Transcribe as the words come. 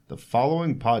The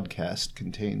following podcast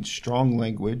contains strong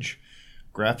language,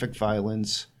 graphic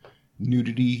violence,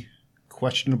 nudity,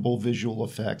 questionable visual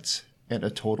effects, and a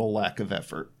total lack of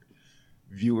effort.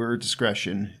 Viewer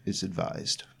discretion is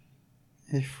advised.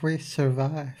 If we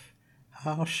survive,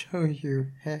 I'll show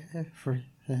you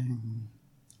everything.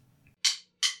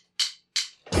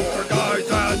 Four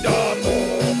guys and a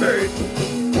movie.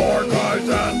 Four guys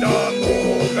and a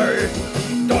movie.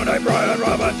 Tony, Brian,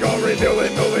 Rob, and Joe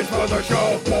reviewing movies for the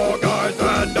show. Four guys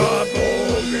and a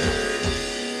movie.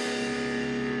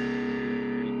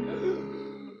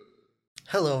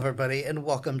 Hello, everybody, and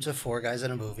welcome to Four Guys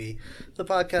and a Movie, the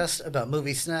podcast about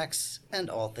movie snacks and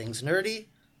all things nerdy.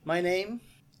 My name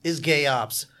is Gay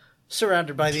Ops,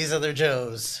 surrounded by these other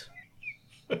Joes.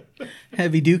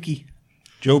 Heavy Dookie.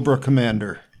 Cobra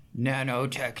Commander.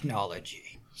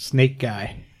 Nanotechnology. Snake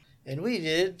Guy. And we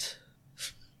did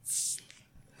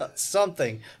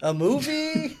something. A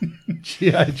movie?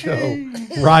 G.I.Joe.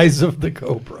 Rise of the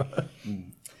Cobra.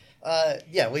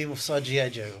 Yeah, we saw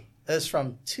G.I.Joe. It's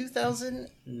from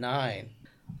 2009.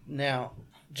 Now,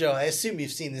 Joe, I assume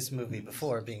you've seen this movie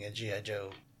before, being a G.I.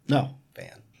 Joe No.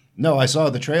 fan. No, I saw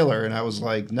the trailer and I was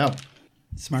like, no.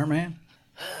 Smart man.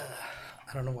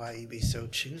 I don't know why you'd be so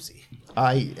choosy.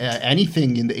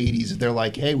 Anything in the 80s, they're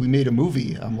like, hey, we made a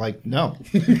movie. I'm like, no.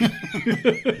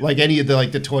 Like any of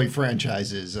the toy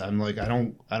franchises, I'm like, I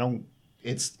don't.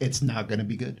 It's not going to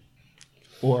be good.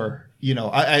 Or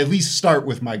I at least start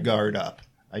with my guard up.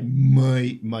 I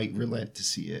might relent to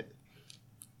see it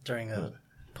During a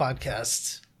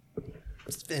podcast,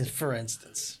 for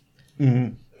instance.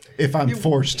 Mm-hmm. If I'm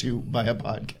forced to by a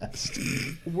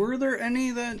podcast. Were there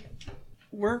any that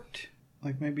worked?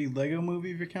 Like maybe Lego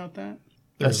Movie, if you count that?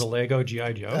 There's a Lego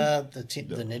G.I. Joe. The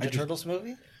Ninja Turtles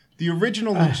movie? The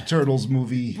original Ninja Turtles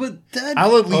movie, But that,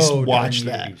 I'll at least watch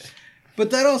during the that. 80s. but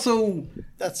that also,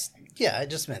 I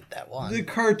just meant that one. the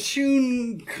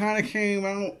cartoon kind of came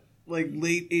out like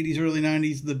late 80s, early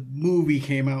 90s. The movie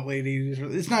came out late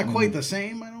 80s. It's not quite the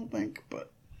same, I don't think,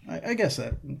 but I guess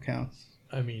that counts.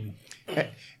 I mean,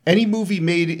 Any movie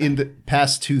made in the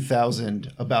past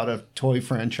 2000 about a toy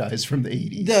franchise from the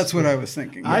 80s. That's what I was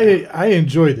thinking. I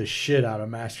enjoy the shit out of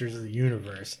Masters of the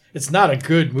Universe. It's not a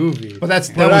good movie. But that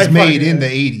was made in the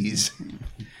 80s.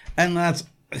 And that's,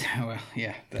 well,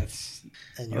 yeah, that's...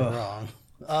 And you're wrong.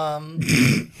 I'm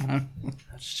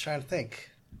just trying to think.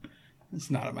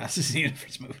 It's not a Masters of the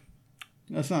Universe movie.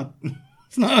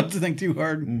 It's not to think too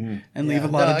hard and leave a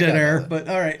lot of dead air. But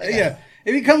all right, yeah.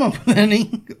 If you come up with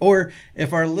any, or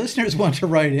if our listeners want to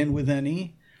write in with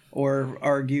any, or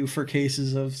argue for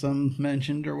cases of some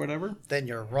mentioned or whatever, Then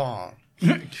you're wrong.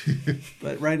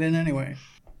 but write in anyway.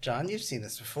 John, you've seen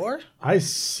this before? I've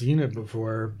seen it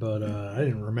before, but I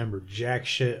didn't remember jack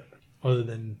shit other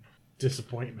than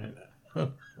disappointment.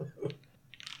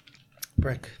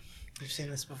 Brick, you've seen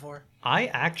this before? I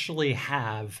actually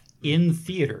have in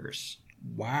theaters,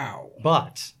 Wow.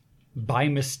 but by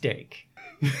mistake.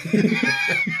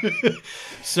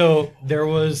 So there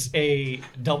was a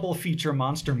double feature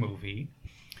monster movie,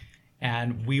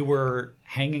 and we were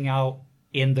hanging out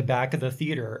in the back of the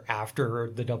theater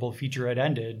after the double feature had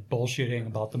ended, bullshitting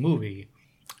about the movie.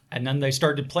 And then they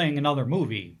started playing another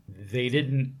movie. They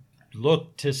didn't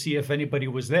look to see if anybody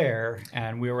was there,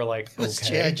 and we were like, It was okay.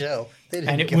 G.I. Joe. They didn't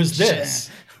And it give was a shit. this.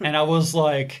 And I was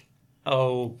like,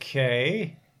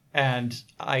 okay. And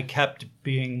I kept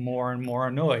being more and more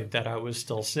annoyed that I was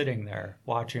still sitting there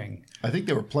watching. I think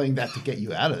they were playing that to get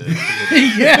you out of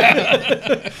it.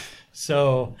 Yeah.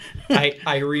 So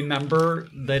I remember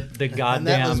that the that was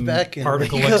goddamn back in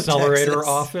particle Waco, accelerator Texas.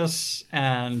 office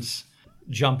and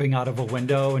jumping out of a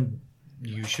window, and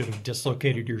you should have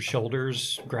dislocated your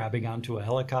shoulders grabbing onto a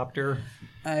helicopter.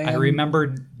 I remember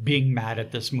being mad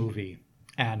at this movie.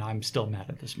 And I'm still mad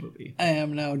at this movie. I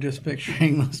am now just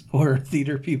picturing those poor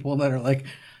theater people that are like,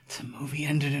 the movie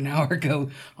ended an hour ago.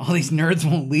 All these nerds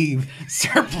won't leave.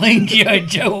 Start playing G.I.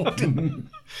 Joe. Get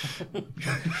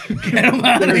them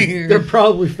out of here. They're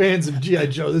probably fans of G.I.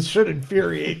 Joe. This should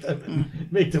infuriate them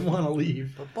and make them want to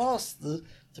leave. But boss, the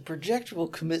projector will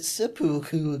commit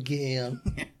seppuku again.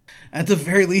 At the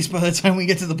very least, by the time we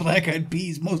get to the Black Eyed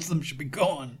Peas, most of them should be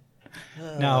gone.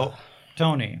 Now,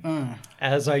 Tony,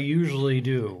 as I usually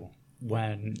do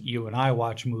when you and I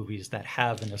watch movies that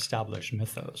have an established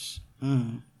mythos,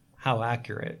 how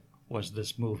accurate was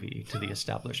this movie to the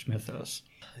established mythos?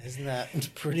 Isn't that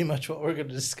pretty much what we're going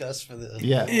to discuss for the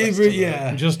Yeah.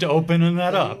 Yeah. Just opening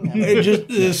that up.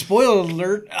 Spoiler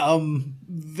alert,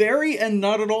 very and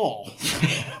not at all.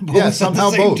 Yeah,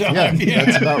 somehow both. Time. Yeah,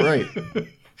 that's about right.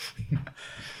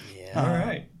 Yeah. All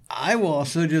right. I will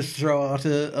also just throw out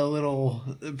a little,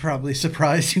 probably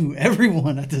surprise to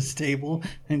everyone at this table,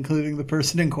 including the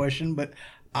person in question, but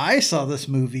I saw this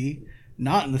movie,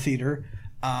 not in the theater,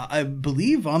 I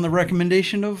believe on the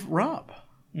recommendation of Rob.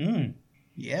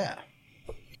 Yeah.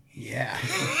 Yeah.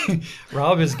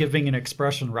 Rob is giving an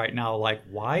expression right now like,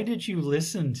 why did you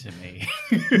listen to me?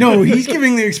 No, he's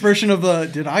giving the expression of,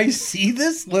 did I see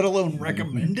this, let alone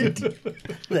recommend it?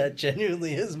 That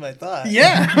genuinely is my thought.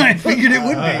 Yeah, I figured it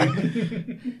would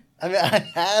be. I mean, I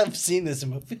have seen this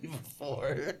movie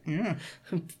before. Yeah.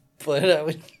 But I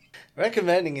would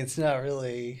recommending it's not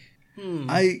really...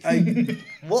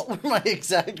 What were my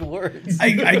exact words?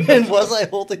 And was I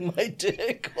holding my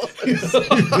dick?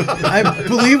 I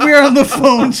believe we are on the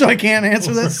phone, so I can't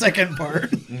answer that second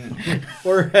part.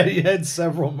 Or you had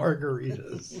several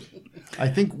margaritas. I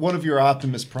think one of your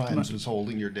Optimus Primes was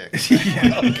holding your dick.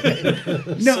 Okay.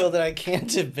 No. So that I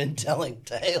can't have been telling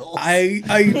tales.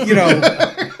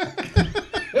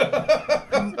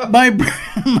 My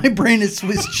brain is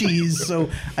Swiss cheese, so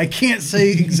I can't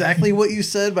say exactly what you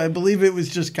said, but I believe it was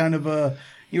just kind of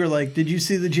you were like, did you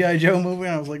see the G.I. Joe movie?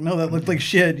 And I was like, no, that looked like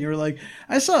shit. You were like,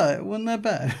 I saw it. It wasn't that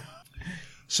bad.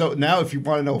 So now if you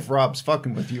want to know if Rob's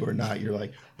fucking with you or not, you're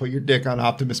like, put your dick on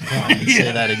Optimus Prime and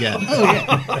say that again. Oh,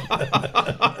 yeah.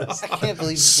 I can't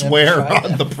believe you Swear never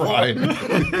tried on the Prime.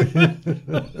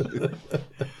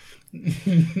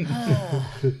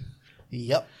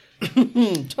 Yep.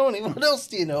 Tony, what else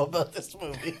do you know about this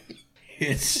movie?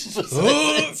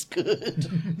 It's good.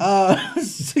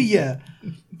 So yeah,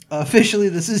 officially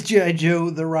this is G.I.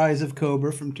 Joe: The Rise of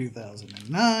Cobra from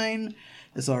 2009.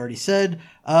 As already said,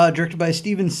 directed by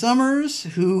Stephen Sommers,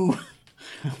 who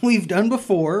we've done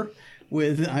before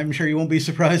with, I'm sure you won't be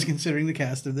surprised considering the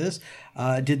cast of this,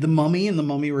 did The Mummy and The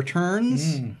Mummy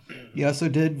Returns. He also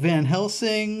did Van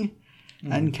Helsing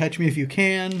and Catch Me If You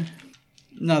Can.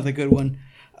 Not the good one.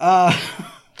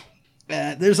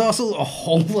 There's also a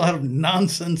whole lot of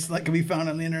nonsense that can be found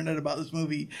on the internet about this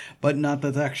movie, but not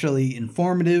that's actually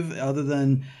informative, other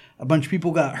than a bunch of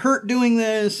people got hurt doing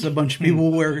this, a bunch of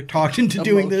people were talked into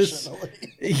doing this,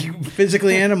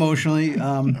 physically and emotionally.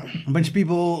 A bunch of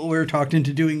people were talked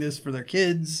into doing this for their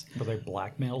kids. Were they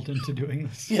blackmailed into doing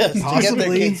this? Yes, possibly. to get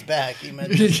their kids back, he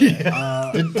mentioned.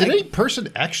 Did any person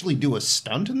actually do a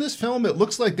stunt in this film? It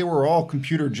looks like they were all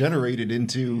computer generated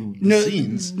into the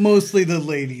scenes. Mostly the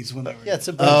ladies when they were. Yeah, it's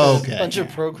a bunch of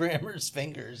programmers'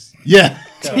 fingers. Yeah.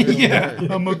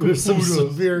 There's some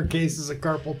severe cases of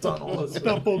carpal tunnel.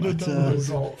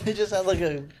 They just had like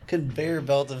a conveyor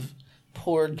belt of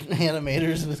poor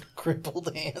animators with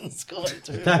crippled hands going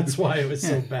through. That's why it was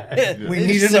so bad. We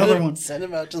need another one. Send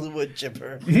him out to the wood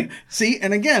chipper. See,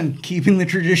 and again, keeping the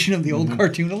tradition of the old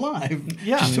cartoon alive.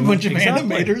 Yeah, Just a bunch of exactly.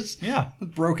 animators Yeah.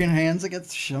 with broken hands that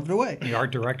gets shoved away. The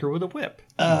art director with a whip.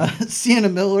 Sienna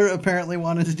Miller apparently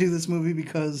wanted to do this movie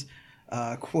because,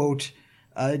 quote,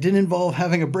 it didn't involve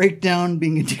having a breakdown,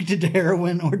 being addicted to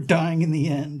heroin, or dying in the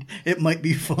end. It might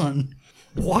be fun.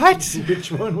 What?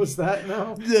 Which one was that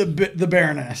now? The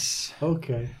Baroness.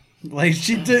 Okay. Like,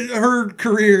 her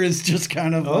career is just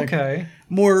kind of like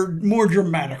more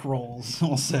dramatic roles,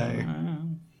 I'll say.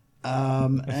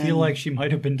 I feel like she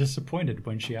might have been disappointed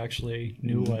when she actually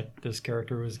knew what this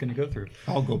character was going to go through.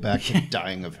 I'll go back to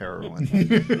dying of heroin.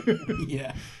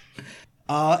 Yeah.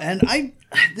 And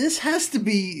this has to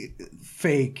be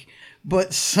fake,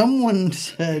 but someone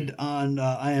said on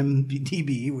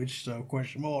IMDb, which so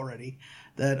questionable already,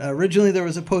 that originally there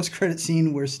was a post-credit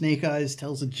scene where Snake Eyes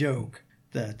tells a joke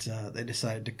that they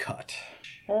decided to cut.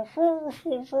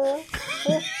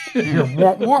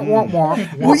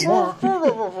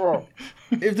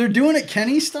 If they're doing it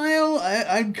Kenny style,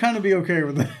 I'd kind of be okay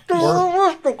with that.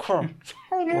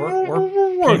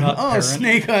 Or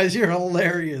Snake Eyes, you're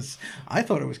hilarious. I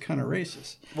thought it was kind of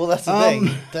racist. Well, that's the thing.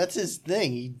 That's his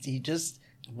thing. He just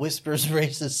whispers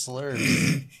racist slurs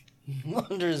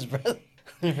under his breath.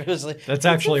 That's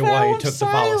actually why he took the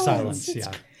vow of silence.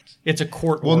 Yeah. It's a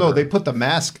court Well, order. no, they put the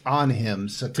mask on him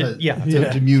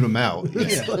to mute him out.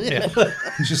 Yeah.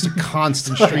 He's just a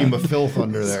constant stream of filth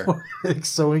under there. Like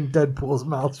sewing Deadpool's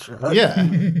mouth shut. Yeah.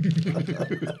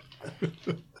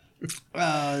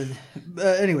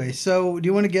 Anyway, so do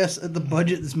you want to guess at the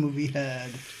budget this movie had?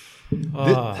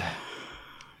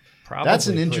 Probably That's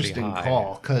an pretty interesting high.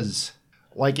 call because,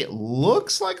 like, it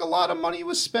looks like a lot of money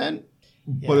was spent,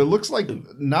 but it looks like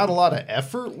not a lot of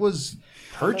effort was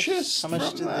purchased. How much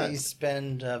from did that. they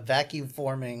spend vacuum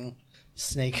forming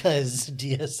Snake Eyes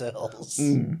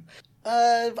DSLs?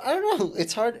 I don't know.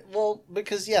 It's hard. Well,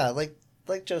 because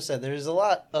like Joe said, there's a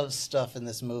lot of stuff in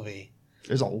this movie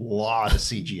There's a lot of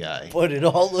CGI. But it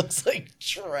all looks like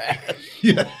trash.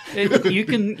 Yeah. You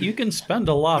can spend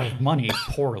a lot of money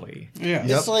poorly. Yeah.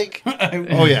 It's like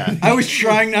Oh yeah. I was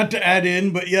trying not to add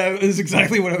in, but yeah, it was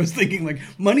exactly what I was thinking. Like,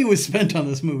 money was spent on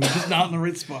this movie, just not in the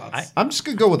right spots. I'm just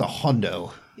gonna go with a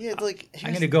hundo. yeah, like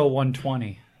I'm gonna go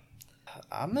 120.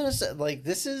 I'm gonna say like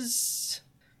this is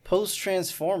post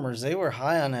Transformers. They were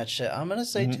high on that shit. I'm gonna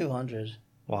say 200.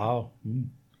 Wow.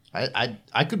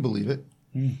 I could believe it.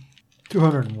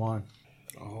 201.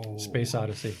 Space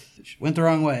Odyssey. Went the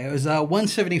wrong way. It was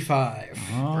 175.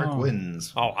 Rick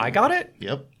wins. Oh, I got it?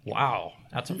 Yep. Wow.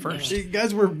 That's a first. You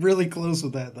guys were really close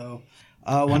with that, though.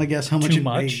 Want to guess how much Too it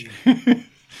much? made?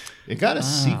 It got a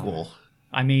sequel.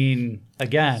 I mean,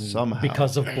 again, Somehow.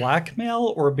 because of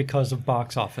blackmail or because of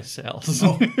box office sales?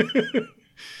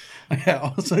 Yeah,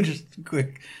 also just a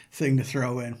quick thing to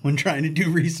throw in when trying to do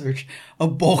research. A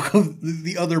bulk of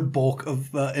the other bulk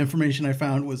of information I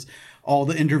found was all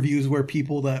the interviews where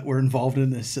people that were involved in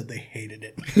this said they hated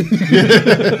it.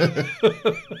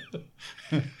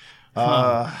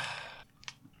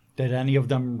 Did any of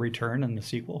them return in the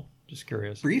sequel? Just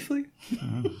curious. Briefly?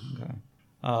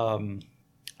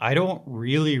 I don't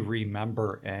really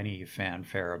remember any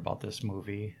fanfare about this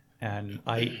movie. And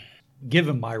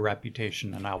given my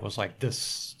reputation, and I was like,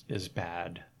 this is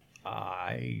bad,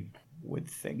 I would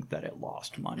think that it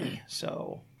lost money.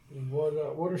 So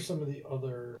What are some of the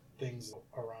other things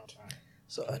around time?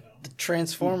 So the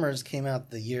Transformers came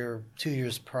out 2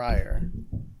 years prior.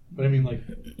 But I mean, like,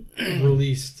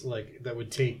 released, like, that would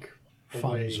take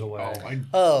funds away. I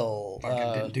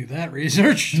didn't do that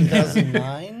research.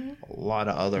 2009. A lot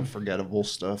of other forgettable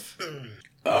stuff.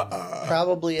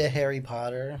 Probably a Harry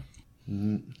Potter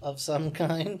of some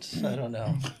kind. I don't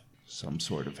know. Some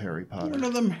sort of Harry One Potter.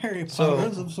 of them Harry So,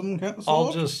 Potters of some kind of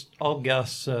I'll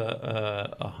guess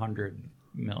 100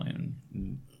 million.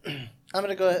 I'm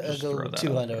gonna go Just go throw that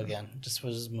 200 out there. again.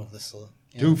 We'll just move this a little.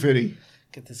 250.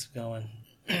 Get this going.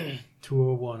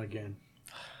 201 again.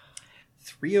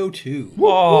 302.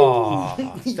 Oh,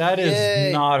 that is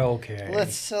Yay. not okay.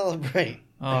 Let's celebrate.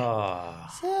 Ah.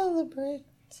 Celebrate.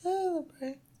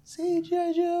 See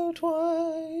G.I.Joe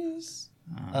twice.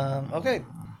 Okay.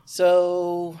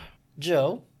 So,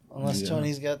 Joe, unless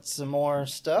Tony's got some more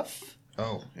stuff,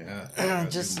 Oh, yeah.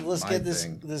 let's get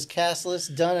this cast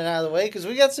list done and out of the way because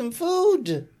we got some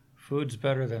food. Food's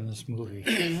better than this movie.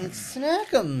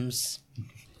 Snackums.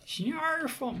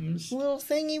 Snarfums. Little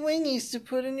thingy wingies to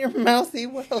put in your mouthy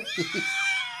wellies.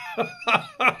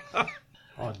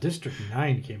 Oh, District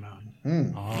 9 came out.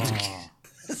 Oh.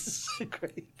 This is a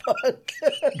great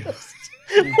podcast.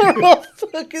 We're all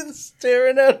fucking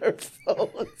staring at our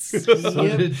phones.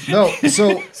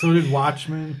 So did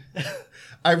Watchmen.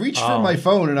 I reached for my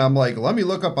phone and I'm like, let me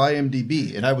look up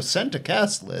IMDb. And I was sent a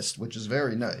cast list, which is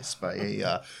very nice, by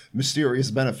a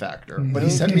mysterious benefactor. But he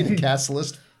sent me the cast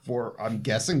list for, I'm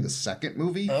guessing, the second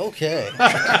movie. Okay.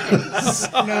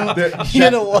 The- You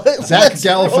know what? Zach Let's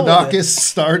roll Galifianakis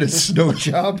starred as Snow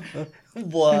Job,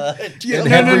 What? Yeah, and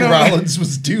no, Henry no. Rollins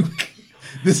was Duke.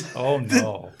 This, Oh,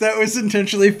 no. That was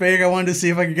intentionally fake. I wanted to see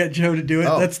if I could get Joe to do it.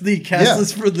 Oh, That's the cast yeah.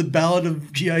 list for the Ballad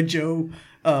of G.I. Joe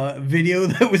video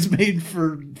that was made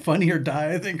for Funny or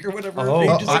Die, I think, or whatever. Oh,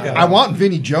 pages okay. ago. I want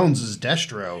Vinnie Jones as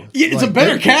Destro. Yeah, it's a Like,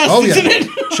 better they- cast, isn't it?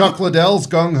 Chuck Liddell's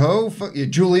Gung Ho,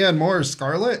 Julianne Moore as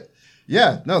Scarlet.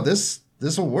 Yeah, no, this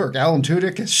will work. Alan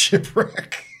Tudyk as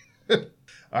Shipwreck.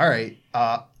 All right.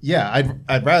 Yeah,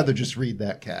 I'd rather just read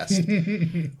that cast.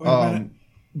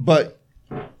 But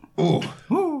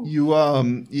you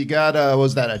got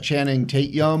was that a Channing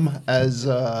Tatum as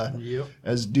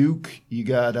as Duke? You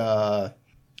got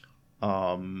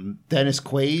Dennis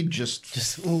Quaid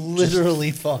just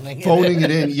Literally phoning phoning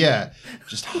it in. Yeah,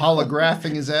 just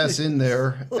holographing his ass in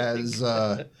there as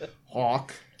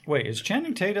Hawk. Wait, is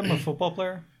Channing Tatum a football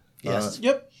player? Yes.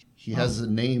 Yep. He has a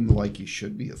name like he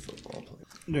should be a football player.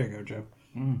 There you go, Joe.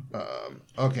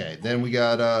 Okay, then we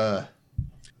got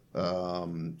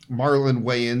Marlon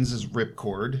Wayans as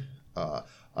Ripcord,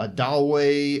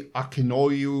 Adalwe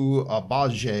Akinoyu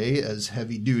Abaje as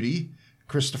Heavy Duty,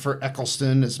 Christopher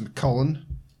Eccleston as McCullen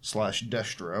 /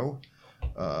 Destro,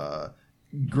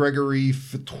 Gregory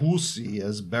Fitoussi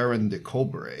as Baron de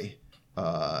Cobra,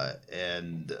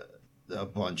 and a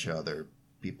bunch of other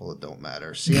people that don't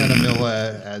matter. Sienna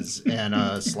Miller as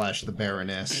Anna / the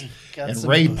Baroness, Got and some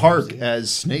Ray booze, Park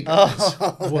as Snake Eyes.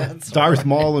 That's Darth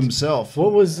Maul himself.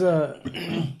 What was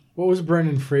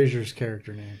Brendan Fraser's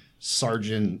character name?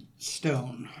 Sergeant.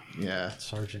 Stone. Yeah.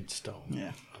 Sergeant Stone.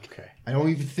 Yeah. Okay. I don't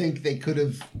even think they could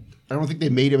have. I don't think they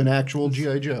made him an actual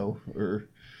G.I. Joe, or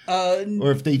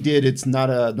if they did, it's not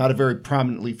a very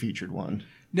prominently featured one.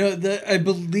 No, I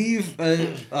believe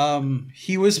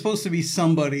he was supposed to be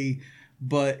somebody,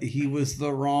 but he was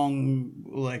the wrong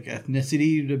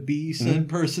ethnicity to be said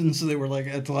person. So they were like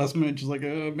at the last minute, just like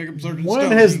make him Sergeant When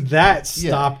Stone. has that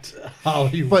stopped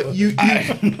Hollywood? But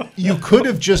you could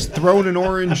have just thrown an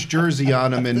orange jersey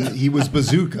on him and he was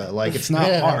Bazooka. Like, it's not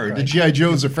hard. The G.I.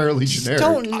 Joes are fairly generic.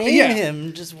 Don't name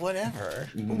him, just whatever.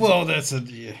 Well,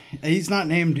 he's not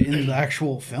named in the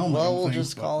actual film. Well, we'll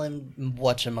just call him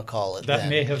whatchamacallit. That then.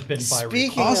 may have been by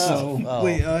Speaking Also, of,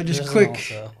 wait, just there's quick.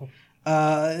 also.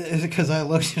 Because I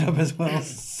looked it up as well.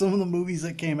 Some of the movies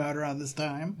that came out around this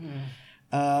time.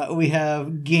 We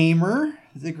have Gamer,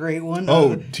 the great one.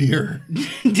 Oh, dear.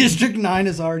 District 9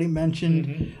 is already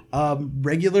mentioned.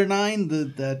 Regular 9,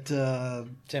 that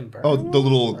Tim Burton. Oh, the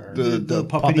little the puppety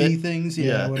puppet things,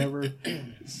 Yeah. whatever.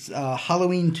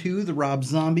 Halloween 2, the Rob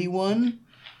Zombie one.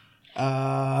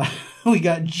 We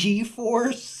got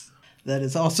G-Force, that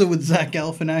is also with Zach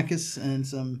Galifianakis and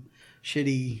some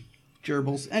shitty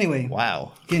gerbils. Anyway,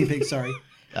 Wow. guinea pig. Sorry.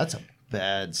 That's a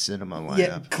bad cinema lineup.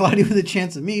 Yeah, Cloudy with a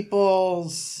Chance of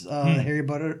Meatballs, Harry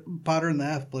Potter and the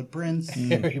Half-Blood Prince.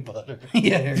 Harry Potter.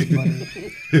 Yeah, Harry Potter.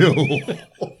 Ew.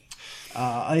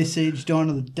 Ice Age, Dawn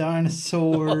of the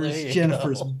Dinosaurs, you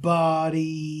Jennifer's go.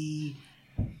 Body.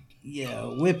 Yeah,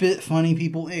 Whip It, Funny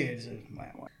People.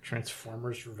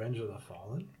 Transformers: Revenge of the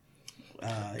Fallen.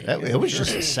 It was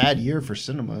just a sad year for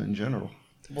cinema in general.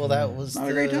 Well, that was Not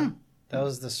a great time. That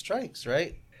was the strikes,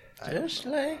 right? Just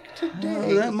like today.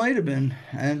 Oh, that might have been.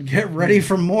 And get ready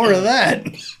for more of that.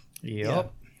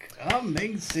 Yep.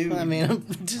 Coming soon. I mean,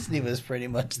 Disney was pretty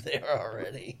much there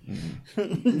already.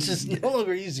 Just no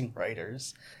longer using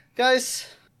writers. Guys,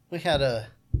 we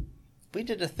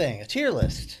did a thing, a tier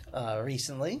list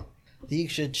recently that you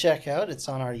should check out. It's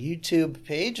on our YouTube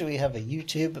page. We have a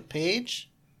YouTube page.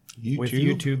 With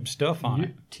YouTube stuff on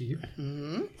it.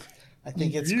 I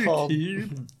think it's called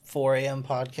 4 a.m.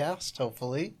 Podcast,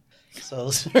 hopefully.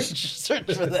 So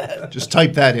search for that. Just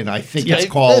type that in. I think it's Type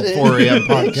called that in. 4 a.m.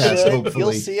 podcast, You'll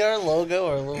hopefully. see our logo,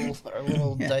 our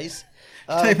little dice.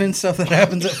 Type in stuff that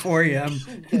happens at 4 a.m.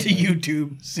 to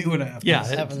YouTube. See what happens. Yeah,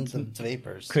 This it happens in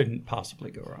vapors. couldn't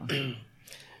possibly go wrong.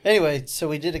 Anyway, so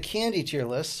we did a candy tier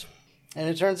list, and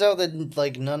it turns out that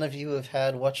none of you have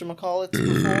had whatchamacallits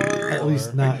before. At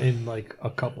least not in a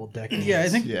couple decades. Yeah, I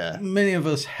think Yeah. many of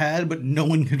us had, but no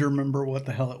one could remember what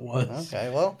the hell it was. Okay,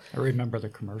 well, I remember the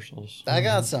commercials. I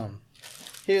got some.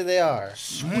 Here they are.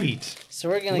 Sweet. So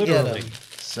we're gonna Literally. get them.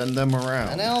 Send them around.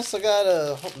 And I also got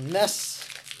a whole mess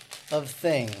of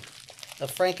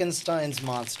Frankenstein's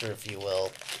monster, if you will.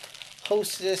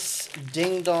 Hostess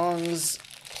Ding Dongs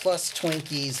plus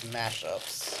Twinkies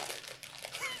mashups.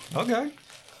 Okay.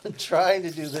 I'm trying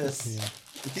to do this.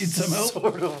 Need some help?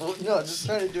 Sort of. No, just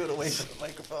trying to do it away from the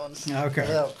microphones. Okay.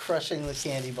 Without crushing the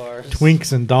candy bars.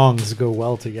 Twinks and dongs go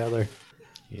well together.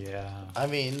 Yeah. I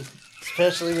mean,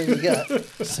 especially when you got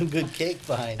some good cake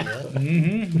behind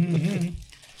you.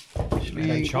 Should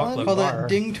And a we chocolate call bar. that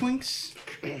Ding Twinks?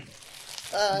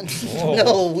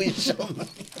 No, we shall not.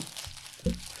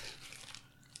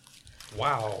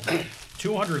 Wow.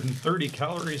 230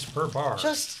 calories per bar.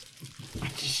 Just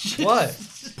what?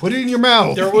 Put it in your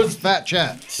mouth. There was- fat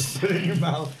chat. Put it in your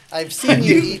mouth. I've seen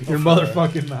you eat Your before.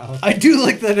 motherfucking mouth. I do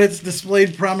like that it's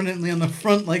displayed prominently on the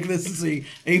front like this is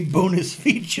a bonus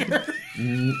feature.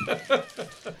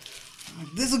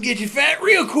 This will get you fat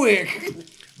real quick.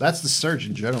 That's the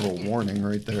Surgeon General warning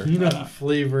right there. Peanut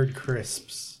flavored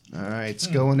crisps. All right, it's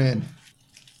going in.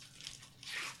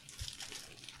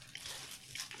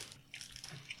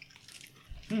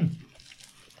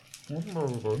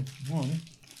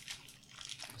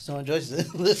 So enjoys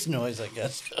this noise, I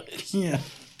guess, guys. Yeah.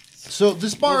 So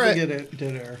this bar, We'll get it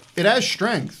dead air. it has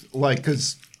strength. Like,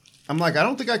 because I'm like, I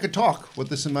don't think I could talk with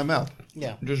this in my mouth.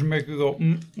 Yeah. Just make it go. I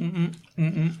mean,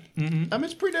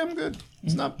 it's pretty damn good.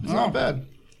 It's not bad.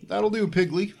 That'll do,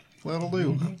 Piggly. That'll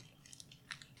do.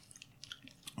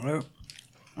 I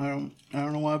don't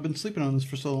know why I've been sleeping on this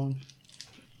for so long.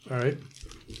 All right.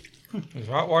 Is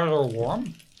that why they're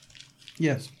warm?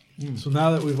 Yes. So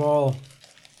now that we've all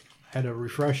had a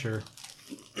refresher,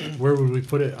 where would we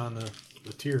put it on the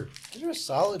tier? These are a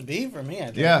solid B for me, I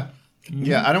think. Yeah.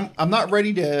 Yeah, I'm not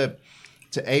ready to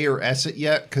A or S it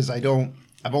yet because I've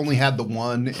only had the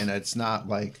one and it's not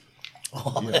like,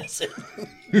 Oh, that's it.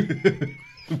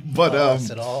 but That's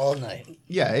it all night.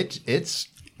 yeah, it's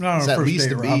No, it's at first least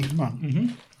day, a B. Rob. Come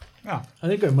on. Yeah. I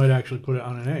think I might actually put it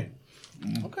on an A.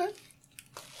 Okay.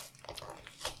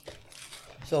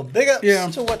 So big ups Yeah.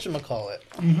 to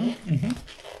whatchamacallit.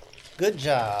 Good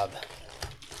job.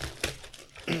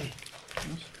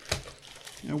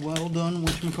 Yeah, well done,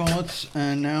 whatchamacallits.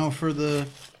 And now for the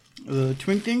The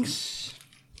Twinkdings.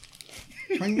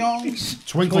 Twink Dongs.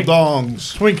 Twinkle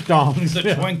Dongs. Twink dongs. The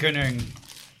twinkening.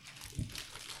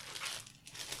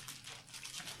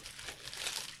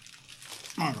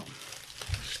 I don't know.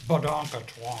 Badonka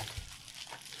twonk.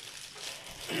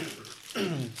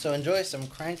 So enjoy some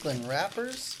Cranklin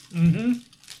wrappers.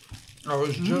 I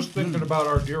was just thinking about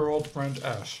our dear old friend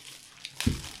S.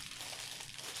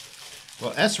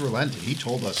 Well, S relented. He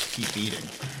told us to keep eating.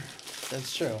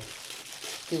 That's true.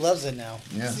 He loves it now.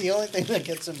 Yeah. It's the only thing that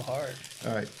gets him hard.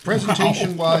 All right.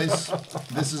 Presentation-wise,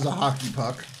 this is a hockey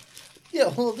puck. Yeah,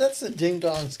 well, that's the ding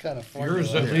dongs kind of formula.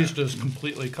 Yours at least is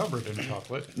completely covered in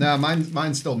chocolate. No,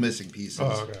 mine's still missing pieces.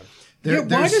 Oh, okay.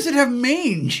 Why does it have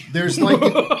mange? There's like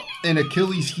an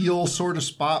Achilles heel sort of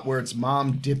spot where its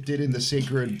mom dipped it in the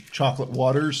sacred chocolate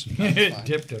waters. It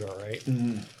dipped it all right.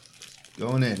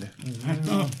 Going in.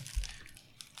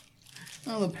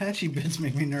 Oh, the patchy bits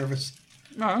make me nervous.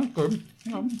 No, good.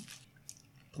 Yeah.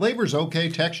 Flavor's okay.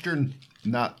 Texture,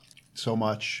 not so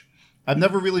much. I've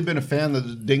never really been a fan of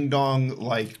the ding dong.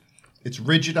 Like, it's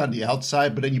rigid on the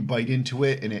outside, but then you bite into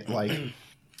it and it like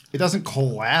it doesn't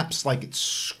collapse. Like it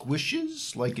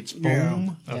squishes, like it's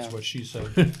foam. That's what she said.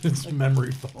 It's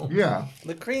memory foam. Yeah.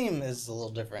 The cream is a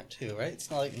little different too, right? It's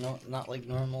not like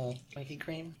normal Twinkie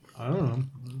cream. I don't know.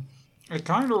 It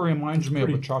kind of reminds me of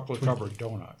a chocolate-covered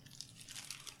donut.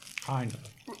 Kind of.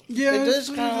 Yeah, It is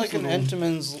kind of like an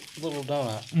Entenmann's little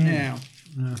donut. Yeah.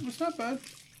 It's not bad.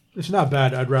 It's not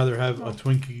bad. I'd rather have a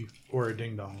Twinkie or a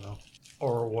ding dong though.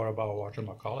 Or what about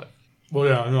whatchamacallit? Well,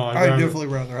 yeah, no, I'd definitely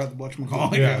rather have the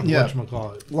whatchamacallit. Yeah, Yeah.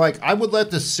 whatchamacallit. Like I would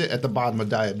let this sit at the bottom of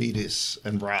diabetes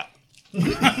and rot.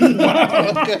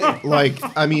 Okay. Like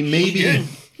I mean, maybe.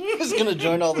 It's gonna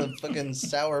join all the fucking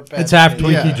sour patch. It's half Kids.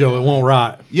 Twinkie Yeah. Joe. It won't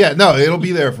rot. Yeah, no, it'll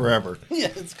be there forever. Yeah,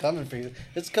 it's coming for you.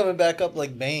 It's coming back up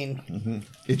like Bane.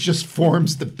 It just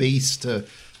forms the base to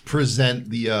present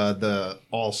the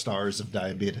all stars of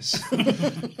diabetes.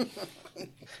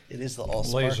 It is the all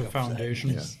Lays a spark of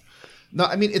foundation. that. No,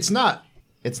 I mean it's not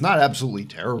absolutely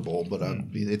terrible, but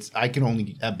I can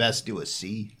only at best do a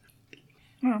C.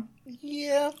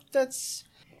 Yeah, that's.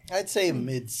 I'd say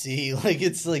mid C. Like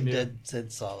it's like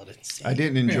dead solid at C. I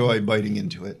didn't enjoy biting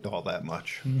into it all that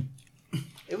much.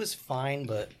 It was fine,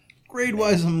 but Grade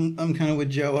wise, I'm kind of with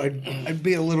Joe. I'd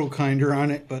be a little kinder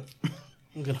on it, but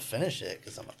I'm gonna finish it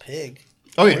because I'm a pig.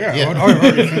 Oh yeah, yeah. I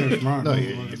already finished mine. No,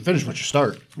 you finish what you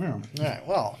start. Yeah, All right,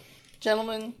 well,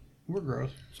 gentlemen, we're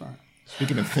gross. Sorry.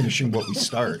 Speaking of finishing what we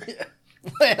start,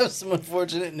 I have some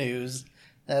unfortunate news.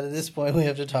 That at this point we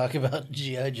have to talk about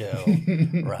G.I. Joe,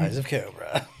 Rise of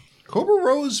Cobra. Cobra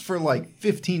rose for like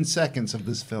 15 seconds of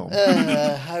this film.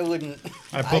 I wouldn't.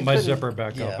 I put my couldn't- zipper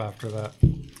back up yeah. after that.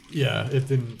 Yeah, it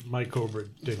didn't. My Cobra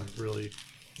didn't really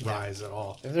rise at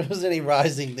all. If there was any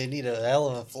rising, they need a hell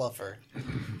of a fluffer.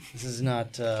 This is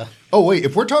not. Oh wait,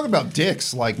 if we're talking about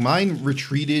dicks, like mine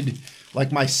retreated,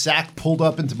 like my sack pulled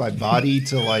up into my body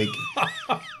to like,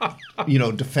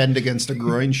 defend against a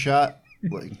groin shot.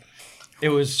 Like, It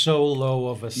was so low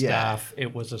of a staff,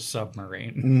 it was a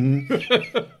submarine.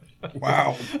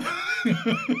 Wow.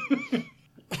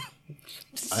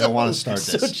 I don't want to start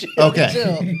this. Chill, Okay,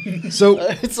 chill. so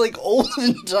It's like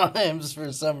olden times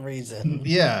for some reason.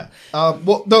 yeah.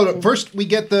 Well, no. First, we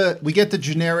get the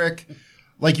generic.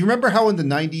 Like, you remember how in the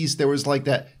 90s there was like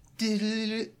that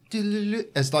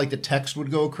as like the text would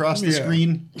go across the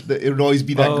screen. It would always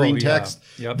be that green text.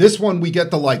 Yep. This one we get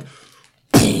the like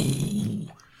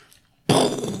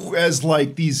as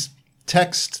like these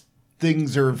text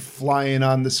things are flying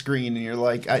on the screen, and you're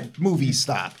like, movie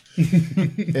stop.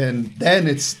 And then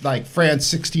it's like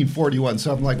France 1641.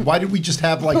 So I'm like, why did we just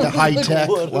have like the high tech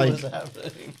What like was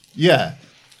happening? yeah,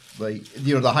 like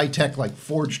the high tech like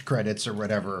forged credits or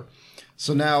whatever.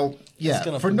 So now, It's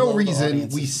gonna for no blow the reason,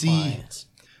 audience's we see minds.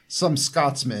 some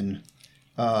Scotsman.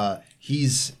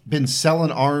 He's been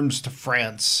selling arms to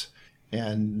France,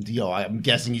 and I'm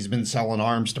guessing he's been selling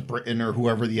arms to Britain or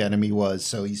whoever the enemy was.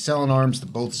 So he's selling arms to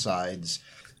both sides.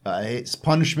 His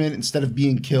punishment, instead of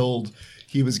being killed,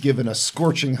 he was given a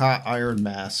scorching hot iron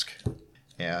mask,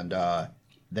 and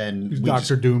then we Dr.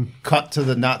 just Doom. cut to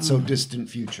the not so distant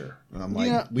future. And I'm like,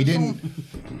 Yeah. we didn't.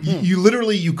 You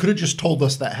literally, you could have just told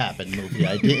us that happened, movie.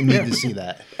 I didn't need to see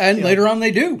that. And later on,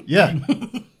 they do. Yeah.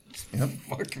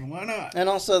 Fucking why not? And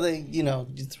also, you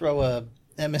throw a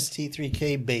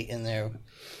MST3K bait in there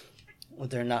with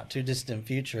their not too distant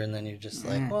future, and then you're just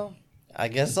like, well, I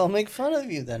guess I'll make fun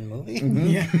of you then, movie.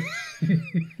 Yeah.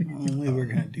 We were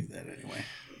gonna do that anyway.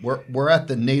 We're at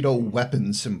the NATO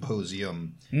Weapons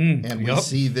Symposium, and we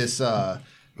see this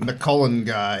McCullen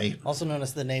guy. Also known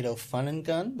as the NATO Fun and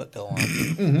Gun, but go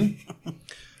on.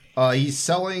 He's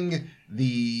selling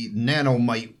the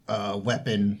nanomite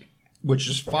weapon, which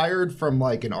is fired from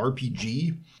like an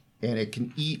RPG, and it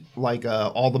can eat like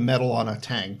all the metal on a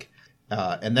tank,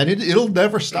 and then it'll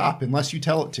never stop unless you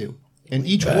tell it to. And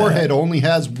each warhead only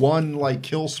has one like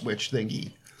kill switch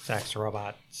thingy. Sex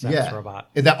robot. Robot.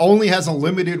 And that only has a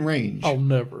limited range. I'll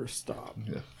never stop.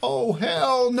 Yeah. Oh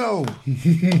hell no.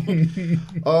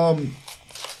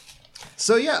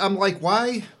 So yeah, I'm like,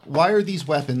 why are these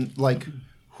weapons like?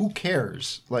 Who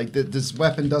cares? Like this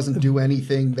weapon doesn't do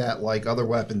anything that like other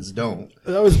weapons don't.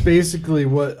 That was basically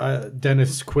what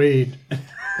Dennis Quaid.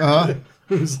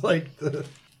 Who's like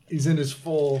he's in his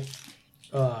full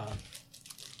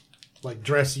like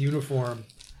dress uniform,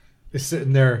 is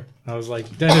sitting there. I was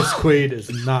like, Dennis Quaid is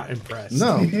not impressed.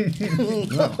 No.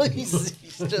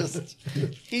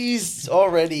 he's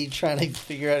already trying to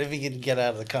figure out if he can get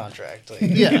out of the contract. Like,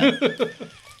 Yeah.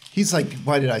 He's like,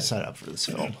 why did I sign up for this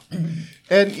film?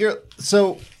 And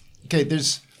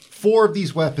there's 4 of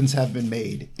these weapons have been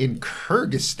made in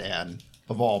Kyrgyzstan,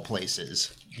 of all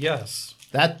places. Yes.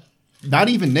 That, not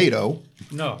even NATO.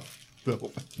 No.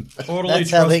 Totally That's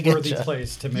how they get trustworthy you.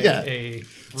 place to make a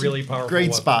really powerful Great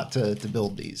weapon. spot to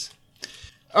build these.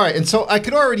 All right, and so I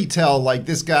could already tell, like,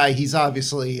 this guy, he's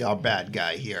obviously a bad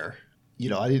guy here. You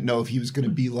know, I didn't know if he was going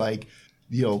to be like,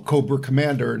 you know, Cobra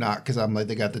Commander or not, because I'm like,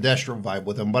 they got the Destro vibe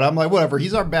with him. But I'm like, whatever,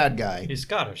 he's our bad guy. He's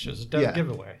Scottish. It's a dead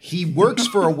giveaway. He works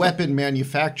for a weapon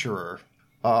manufacturer,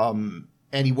 and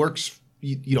he works,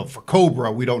 you know, for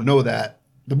Cobra. We don't know that.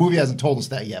 The movie hasn't told us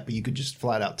that yet, but you could just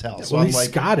flat out tell. So Well, I'm he's like,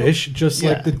 Scottish, just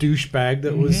Yeah. like the douchebag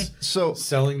that was so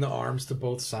selling the arms to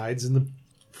both sides in the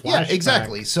yeah, flashback.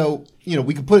 exactly. So, you know,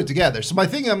 we could put it together. So my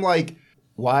thing, I'm like,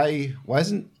 why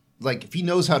isn't, like, if he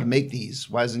knows how to make these,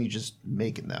 why isn't he just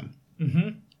making them? Mm-hmm.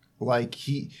 Like,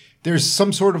 there's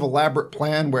some sort of elaborate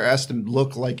plan where it has to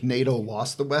look like NATO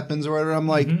lost the weapons or whatever. I'm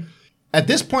like, at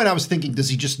this point, I was thinking, does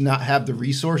he just not have the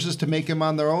resources to make them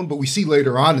on their own? But we see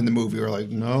later on in the movie, we're like,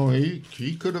 no,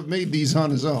 he could have made these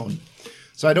on his own.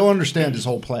 So I don't understand his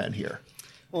whole plan here.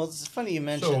 well, it's funny you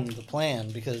mentioned the plan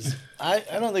because I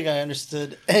don't think I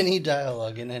understood any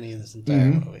dialogue in any of this entire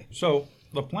movie. So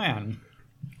the plan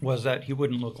was that he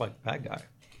wouldn't look like the bad guy.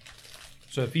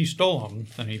 So if he stole them,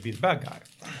 then he'd be the bad guy.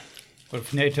 But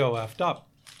if NATO effed up,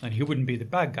 then he wouldn't be the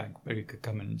bad guy, but he could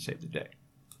come in and save the day.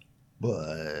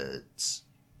 But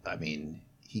I mean,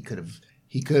 he could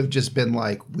have just been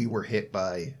like, we were hit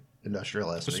by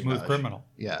industrial espionage. A smooth criminal.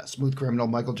 Yeah, smooth criminal.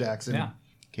 Michael Jackson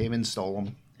came in, stole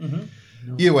them. Mm-hmm.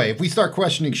 Either way, if we start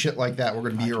questioning shit like that, we're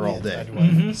going to be here all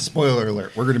day. Spoiler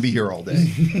alert: we're going to be here all day.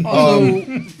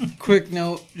 Also, quick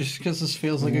note, just because this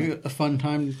feels like a fun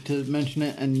time to mention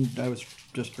it, and I was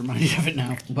just reminded of it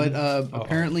now. But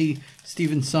apparently,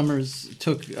 Stephen Sommers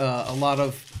took a lot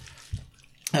of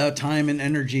time and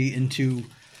energy into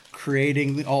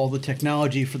creating all the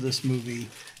technology for this movie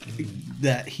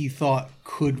that he thought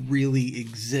could really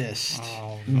exist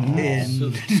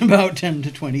in about 10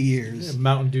 to 20 years.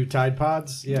 Mountain Dew Tide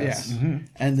Pods? Yes. Yeah.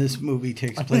 And this movie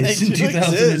takes They place in do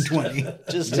 2020.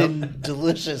 Just in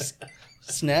delicious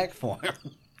snack form.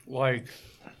 Like,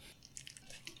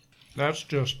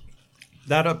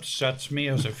 that upsets me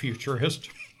as a futurist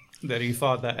that he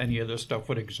thought that any of this stuff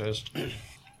would exist.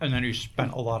 And then he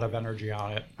spent a lot of energy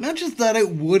on it. Not just that it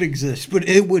would exist, but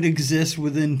it would exist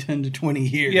within 10 to 20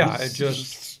 years. Yeah, it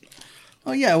just...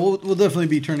 Oh, yeah, we'll definitely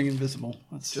be turning invisible.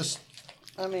 That's Just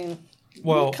I mean,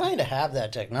 Well- we kind of have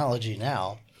that technology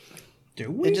now.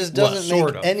 Do we? It just Well, doesn't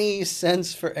sort make of. any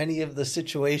sense for any of the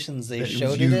situations they that it was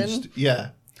showed it used. in. Yeah.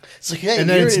 It's like, hey, And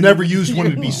then you're it's in- never used when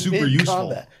you're it'd be in super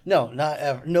mid-combat. No, not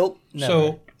ever. Nope. Never.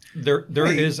 So there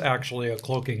is actually a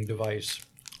cloaking device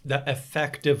that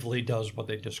effectively does what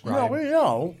they no, described. we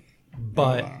know.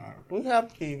 But We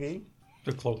have TV.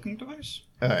 the cloaking device?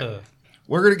 All right. The-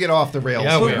 We're going to get off the rails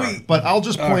Yeah, we here, are. but I'll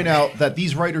just point out that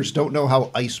these writers don't know how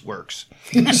ice works.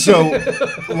 So,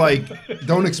 like,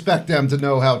 don't expect them to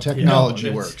know how technology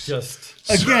it's works. Just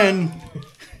Again,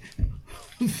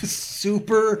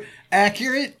 super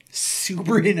accurate,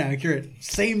 super inaccurate,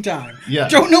 same time. Yeah.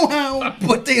 Don't know how,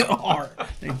 but they are.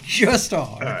 They just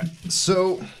are.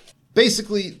 So,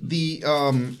 basically,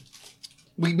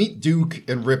 we meet Duke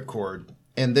and Ripcord,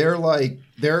 and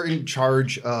they're in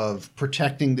charge of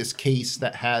protecting this case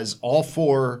that has all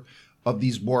 4 of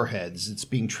these warheads. It's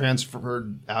being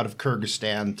transferred out of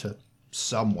Kyrgyzstan to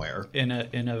somewhere. in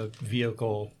a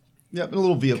vehicle Yep, in a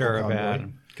little vehicle convoy.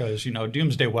 caravan. Because,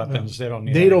 doomsday weapons, they don't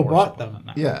need NATO any more bought support them. than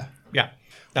that. Yeah. Yeah.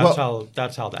 That's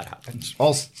how that happens.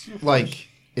 Also, like,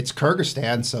 it's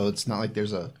Kyrgyzstan, so it's not like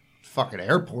there's a fucking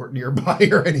airport nearby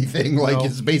or anything. Like, No.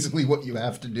 it's basically what you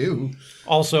have to do.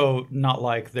 Also, not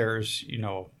like there's,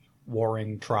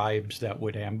 warring tribes that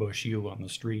would ambush you on the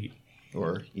street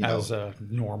Or, you know, as a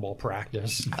normal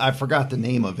practice. I forgot the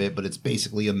name of it, but it's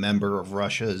basically a member of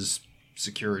Russia's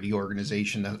security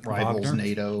organization that rivals Wagner?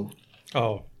 NATO.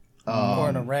 Oh, Or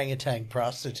an orangutan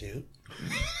prostitute.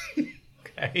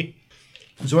 okay.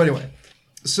 So anyway,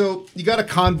 so you got a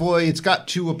convoy. It's got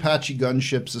 2 Apache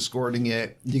gunships escorting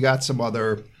it. You got some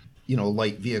other, you know,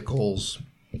 light vehicles,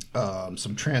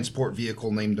 some transport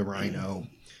vehicle named the Rhino.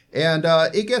 And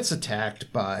it gets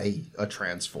attacked by a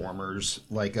Transformers,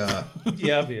 like Yeah,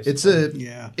 obviously. it's a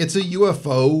Yeah. it's a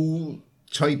UFO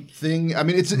type thing. I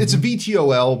mean, it's a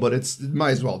VTOL, but it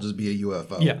might as well just be a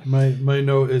UFO. Yeah. My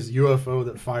note is UFO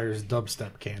that fires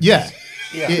dubstep cannons. Yeah.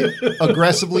 Yeah. It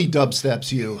aggressively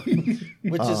dubsteps you.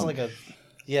 Which is like a...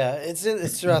 Yeah, it's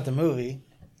throughout the movie.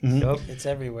 Yep. It's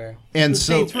everywhere. And The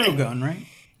so, Saints Row gun, right?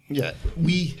 yeah,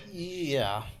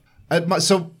 Yeah.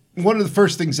 so one of the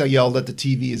first things I yelled at the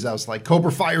TV is I was like,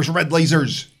 Cobra fires red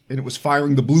lasers. And it was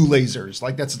firing the blue lasers.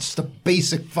 Like, that's just a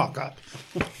basic fuck up.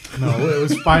 No, it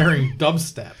was firing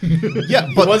dubstep. Yeah,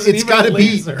 but wasn't it's even got a to be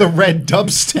laser. the red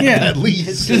dubstep Yeah. at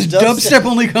least. Does dubstep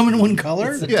only come in one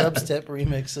color? It's a Yeah. dubstep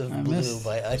remix of Blue missed-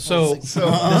 by iPhone So, 6.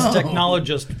 this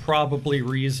technologist probably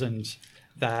reasoned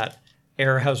that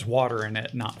air has water in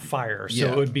it, not fire. So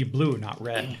Yeah. it would be blue, not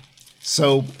red.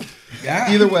 So,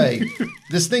 Yeah. either way,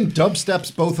 this thing dubsteps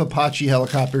both Apache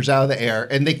helicopters out of the air,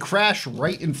 and they crash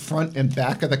right in front and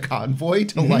back of the convoy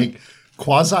to, like,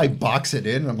 quasi-box it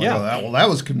in. I'm like, Yeah. oh, that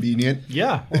was convenient.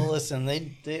 Yeah. Well, listen,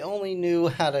 they only knew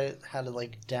how to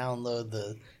like download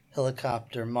the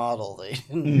helicopter model. They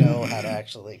didn't know how to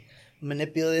actually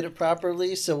manipulate it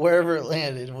properly. So wherever it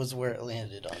landed was where it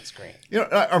landed on screen. You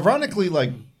know, ironically,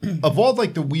 like, of all,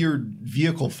 like, the weird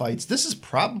vehicle fights, this is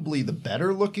probably the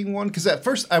better looking one. Because at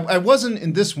first, I wasn't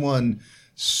in this one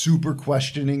super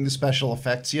questioning the special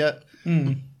effects yet.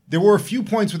 There were a few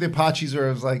points with the Apaches where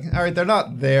I was like, all right, they're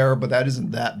not there, but that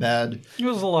isn't that bad. There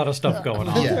was a lot of stuff going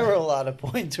on. Yeah. There were a lot of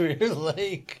points where you're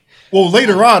like, Well,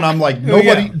 later on, I'm like,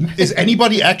 is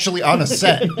anybody actually on a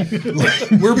set?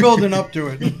 We're building up to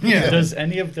it. Yeah. Does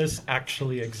any of this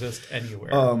actually exist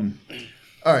anywhere? All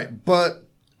right, but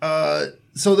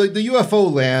so the UFO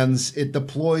lands, it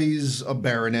deploys a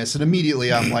Baroness, and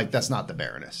immediately I'm like, that's not the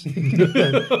Baroness.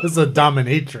 This is a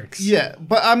dominatrix. Yeah,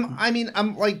 but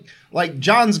I'm like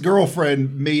John's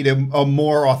girlfriend made him a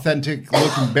more authentic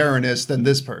looking Baroness than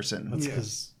this person. That's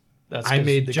because That's I 'cause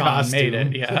made the John costume. made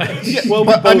it. Yeah. Yeah, Well,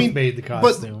 we but, both made the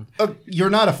costume. But you're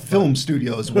not a film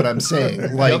studio, is what I'm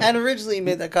saying. Like, and originally you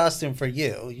made that costume for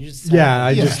you. You just Yeah,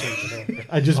 I had to just- change it over.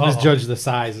 I just misjudged the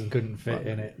size and couldn't fit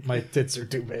in it. My tits are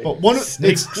too big. but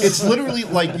it's literally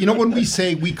like, you know, when we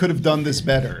say we could have done this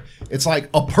better, it's like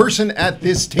a person at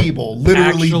this table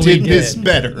literally Actually did this did.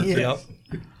 better. Yep.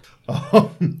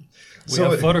 We So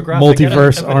have photographic Multiverse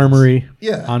evidence. Armory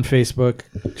Yeah. on Facebook.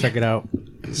 Check it out.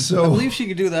 I So believe she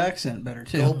could do the accent better,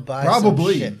 too. Go buy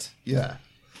probably, some shit. yeah.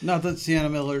 Not that Sienna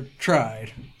Miller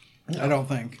tried. I don't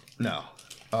think. No.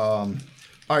 All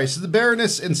right, so the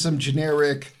Baroness and some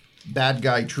generic bad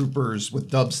guy troopers with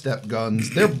dubstep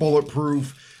guns. They're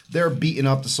bulletproof. They're beating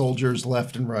up the soldiers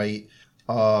left and right.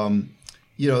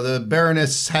 You know, the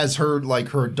Baroness has her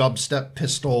dubstep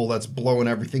pistol that's blowing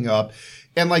everything up.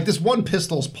 And, like, this one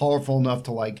pistol's powerful enough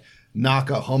to, like, knock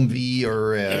a Humvee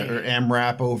or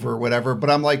AMRAP over or whatever. But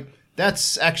I'm like,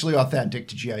 that's actually authentic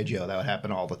to G.I.Joe. That would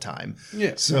happen all the time.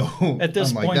 Yeah. So At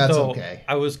this I'm like, point, that's though, okay.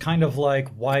 I was kind of like,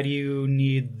 why do you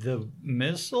need the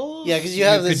missiles? Yeah, 'cause you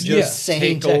have could this just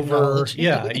insane take over. technology.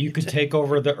 Yeah, you could take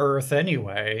over the Earth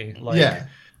anyway. Like, Yeah.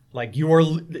 like they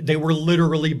were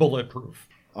literally bulletproof.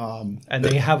 And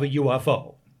they have a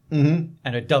UFO and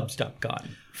a dubstep gun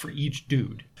for each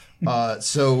dude.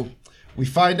 So we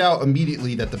find out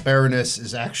immediately that the Baroness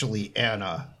is actually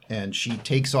Anna, and she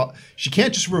takes off. She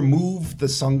can't just remove the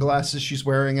sunglasses she's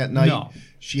wearing at night. No.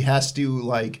 She has to,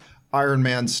 like, Iron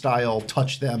Man style,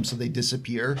 touch them so they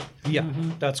disappear. Yeah,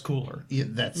 that's cooler. Yeah,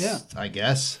 that's, Yeah. I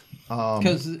guess.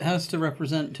 Because it has to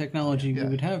represent technology we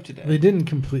would have today. They didn't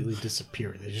completely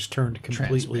disappear. They just turned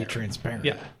completely transparent.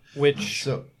 Yeah, which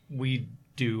So- we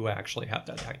do actually have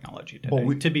that technology today.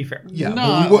 Well, to be fair, Yeah, but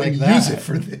Not we wouldn't like use that. it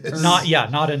for this.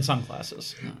 not in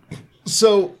sunglasses.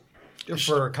 So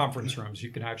For conference rooms, you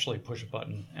can actually push a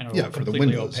button and it Yeah, will for the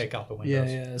completely windows. opaque out the Yeah,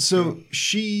 windows. yeah. So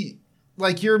she,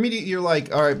 like, you're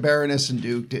like, all right, Baroness and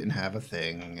Duke didn't have a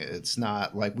thing. It's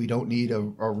not like we don't need a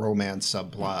romance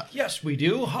subplot. Yes, we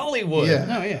do. Hollywood. Yeah.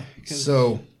 No, yeah. 'Cause-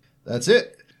 So that's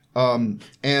it. And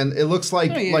it looks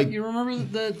like, No, you, like, you remember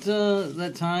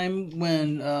that time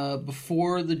when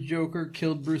before the Joker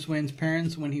killed Bruce Wayne's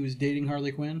parents when he was dating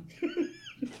Harley Quinn?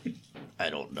 I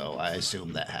don't know. I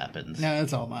assume that happened. No,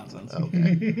 that's all nonsense.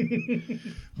 Okay.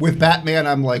 With Batman,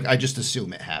 I'm like, I just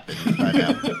assume it happened by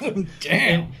now.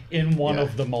 Damn. In one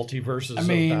of the multiverses of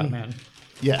Batman.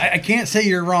 Yeah. I can't say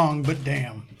you're wrong, but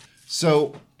damn.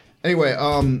 So, anyway,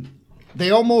 they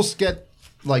almost get,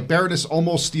 like, Baroness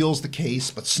almost steals the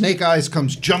case, but Snake Eyes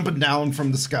comes jumping down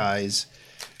from the skies.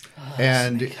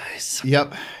 And, Snake Eyes.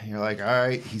 Yep, you're like, all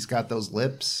right, he's got those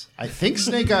lips. I think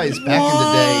Snake Eyes back in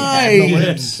the day had the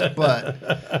lips,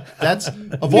 but that's,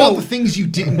 of all the things you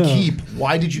didn't keep,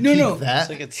 why did you keep that? It's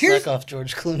like it's stuck off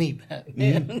George Clooney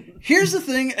Batman. Here's the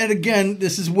thing, and again,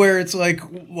 this is where it's like,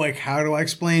 how do I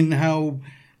explain how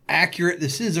accurate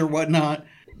this is or whatnot?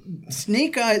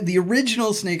 Snake Eye, the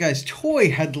original Snake Eyes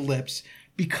toy had the lips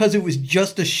because it was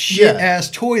just a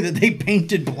shit-ass toy that they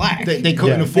painted black. They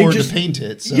couldn't afford to paint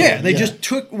it. So, they just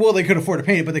took, they could afford to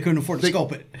paint it, but they couldn't afford to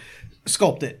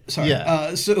sculpt it. Sorry.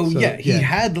 Yeah. He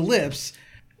had the lips,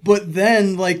 but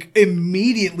then, like,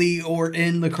 immediately, or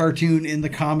in the cartoon, in the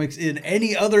comics, in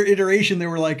any other iteration, they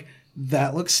were like,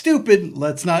 that looks stupid,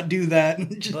 let's not do that.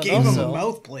 And just gave him a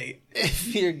mouth plate.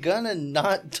 If you're gonna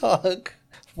not talk,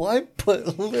 why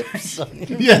put lips on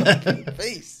your fucking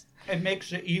face? It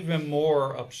makes it even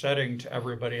more upsetting to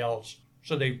everybody else,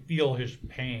 so they feel his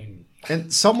pain.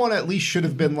 And someone at least should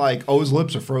have been like, oh, his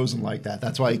lips are frozen like that.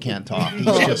 That's why he can't talk.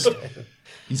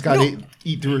 He's got to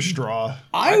eat through a straw.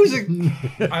 I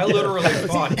literally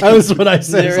thought... That was what I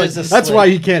said. That's why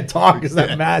he can't talk, is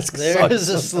that mask There sucks. is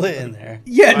a slit in there.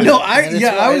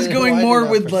 I was going more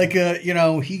with like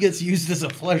he gets used as a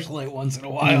fleshlight once in a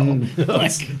while.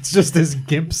 It's just his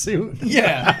gimp suit.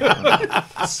 Yeah.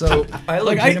 So I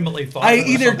legitimately thought... I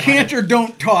either can't or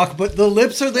don't talk, but the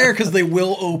lips are there because they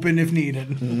will open if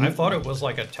needed. I thought it was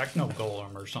like a techno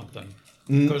golem or something.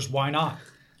 Because why not?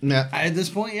 Yeah. At this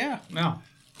point, yeah. Yeah.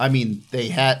 I mean,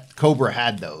 Cobra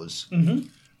had those.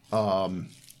 Mm-hmm.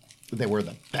 They were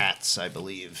the bats, I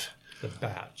believe. The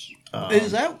bats.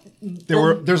 Is that...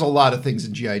 There's a lot of things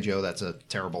in G.I. Joe. That's a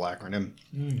terrible acronym.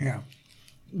 Yeah.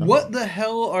 What the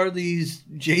hell are these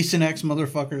Jason X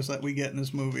motherfuckers that we get in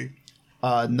this movie?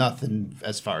 Nothing,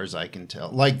 as far as I can tell.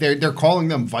 Like, they're calling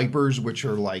them Vipers, which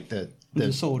are like the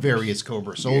various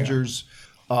Cobra soldiers.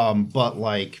 Yeah. But,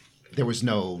 like, there was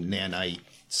no nanite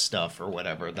stuff or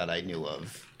whatever that I knew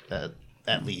of,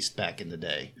 at least back in the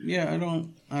day. Yeah, I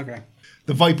don't... Okay.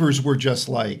 The Vipers were just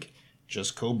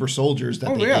Cobra soldiers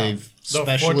that they gave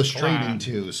specialist training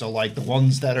to. So, like, the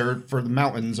ones that are for the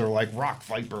mountains are like Rock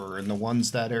Viper, and the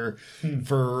ones that are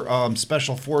for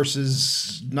special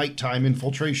forces nighttime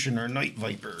infiltration are Night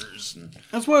Vipers. And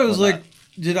that's why I was like,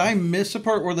 did I miss a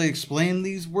part where they explained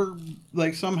these were,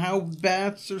 like, somehow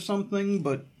bats or something?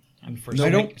 But... And for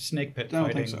snake pit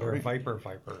fighting, or Viper.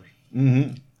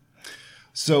 Mm-hmm.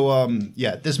 So,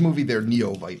 this movie, they're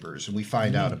Neo Vipers, and we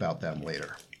find out about them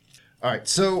later. All right,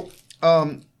 so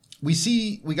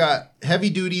we got Heavy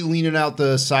Duty leaning out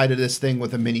the side of this thing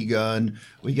with a minigun.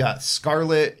 We got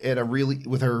Scarlet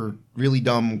with her really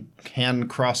dumb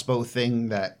hand crossbow thing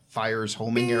that fires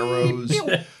homing arrows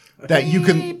that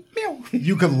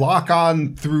you can lock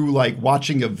on through, like,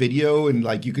 watching a video, and,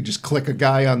 like, you could just click a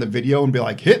guy on the video and be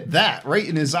like, hit that right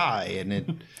in his eye,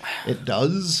 and it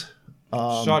does.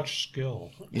 Such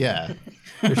skill. Yeah.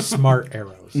 They're smart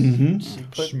arrows. Mm-hmm.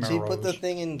 She put the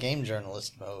thing in game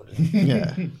journalist mode.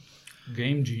 Yeah.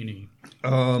 Game genie.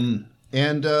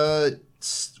 And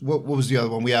what was the other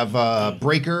one? We have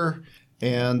Breaker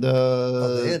and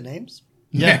they had names?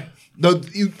 Yeah. No,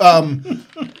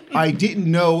 I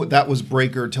didn't know that was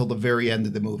Breaker till the very end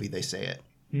of the movie. They say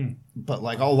it, but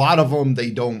like a lot of them, they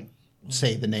don't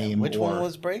say the name. Which one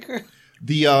was Breaker?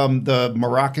 The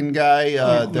Moroccan guy,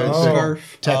 the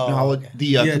technology,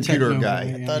 computer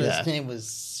guy. I thought his name was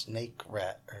Snake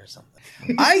Rat or something.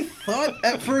 I thought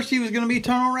at first he was going to be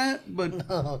Tunnel Rat, but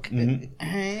okay,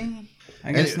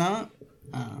 I guess not.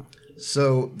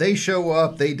 So they show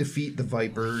up, they defeat the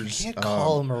Vipers. You can't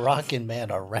call a Moroccan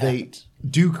man a rat.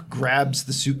 Duke grabs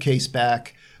the suitcase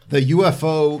back. The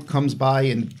UFO comes by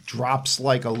and drops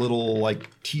like a little like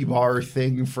T-bar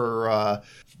thing for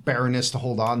Baroness to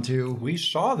hold on to. We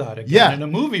saw that again in a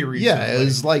movie recently. Yeah, it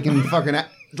was like in fucking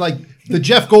like the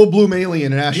Jeff Goldblum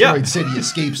alien in Asteroid City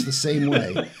escapes the same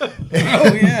way.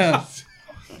 Oh yeah.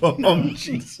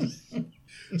 Jesus.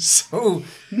 So,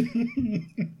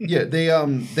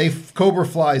 they Cobra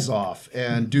flies off,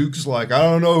 and Duke's like, I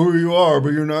don't know who you are, but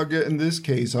you're not getting this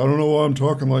case. I don't know why I'm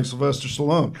talking like Sylvester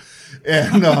Stallone.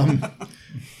 And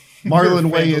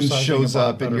Marlon Wayans shows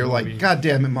up, and you're like, God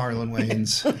damn it, Marlon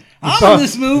Wayans. I'm in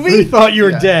this movie. We thought you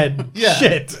were dead. Yeah.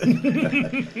 Shit.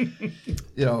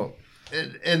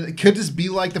 And could this be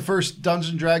like the first Dungeons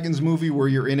and Dragons movie where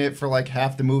you're in it for like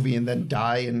half the movie and then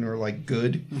die and are like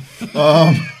good?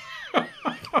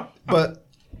 But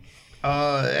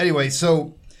anyway,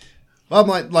 so I'm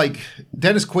like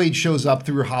Dennis Quaid shows up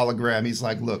through a hologram. He's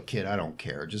like, "Look, kid, I don't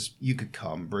care. Just you could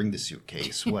come, bring the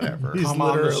suitcase, whatever." He's Come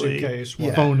on the literally suitcase.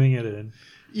 phoning it in.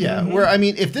 Yeah, where I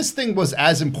mean, if this thing was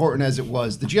as important as it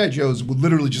was, the G.I. Joes would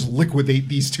literally just liquidate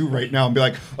these two right now and be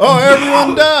like, "Oh,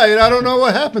 everyone died. I don't know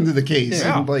what happened to the case."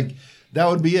 Yeah. And like that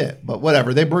would be it. But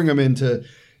whatever. They bring them into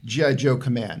G.I. Joe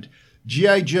Command.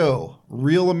 G.I. Joe,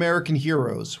 real American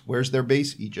heroes. Where's their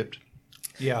base? Egypt.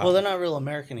 Yeah. Well, they're not real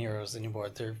American heroes anymore.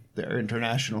 They're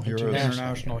international heroes.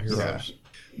 international heroes.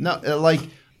 No, like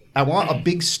I want a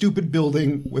big stupid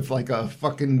building with like a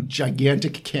fucking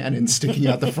gigantic cannon sticking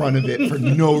out the front of it for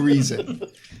no reason.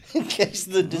 In case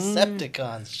the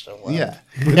Decepticons show up. Yeah,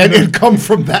 and come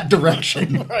from that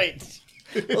direction. Right.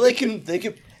 Well, they can.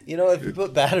 You know, if you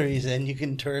put batteries in, you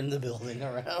can turn the building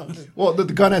around. Well, the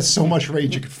gun has so much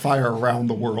range it could fire around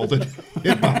the world and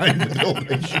hit behind the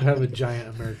building. Should have a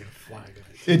giant American flag.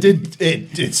 It did.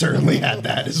 It certainly had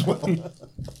that as well.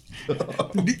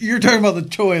 You're talking about the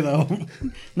toy though,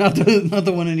 not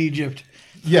the one in Egypt.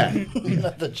 Yeah,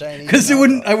 Not the Chinese. Because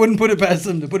I wouldn't put it past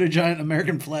them to put a giant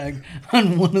American flag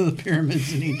on one of the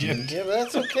pyramids in Egypt. Yeah, but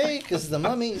that's okay because the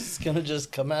mummy's gonna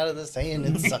just come out of the sand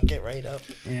and suck it right up.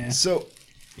 Yeah. so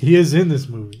He is in this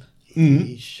movie.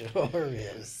 He sure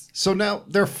is. so now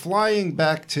they're flying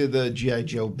back to the G.I.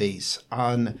 Joe base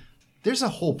on. There's a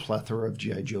whole plethora of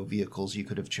G.I. Joe vehicles you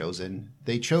could have chosen.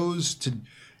 They chose to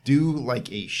do like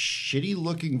a shitty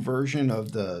looking version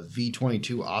of the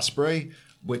V-22 Osprey,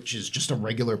 which is just a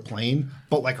regular plane,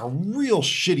 but like a real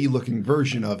shitty looking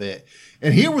version of it.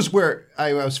 And here was where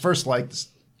I was first like, is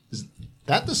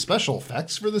that the special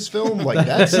effects for this film? Like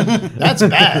that's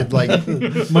bad. Like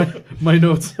My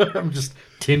notes are just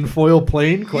tinfoil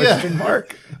plane question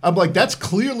mark. I'm like, that's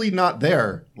clearly not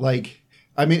there. Like,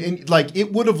 I mean, and, like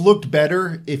it would have looked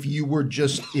better if you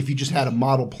just had a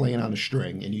model plane on a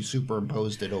string and you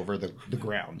superimposed it over the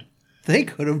ground. They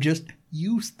could have just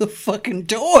used the fucking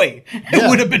toy. It Yeah.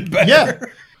 would have been better. Yeah.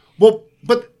 Well,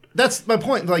 but that's my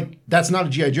point. Like, that's not a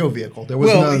G.I. Joe vehicle. There was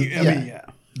Well, no. I mean, yeah.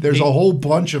 There's a whole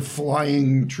bunch of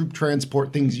flying troop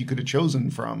transport things you could have chosen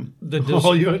from.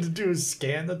 All you had to do is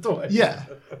scan the toy. Yeah.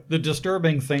 The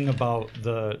disturbing thing about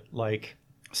the like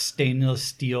stainless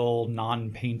steel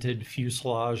non-painted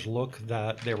fuselage look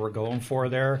that they were going for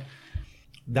there,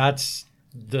 that's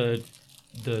the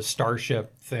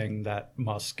Starship thing that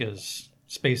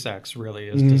SpaceX really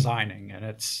is designing, and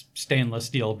it's stainless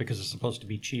steel because it's supposed to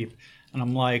be cheap. And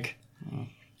I'm like, I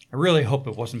really hope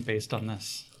it wasn't based on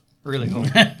this. Really hope.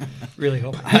 Really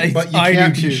hope. But you I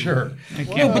can't do be too. sure. I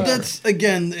Well, can't. but that's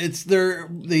again,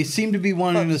 they seem to be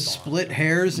wanting to split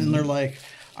hairs, and they're like,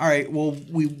 all right, well,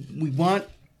 we want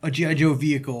a G.I. Joe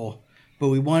vehicle, but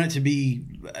we want it to be,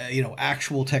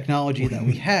 actual technology that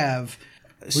we have.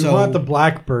 We want the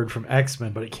Blackbird from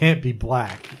X-Men, but it can't be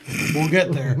black. We'll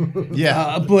get there.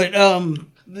 Yeah.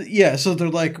 So they're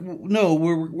like, no,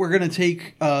 we're going to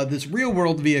take this real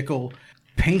world vehicle,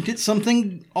 paint it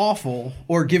something awful,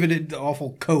 or give it an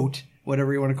awful coat,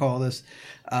 whatever you want to call this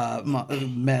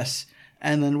mess.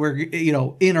 And then we're,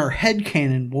 in our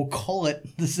headcanon, we'll call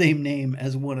it the same name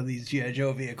as one of these G.I.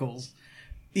 Joe vehicles,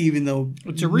 even though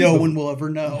It's a no reboot. one will ever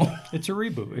know. It's a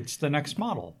reboot. It's the next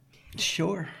model.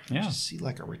 Sure. Yeah. Just see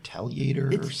like a Retaliator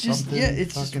or It's just, something.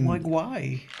 it's just Fucking like,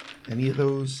 why? any of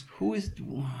those. Who is...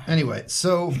 Anyway,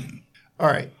 so all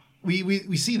right,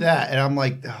 we see that, and I'm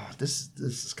like, oh, this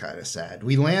is kind of sad.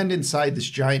 We land inside this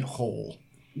giant hole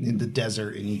in the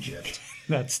desert in Egypt.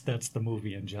 That's the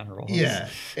movie in general. Yeah,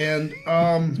 and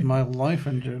My life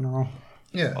in general.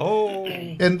 yeah, Oh.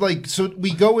 and like so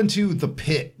we go into the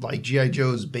pit, like G.I.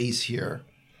 Joe's base here.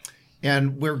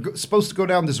 And we're supposed to go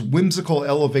down this whimsical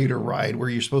elevator ride where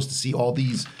you're supposed to see all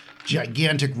these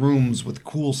gigantic rooms with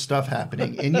cool stuff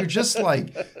happening. And you're just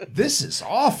like, this is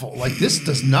awful. Like, this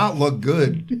does not look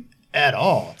good at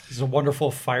all. There's a wonderful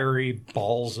fiery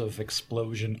balls of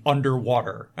explosion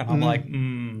underwater. And I'm like,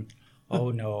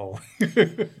 oh no.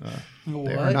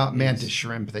 They are not mantis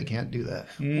shrimp. They can't do that.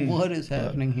 What is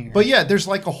happening here? But yeah, there's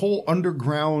like a whole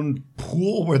underground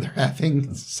pool where they're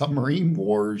having submarine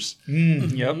wars.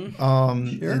 Yep.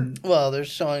 Well, they're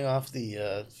showing off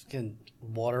the fucking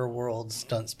Water World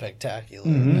Stunt Spectacular.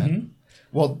 Man.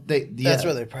 Well, That's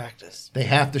where they practice. They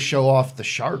have to show off the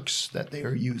sharks that they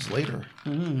are used later.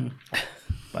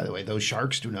 By the way, those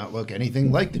sharks do not look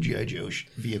anything like the G.I. Joe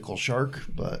vehicle shark,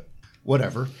 but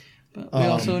whatever. But we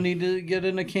also need to get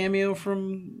in a cameo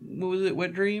from, what was it,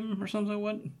 Wet Dream or something?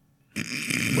 What?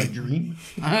 Wet dream?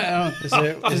 I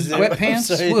don't, Is there wet pants?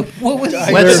 sorry. What was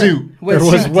Wetsuit. There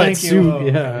was Thank wetsuit. you. Are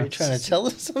Yeah. you trying to tell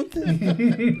us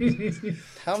something?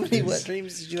 How many wet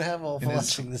dreams did you have while And his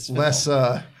watching this film?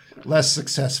 less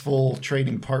successful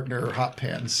trading partner, Hot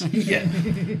Pants. Yeah.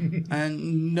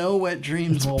 And no wet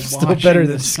dreams while Still watching better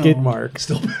than this skid film. mark.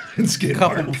 Still better than Skid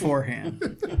Couple Mark.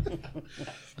 beforehand.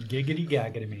 Giggity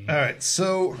gaggity me. All right,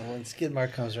 so When Skid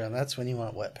Mark comes around, that's when you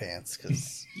want wet pants.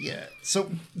 Cause yeah, so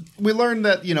we learned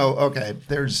that okay,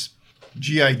 there's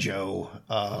G.I. Joe.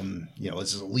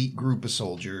 It's an elite group of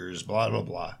soldiers. Blah blah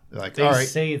blah. Like, They all right,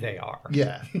 say they are.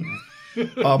 yeah. We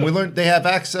learned they have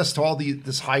access to all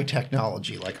this high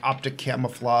technology, like optic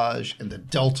camouflage and the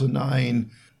Delta 9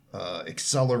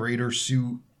 accelerator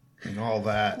suit and all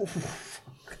that.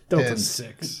 Delta And-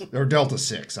 6. Or Delta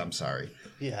 6, I'm sorry.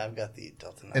 yeah, I've got the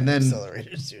Delta 9 And then-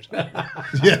 accelerator suit.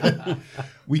 Yeah.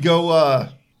 We go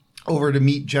over to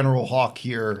meet General Hawk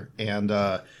here, and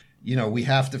we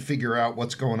have to figure out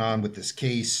what's going on with this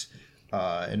case.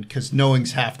 And because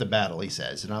knowing's half the battle, he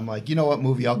says. And I'm like, you know what,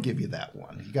 movie? I'll give you that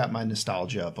one. You got my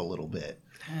nostalgia up a little bit.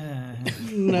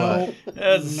 No.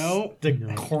 That's No. the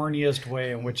corniest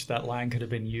way in which that line could have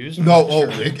been used. No,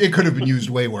 it could have been used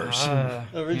way worse.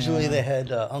 Originally, they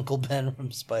had Uncle Ben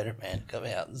from Spider-Man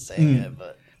coming out and saying it,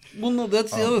 but Well, no,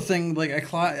 that's the other thing. Like,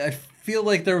 I feel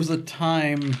like there was a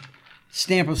time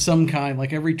stamp of some kind.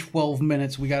 Like, every 12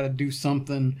 minutes, we got to do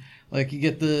something. Like, you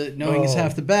get the knowing is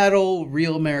half the battle,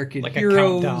 real American Like a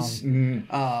heroes. countdown.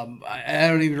 I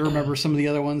don't even remember some of the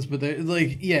other ones, but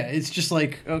it's just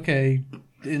like, okay,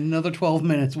 in another 12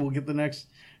 minutes, we'll get the next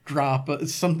drop. I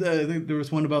think there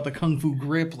was one about the Kung Fu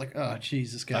grip. Like, oh,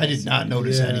 Jesus, guys. I did not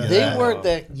notice Yeah. any of they that. worked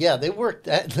that. Yeah, they worked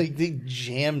that. Like they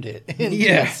jammed it into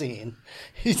Yeah. the scene.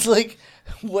 It's like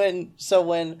when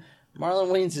Marlon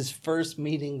Wayans is first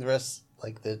meeting the rest,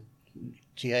 like the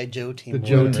G.I. Joe team. The or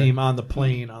Joe whatever. team on the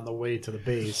plane on the way to the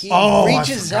base. He Oh, I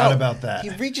reaches forgot out about that. He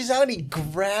reaches out and he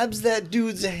grabs that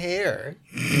dude's hair.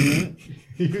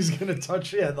 He was going to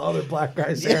touch the other black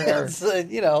guy's Yeah, hair. it's,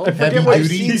 Heavy what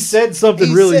duty? he said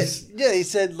something really. He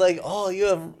said like, "Oh, you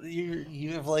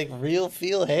have like real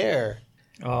feel hair,"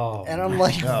 Oh, and I'm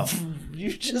like, Oh.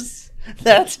 "You just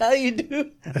that's how you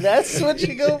do? That's what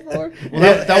you go for?"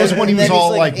 Well, that was when he And was then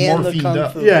all he's like "And the morphined Kung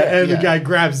up. Fu." Yeah, and Yeah. the guy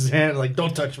grabs his hand like,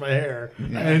 "Don't touch my hair,"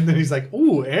 and then he's like,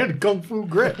 "Ooh, and Kung Fu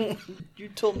grip." You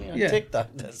told me on Yeah. TikTok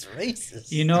that's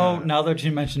racist. you know, now that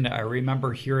you mentioned it, I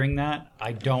remember hearing that.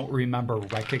 I don't remember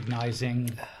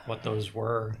recognizing what those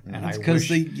were, and It's I because wish.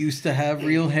 they used to have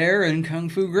real hair and Kung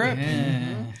Fu grip.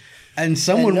 Yeah. And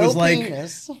someone And no was like,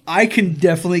 penis. I can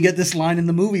definitely get this line in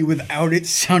the movie without it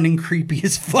sounding creepy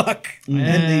as fuck. And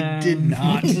they did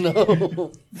not.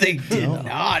 No, They did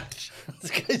not.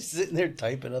 this guy's sitting there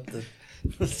typing up the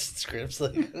scripts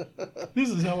like This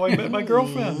is how I met my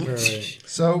girlfriend. Right.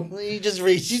 So he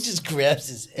just grabs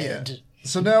his head.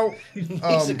 so now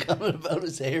Makes a comment about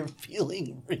his hair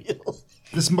feeling real.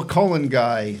 this McCullen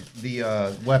guy, the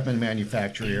weapon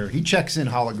manufacturer, he checks in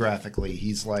holographically.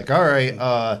 He's like, all right,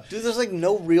 Dude, there's like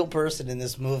no real person in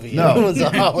this movie. No. Everyone's a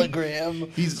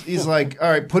hologram. he's like, all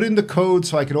right, put in the code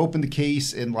so I can open the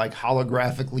case and like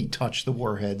holographically touch the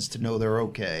warheads to know they're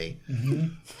okay.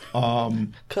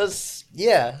 Cause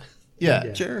yeah,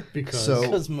 Yeah. Sure. Because So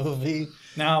cause movie.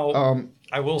 Now,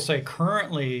 I will say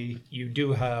currently you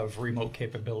do have remote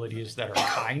capabilities that are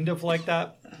kind of like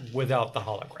that without the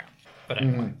hologram. But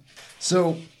anyway.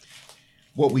 So,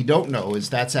 what we don't know is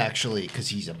that's actually because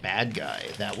he's a bad guy.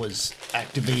 That was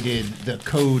activated the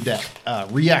code that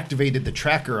reactivated the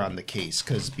tracker on the case.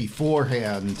 Because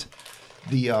beforehand,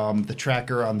 the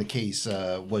tracker on the case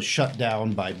was shut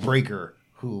down by Breaker,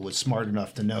 who was smart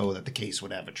enough to know that the case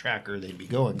would have a tracker they'd be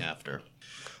going after.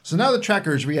 So now the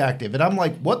tracker is reactive, and I'm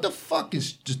like, what the fuck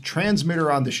is the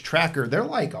transmitter on this tracker? They're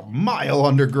like a mile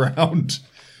underground.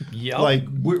 Yep. Like,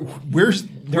 where's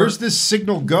this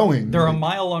signal going? They're a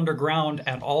mile underground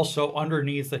and also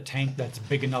underneath a tank that's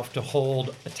big enough to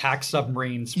hold attack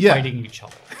submarines Yeah. fighting each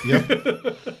other.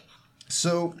 Yep.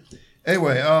 So,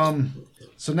 anyway,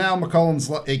 so now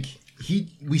McCullen's like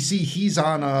we see he's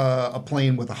on a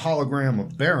plane with a hologram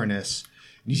of Baroness.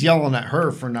 And he's yelling at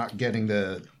her for not getting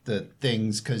the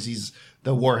things because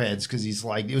the warheads because he's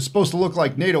like it was supposed to look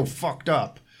like NATO fucked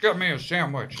up. Get me a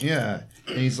sandwich. Yeah.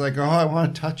 And he's like, oh, I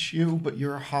want to touch you, but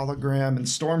you're a hologram. And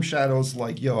Storm Shadow's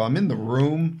like, yo, I'm in the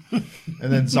room.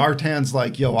 And then Zartan's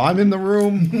like, yo, I'm in the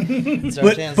room.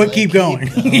 Zartan's But like, keep going.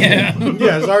 Yeah.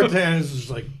 yeah, Zartan is just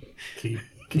like, keep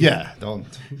Yeah, don't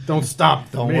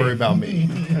stop. worry about me.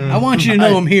 I want you to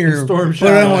know I'm here, Storm but I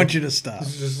Shadow. don't want you to stop.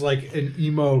 This is just like an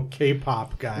emo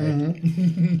K-pop guy.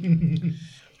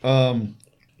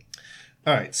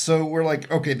 All right, so we're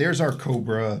like, okay, there's our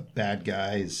Cobra bad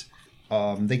guys.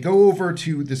 They go over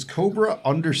to this Cobra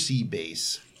undersea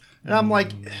base. And I'm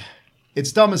like,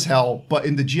 it's dumb as hell, but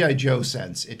in the G.I. Joe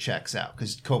sense, it checks out.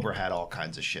 Because Cobra had all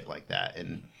kinds of shit like that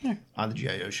on the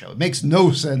G.I. Joe show. It makes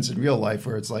no sense in real life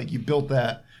where it's like, you built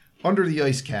that under the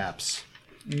ice caps.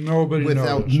 Nobody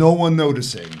without knows. no one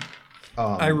noticing.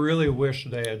 I really wish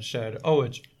they had said, "Oh,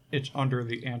 it's under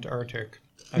the Antarctic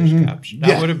ice caps."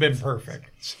 That would have been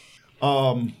perfect.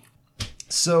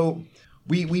 So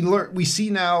we see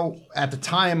now at the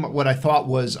time what I thought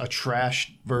was a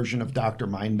trash version of Dr.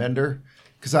 Mindbender,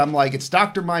 because I'm like, it's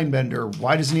Dr. Mindbender.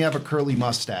 Why doesn't he have a curly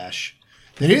mustache?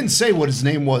 They didn't say what his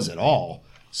name was at all.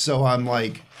 So I'm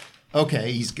like,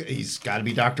 okay, he's got to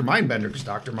be Dr. Mindbender because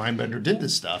Dr. Mindbender did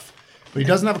this stuff. But he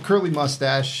doesn't have a curly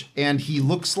mustache, and he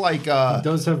looks like... he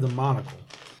does have the monocle.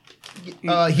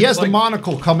 He has the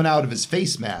monocle coming out of his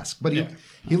face mask, but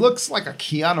he looks like a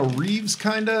Keanu Reeves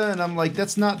kind of, and I'm like,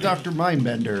 that's not Dr.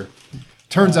 Mindbender.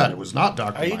 Turns out it was not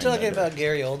Dr. Mindbender. Are you talking about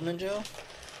Gary Oldman, Joe?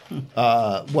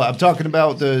 Well, I'm talking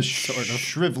about the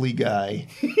shrivelly guy.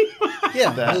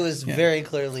 Yeah, who is very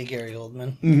clearly Gary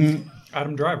Oldman.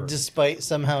 Adam Driver. Despite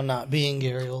somehow not being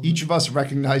Gary Oldman. Each of us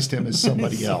recognized him as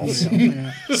somebody else.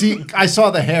 See, I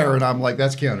saw the hair, and I'm like,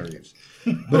 that's Keanu Reeves.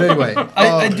 But anyway.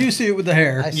 I do see it with the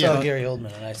hair. I saw Gary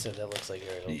Oldman, and I said that looks like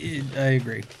Gary Oldman. I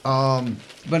agree.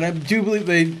 But I do believe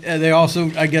they also,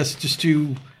 I guess, just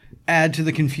to add to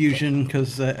the confusion,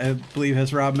 because I believe,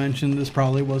 as Rob mentioned, this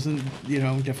probably wasn't,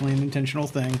 definitely an intentional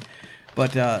thing.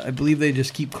 But I believe they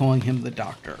just keep calling him the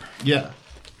Doctor. Yeah.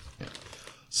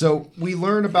 So we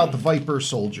learn about the Viper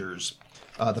soldiers,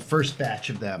 the first batch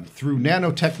of them, through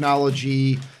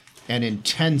nanotechnology and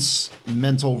intense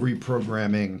mental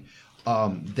reprogramming.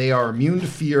 They are immune to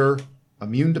fear,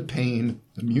 immune to pain,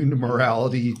 immune to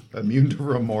morality, immune to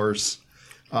remorse,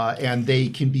 and they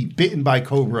can be bitten by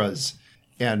cobras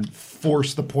and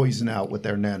force the poison out with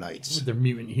their nanites. With their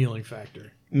mutant healing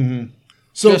factor.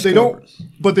 So Just they cobras.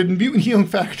 don't, but the mutant healing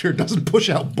factor doesn't push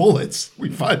out bullets. We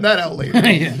find that out later.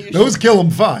 Those kill them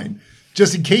fine.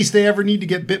 Just in case they ever need to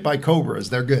get bit by cobras,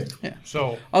 they're good. Yeah.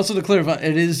 So Also to clarify,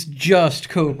 it is just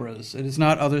cobras. It is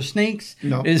not other snakes.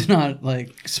 No. It is not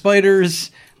like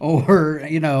spiders or,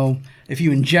 if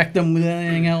you inject them with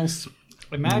anything else.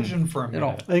 imagine for a minute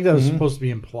all. I think that was supposed to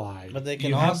be implied. But they can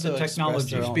You have also the technology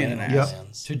express their own being an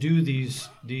aliens. to do these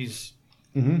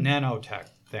nanotech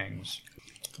things.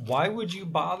 Why would you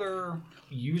bother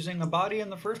using a body in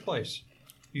the first place?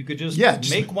 You could just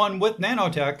make one with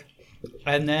nanotech,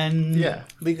 and then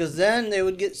Because then they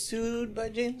would get sued by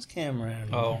James Cameron.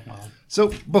 Oh, well.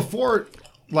 So before,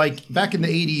 like back in the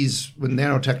 80s when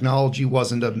nanotechnology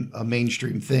wasn't a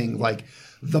mainstream thing, like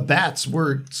the bats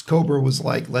were, Cobra was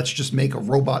like, let's just make a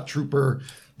robot trooper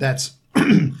that's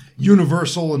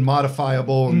universal and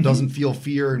modifiable and doesn't feel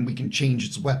fear, and we can change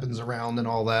its weapons around and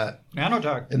all that.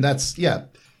 Nanotech. And that's,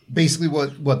 basically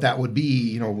what that would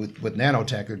be, with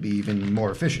nanotech would be even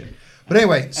more efficient. But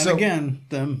anyway, And so again,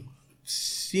 them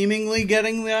seemingly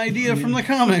getting the idea from the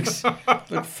comics,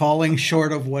 but falling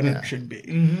short of what it should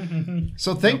be.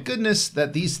 So thank goodness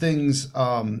that these things,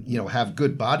 have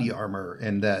good body armor,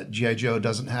 and that G.I. Joe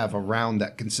doesn't have a round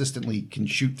that consistently can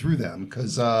shoot through them.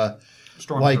 Because,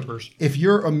 Stormtroopers. if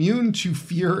you're immune to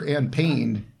fear and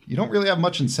pain, you don't really have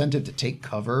much incentive to take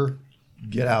cover,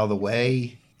 get out of the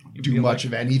way, do be much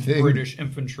like of anything. British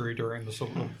infantry during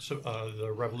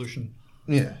the Revolution.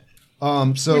 Yeah.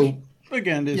 So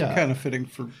Again, it's kind of fitting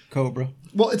for Cobra.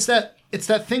 well, it's that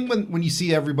thing when you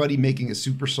see everybody making a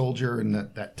super soldier and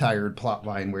that tired plot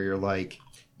line where you're like,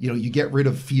 you get rid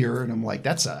of fear, and I'm like,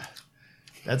 that's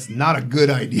not a good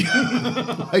idea.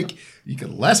 Like, you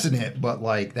can lessen it, but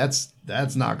like that's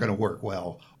not going to work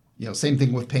well. Same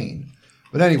thing with pain.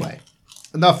 But anyway,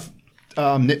 enough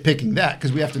nitpicking that,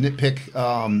 because we have to nitpick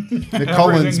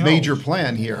McCullen's major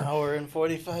plan here. Hour and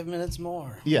 45 minutes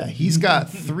more. Yeah, he's got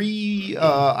 3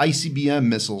 ICBM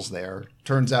missiles there.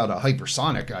 Turns out a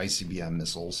hypersonic ICBM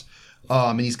missiles.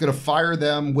 And he's going to fire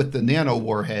them with the nano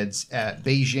warheads at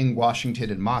Beijing, Washington,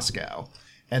 and Moscow.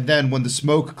 And then when the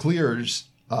smoke clears,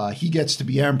 he gets to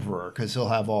be emperor because he'll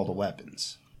have all the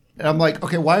weapons. And I'm like,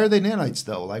 okay, why are they nanites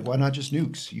though? Like, why not just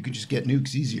nukes? You could just get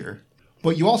nukes easier.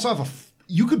 But you also have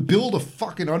you could build a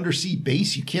fucking undersea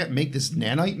base. You can't make this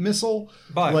nanite missile,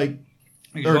 But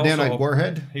nanite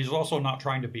warhead. He's also not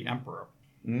trying to be emperor.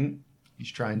 He's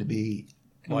trying to be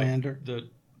Commander. He's the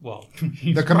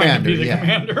trying commander. to be the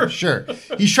commander. Sure.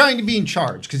 He's trying to be in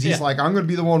charge because he's like, I'm going to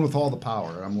be the one with all the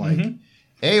power. I'm like,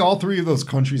 all 3 of those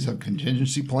countries have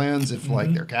contingency plans if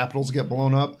like their capitals get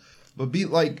blown up. But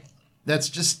that's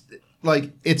just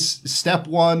like, it's step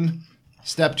 1.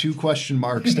 Step 2, question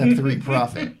mark. Step 3,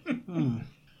 profit. All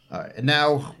right, and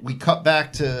now we cut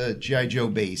back to G.I. Joe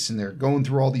base, and they're going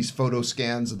through all these photo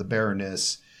scans of the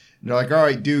Baroness. And they're like, all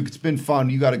right, Duke, it's been fun.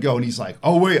 You got to go. And he's like,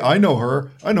 oh, wait, I know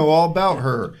her. I know all about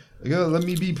her. Like, oh, let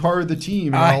me be part of the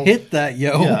team. I hit that,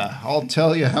 yo. Yeah, I'll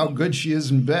tell you how good she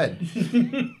is in bed.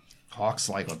 Hawk's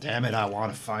like, oh, damn it, I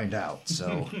want to find out.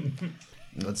 So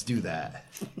let's do that.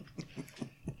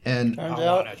 And Turns I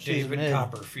out want a she's David mid.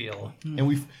 Copperfield. and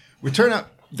we turn out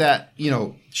that,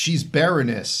 she's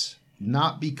Baroness,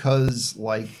 not because,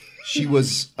 like, she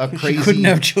was a crazy... She couldn't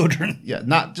have children. Yeah,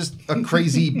 not just a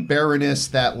crazy Baroness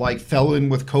that, like, fell in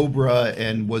with Cobra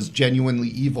and was genuinely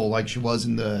evil like she was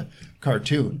in the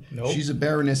cartoon. Nope. She's a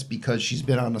Baroness because she's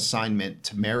been on assignment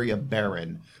to marry a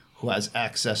Baron who has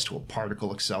access to a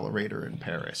particle accelerator in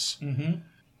Paris. For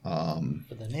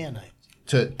the nanite.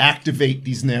 To activate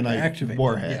these nanite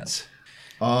warheads.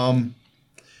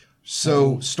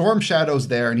 So Storm Shadow's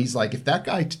there, and he's like, if that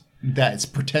guy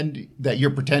that you're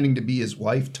pretending to be his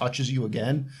wife touches you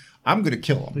again, I'm going to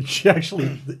kill him. She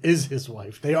actually is his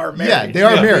wife. They are married. Yeah, they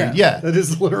are married, yeah. That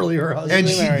is literally her husband.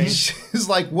 And she's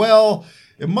like, well,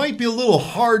 it might be a little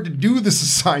hard to do this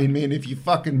assignment if you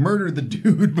fucking murder the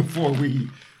dude before we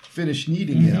finish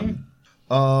needing him.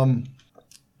 Then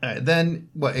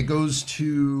it goes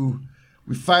to...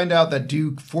 We find out that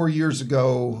Duke 4 years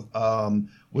ago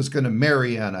was going to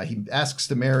marry Anna. He asks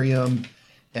to marry him,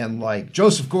 and like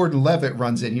Joseph Gordon-Levitt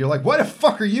runs in. You're like, why the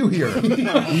fuck are you here?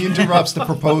 He interrupts the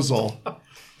proposal,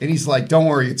 and he's like, don't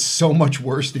worry, it's so much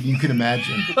worse than you can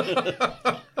imagine.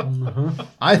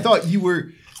 I thought you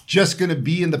were just going to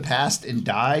be in the past and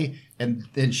die, and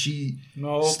then she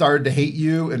started to hate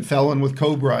you and fell in with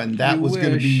Cobra, and that was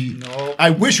going to be... No. I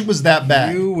wish it was that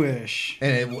bad. You wish.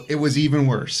 And it was even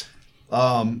worse.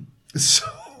 All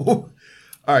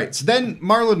right, so then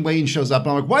Marlon Wayne shows up,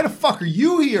 and I'm like, why the fuck are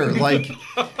you here? Like,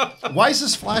 why is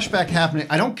this flashback happening?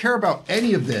 I don't care about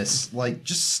any of this. Like,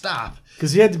 just stop.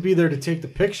 Because he had to be there to take the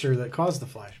picture that caused the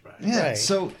flashback. Yeah, Right.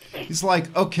 so he's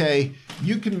like, okay,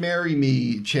 you can marry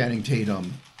me, Channing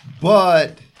Tatum,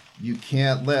 but you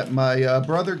can't let my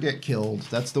brother get killed.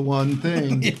 That's the one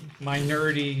thing. My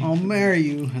nerdy. I'll marry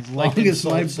you as long as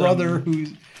my brother, who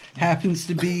happens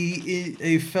to be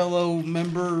a fellow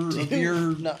member of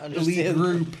your Not elite understand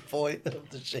group. the point of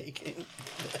the shaking.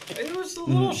 It was a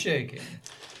little shaking.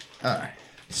 All right.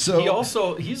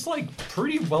 So He's like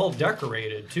pretty well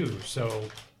decorated too. So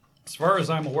as far as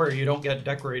I'm aware, you don't get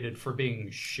decorated for being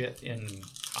shit in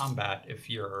combat if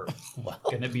you're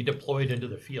going to be deployed into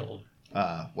the field.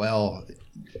 well,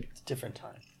 It's a different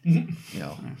time.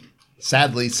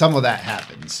 sadly, some of that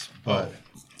happens, but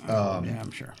Yeah,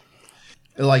 I'm sure.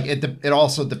 like it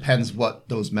also depends what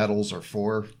those medals are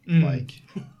for. Like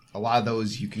a lot of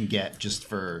those you can get just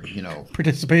for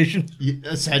Participation.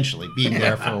 essentially being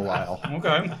there for a while.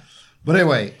 Okay. But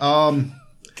anyway,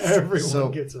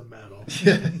 Everyone gets a medal.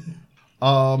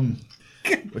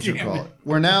 what you call it?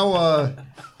 We're now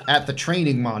at the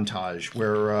training montage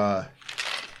where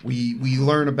we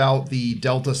learn about the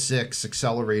Delta 6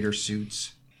 accelerator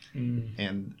suits,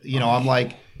 and I'm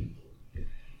like,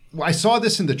 I saw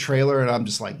this in the trailer, and I'm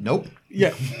just like, nope.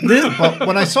 Yeah. But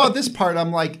when I saw this part,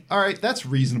 I'm like, all right, that's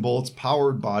reasonable. It's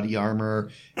powered body armor.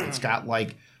 It's got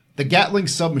like the Gatling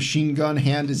submachine gun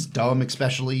hand is dumb,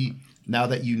 especially now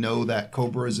that you know that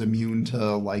Cobra is immune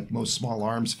to like most small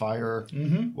arms fire.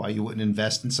 Why you wouldn't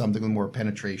invest in something with more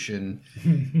penetration?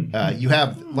 You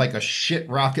have like a shit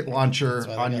rocket launcher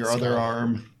on your other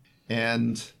arm,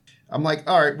 and I'm like,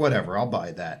 all right, whatever, I'll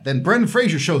buy that. Then Brendan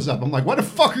Fraser shows up. I'm like, why the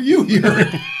fuck are you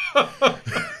here?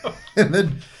 And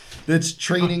then it's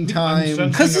training time.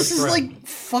 Because this is like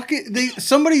fucking.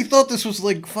 Somebody thought this was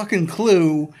like fucking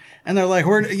Clue, and they're like,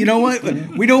 you know what?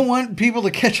 We don't want people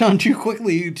to catch on too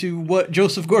quickly to what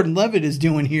Joseph Gordon-Levitt is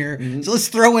doing here. So let's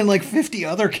throw in like 50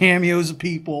 other cameos of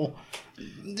people.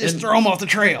 Just throw them off the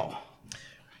trail.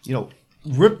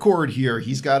 Ripcord here,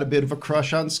 he's got a bit of a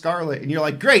crush on Scarlett, and you're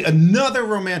like, great, another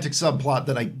romantic subplot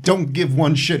that I don't give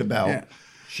one shit about. Yeah.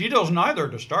 She doesn't either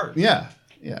to start. Yeah.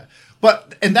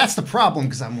 And that's the problem,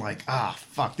 because I'm like,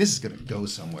 fuck, this is going to go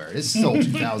somewhere. This is still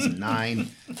 2009.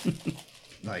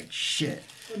 Like, shit.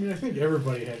 I mean, I think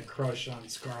everybody had a crush on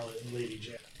Scarlett and Lady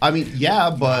Jack. I mean,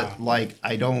 yeah, but, like,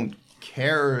 I don't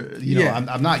care.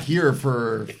 I'm not here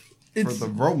for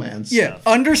the romance stuff.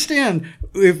 Understand,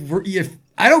 if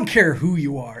I don't care who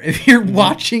you are. If you're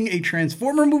watching a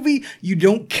Transformer movie, you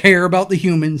don't care about the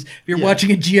humans. If you're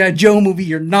watching a G.I. Joe movie,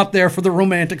 you're not there for the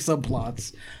romantic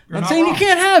subplots. I'm not saying wrong. you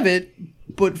can't have it,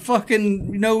 but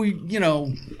fucking,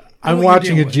 I'm what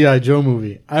watching you're a doing. G.I. Joe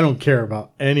movie. I don't care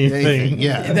about anything.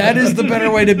 Yeah. That is the better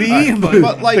way to be. But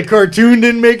But The like, cartoon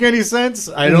didn't make any sense.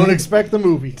 I don't expect the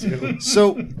movie to.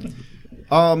 so,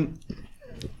 go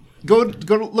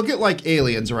look at like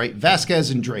Aliens, right? Vasquez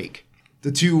and Drake,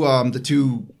 the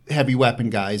two heavy weapon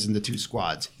guys in the two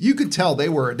squads. You could tell they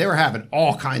were having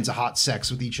all kinds of hot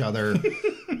sex with each other,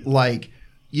 like,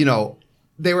 you know.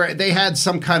 They had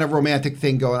some kind of romantic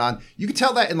thing going on. You could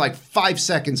tell that in like 5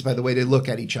 seconds by the way they look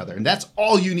at each other. And that's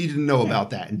all you needed to know about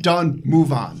that. And done,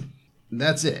 move on. And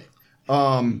that's it.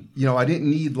 You know, I didn't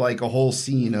need like a whole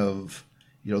scene of,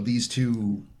 you know, these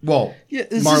two, well,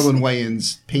 Marlon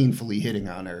Wayans painfully hitting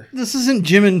on her. this isn't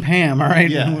Jim and Pam, all right?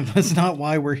 Yeah. That's not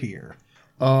why we're here.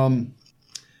 All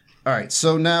right,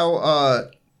 so now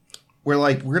we're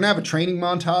going to have a training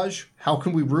montage. How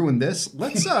can we ruin this?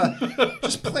 Let's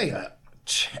just play a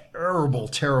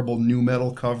terrible new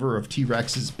metal cover of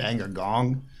T-Rex's Bang a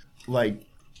Gong. Like,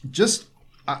 just,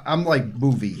 I'm like,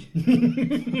 movie.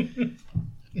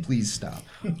 Please stop.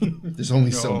 There's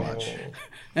only so much.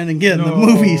 And again, the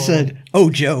movie said, "Oh,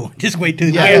 Joe, just wait till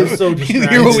Yeah, I was so you distracted.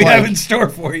 hear what we It's have like- in store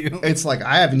for you." It's like,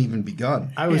 I haven't even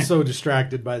begun. I was so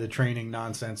distracted by the training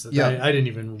nonsense that Yeah. I didn't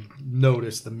even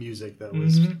notice the music that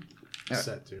was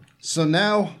set to. So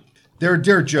now they're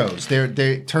Joes.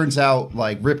 They turns out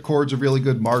like Ripcord's a really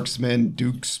good marksman.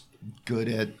 Duke's good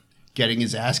at getting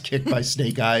his ass kicked by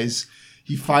Snake Eyes.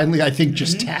 He finally, I think,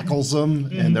 just tackles him,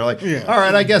 and they're like, "All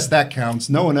right, I guess that counts."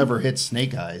 No one ever hits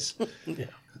Snake Eyes.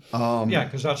 Yeah,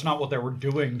 because that's not what they were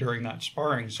doing during that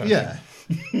sparring session. Yeah.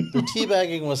 The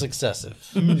teabagging was excessive.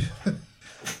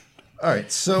 All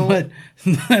right. So But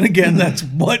then again, that's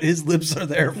what his lips are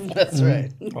there for. That's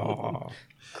right. Aw.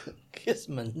 Kiss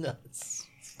my nuts.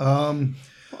 so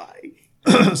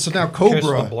now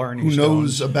Cobra, the Blarney who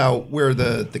knows Stones. about where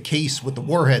the case with the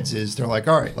warheads is, they're like,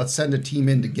 "All right, let's send a team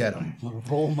in to get them."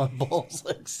 Roll my balls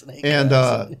like snake. And,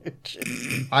 eyes in your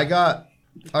chin. I got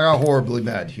horribly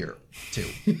mad here too.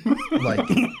 Like,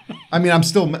 I mean, I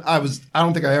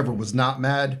don't think I ever was not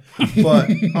mad, but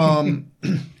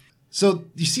so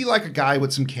you see like a guy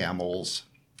with some camels,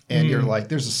 and you're like,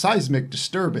 "There's a seismic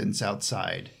disturbance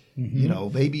outside. You know,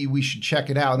 maybe we should check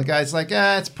it out." And the guy's like,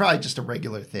 "It's probably just a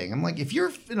regular thing." I'm like, if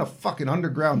you're in a fucking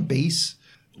underground base,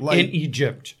 like In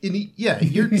Egypt.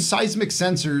 your seismic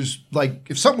sensors, like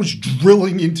if something was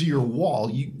drilling into your wall,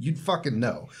 you'd fucking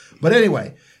know. But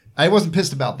anyway, I wasn't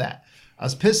pissed about that. I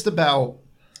was pissed about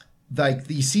like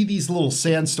you see these little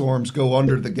sandstorms go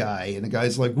under the guy, and the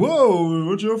guy's like, "Whoa,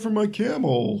 watch out for my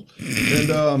camel!"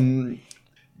 And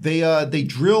they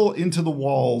drill into the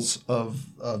walls of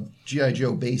G.I.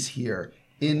 Joe base here.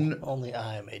 In Only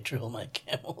I may drill my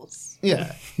camels.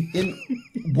 yeah, in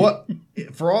what,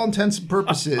 for all intents and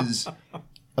purposes,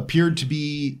 appeared to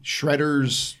be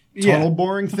Shredder's tunnel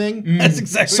boring thing. That's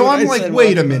exactly So what I'm I like, said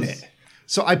wait a when it was- minute.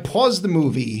 So I paused the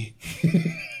movie,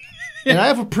 and I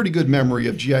have a pretty good memory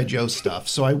of G.I. Joe stuff.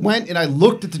 So I went and I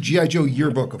looked at the G.I. Joe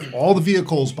yearbook of all the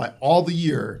vehicles by all the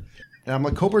year, and I'm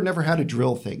like, Cobra never had a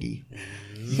drill thingy.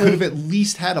 You could have at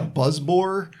least had a buzz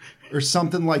bore or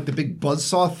something like the big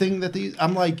buzzsaw thing that these.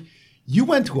 I'm like, you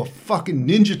went to a fucking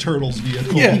Ninja Turtles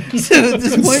vehicle Yeah. So at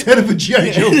this point, instead of a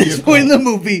G.I. Joe at this vehicle. point in the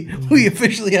movie, we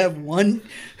officially have one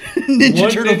Ninja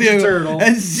One Turtle Ninja vehicle Turtle.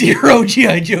 and 0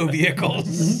 G.I. Joe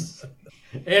vehicles.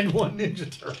 And one Ninja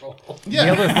Turtle. Yeah.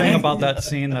 The other thing about that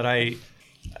scene that I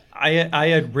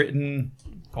had written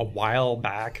a while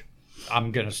back,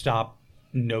 I'm going to stop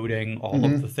noting all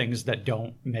of the things that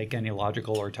don't make any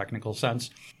logical or technical sense.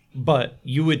 But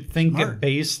you would think a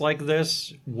base like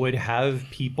this would have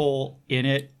people in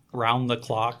it round the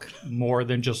clock more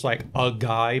than just like a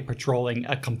guy patrolling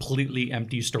a completely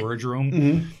empty storage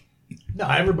room. No,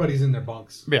 everybody's in their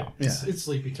bunks. Yeah. It's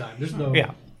sleepy time. There's no.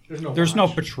 Yeah. There's no.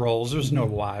 No patrols. There's no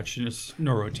watch. There's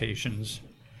no rotations.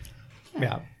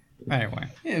 Yeah. Anyway.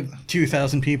 You have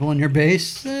 2,000 people in your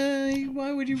base.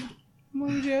 Why would you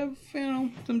have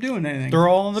them doing anything? They're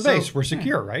all on the So- base. We're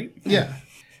secure, right? Yeah.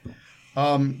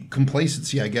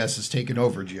 Complacency, I guess, has taken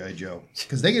over G.I. Joe.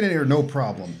 Because they get in here no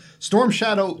problem. Storm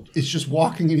Shadow is just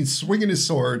walking and he's swinging his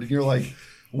sword. And you're like,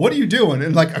 what are you doing?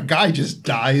 And like a guy just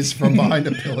dies from behind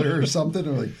a pillar or something.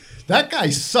 And like, that guy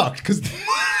sucked. Because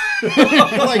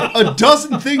like a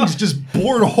dozen things just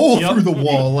bored a hole through the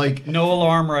wall. Like, No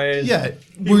alarm raised. yeah.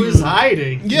 He was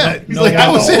hiding. Yeah. He's No, like, that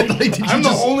no. was it. Like, did you I'm the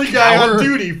just only guy cower? on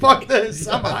duty. Fuck this.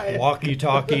 I'm hiding.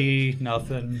 Walkie-talkie,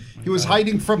 nothing. He was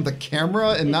hiding from the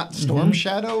camera and not Storm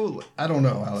Shadow. I don't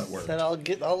know how that works. Then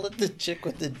I'll let the chick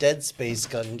with the dead space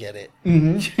gun get it.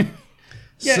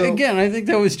 Yeah, So- again, I think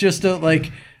that was just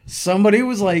Somebody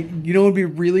was like, you know what would be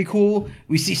really cool?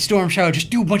 We see Storm Shadow just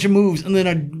do a bunch of moves and then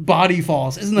a body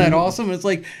falls. Isn't that awesome? And it's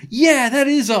like, yeah, that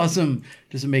is awesome.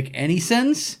 Does it make any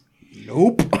sense?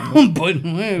 Nope. But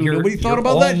nobody thought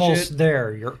about that shit.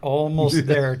 You're almost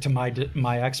there to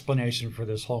my explanation for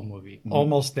this whole movie.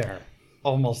 Almost there.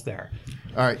 Almost there.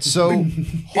 All right, so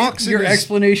Your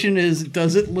explanation is,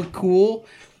 does it look cool?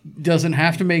 Doesn't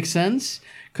have to make sense?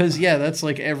 Because, yeah, that's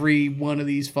like every one of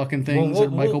these fucking things or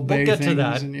Michael Bay we'll get things. to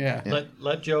that. And, yeah.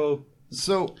 Let Joe...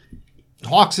 So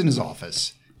Hawk's in his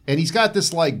office, and he's got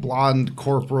this like blonde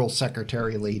corporal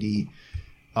secretary lady,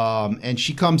 and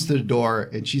she comes to the door,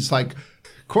 and she's like,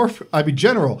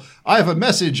 General, I have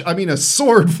a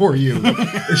sword for you.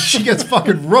 She gets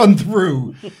fucking run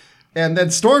through. And then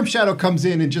Storm Shadow comes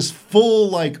in and just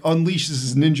unleashes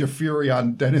his ninja fury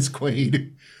on Dennis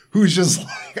Quaid, who's just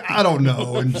like, I don't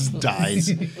know, and just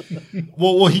dies.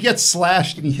 Well, he gets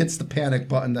slashed and he hits the panic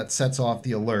button that sets off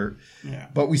the alert. Yeah.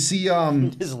 But we see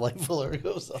his life alert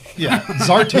goes off. Yeah.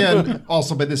 Zartan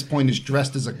also by this point is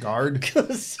dressed as a guard.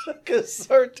 Because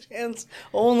Zartan's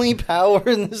only power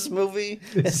in this movie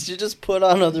is to just put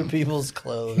on other people's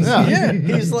clothes. Yeah.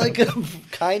 He's like a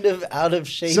kind of out of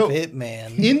shape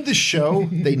hitman. In the show,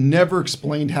 they never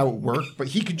explained how it worked, but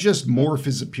he could just morph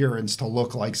his appearance to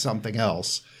look like something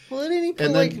else. Well, didn't he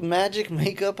put magic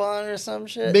makeup on or some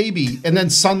shit? Maybe. And then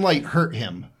sunlight hurt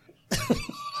him.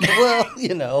 Well,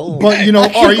 you know. But, you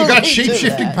got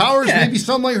shape-shifting powers. Yeah. Maybe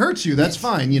sunlight hurts you. That's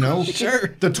fine,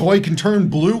 Sure. The toy can turn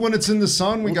blue when it's in the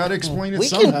sun. We got to explain it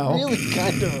somehow. We can really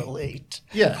kind of relate.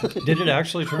 Yeah. Did it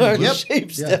actually turn Our blue? Yep.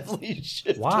 shapes definitely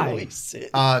shift. Why?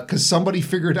 Because somebody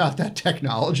figured out that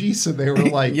technology, so they were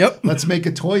like, let's make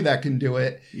a toy that can do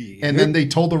it. Yep. And then they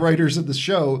told the writers of the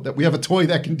show that we have a toy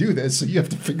that can do this, so you have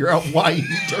to figure out why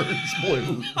he turns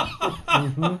blue.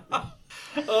 Mm-hmm.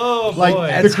 Oh,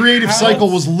 boy. The creative cycle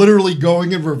was literally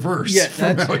going in reverse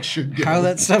from how it should go. How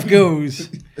that stuff goes.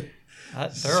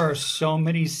 There are so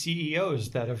many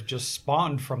CEOs that have just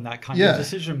spawned from that kind of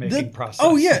decision-making process.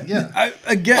 Oh, yeah.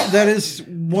 Again, that is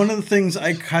one of the things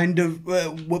I kind of,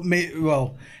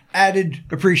 added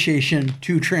appreciation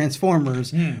to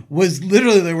Transformers was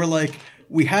literally they were like,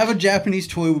 we have a Japanese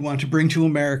toy we want to bring to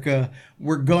America.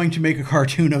 We're going to make a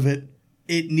cartoon of it.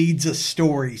 It needs a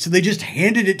story. So they just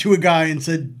handed it to a guy and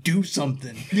said, do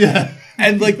something. Yeah.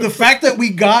 And the fact that we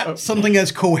got something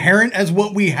as coherent as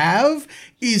what we have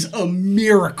is a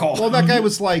miracle. Well, that guy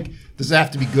was like, does it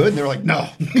have to be good? And they were like, no,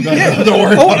 don't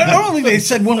worry about I don't think they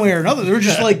said one way or another. They were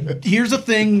just like, here's a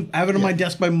thing, have it on my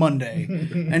desk by Monday.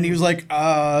 And he was like,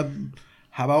 how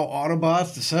about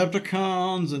Autobots,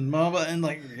 Decepticons, and blah, blah, and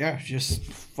just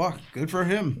good for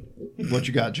him. What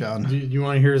you got, John? Do you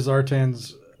want to hear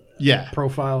Zartan's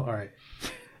profile? All right.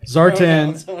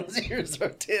 Zartan. I want to hear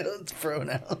Zartan's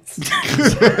pronouns.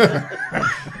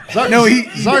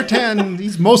 Zartan,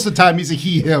 he's most of the time he's a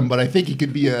he, him, but I think he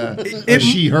could be a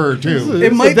she, her, too.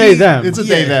 It might be them. It's a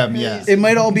they, them, yeah. It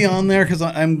might all be on there because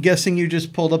I'm guessing you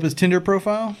just pulled up his Tinder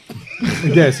profile?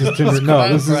 Yes, his Tinder.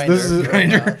 No, this is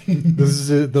Grindr. This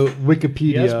is the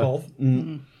Wikipedia. Yes, both.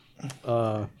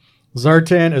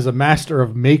 Zartan is a master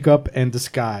of makeup and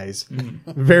disguise.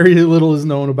 Very little is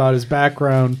known about his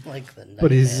background,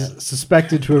 but he's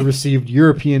suspected to have received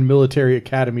European Military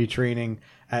Academy training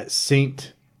at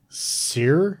St.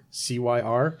 Cyr,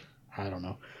 C-Y-R. I don't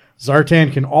know.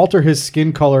 Zartan can alter his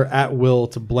skin color at will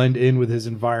to blend in with his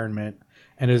environment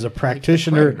and is a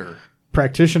practitioner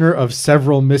of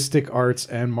several mystic arts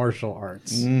and martial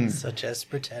arts. Such as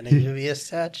pretending to be a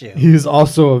statue. He is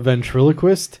also a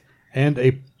ventriloquist and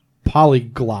a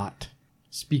polyglot,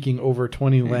 speaking over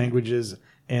 20 languages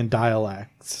and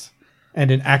dialects,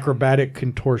 and an acrobatic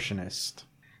contortionist.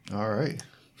 All right.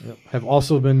 Have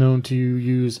also been known to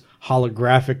use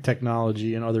holographic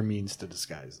technology and other means to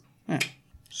disguise them.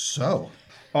 So,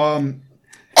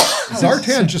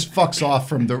 Zartan just fucks off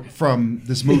from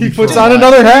this movie. He puts on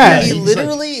another hat. He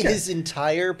literally, his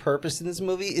entire purpose in this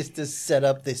movie is to set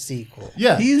up the sequel.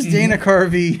 Yeah. He's Dana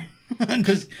Carvey.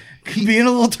 Just being a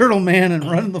little turtle man and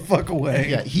running the fuck away.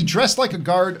 Yeah, he dressed like a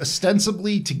guard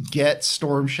ostensibly to get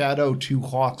Storm Shadow to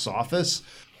Hawk's office,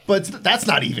 but that's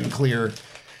not even clear.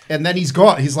 And then he's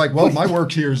gone. He's like, well, my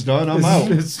work here is done. I'm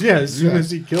out. As soon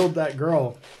as he killed that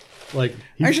girl, he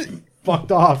actually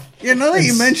fucked off. Yeah, now that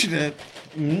you mention it,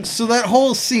 so that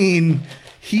whole scene,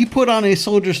 he put on a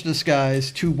soldier's disguise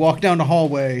to walk down the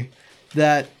hallway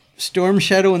that Storm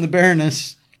Shadow and the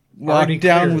Baroness walked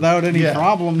down without any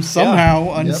problems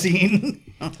somehow unseen.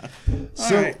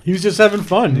 So he was just having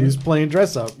fun. He was playing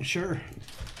dress up. Sure.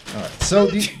 All right. So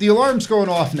the alarm's going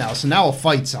off now. So now a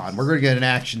fight's on. We're going to get an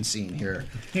action scene here.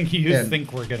 You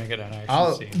think we're going to get an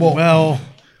action scene? Well,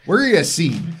 We're going to get a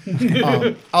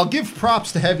scene. I'll give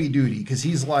props to Heavy Duty because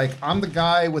he's like, I'm the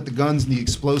guy with the guns and the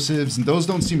explosives, and those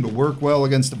don't seem to work well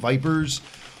against the Vipers.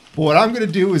 But what I'm going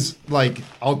to do is, like,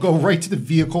 I'll go right to the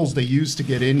vehicles they use to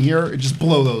get in here and just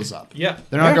blow those up. Yeah.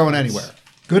 They're not going anywhere.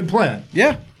 Good plan.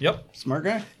 Yeah. Yep. Smart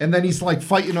guy. And then he's like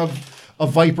fighting a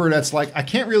Viper that's like, I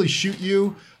can't really shoot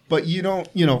you, but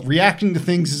reacting to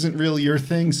things isn't really your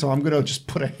thing, so I'm going to just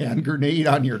put a hand grenade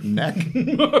on your neck.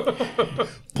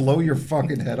 Blow your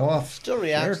fucking head off. Still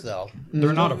reacts, though.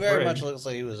 They're not Very afraid. much looks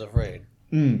like he was afraid.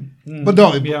 But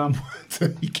no, Yeah.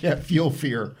 he can't feel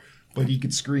fear, but he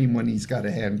could scream when he's got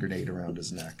a hand grenade around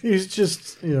his neck. He's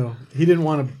just, he didn't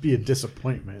want to be a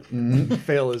disappointment,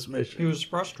 fail his mission. He was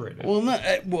frustrated. Well,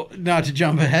 not to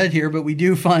jump ahead here, but we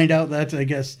do find out that, I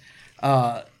guess,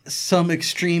 some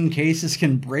extreme cases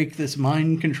can break this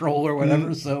mind control or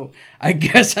whatever. So I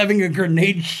guess having a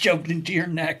grenade shoved into your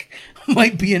neck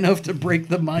might be enough to break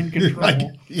the mind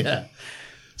control. Yeah.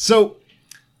 So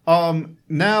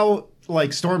now,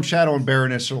 like, Storm Shadow and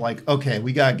Baroness are like, okay,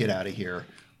 we got to get out of here.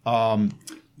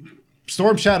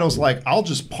 Storm Shadow's like, I'll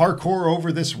just parkour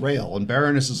over this rail. And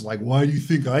Baroness is like, why do you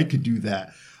think I could do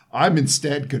that? I'm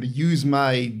instead going to use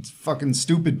my fucking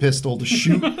stupid pistol to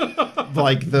shoot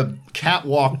like the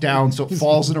catwalk down so it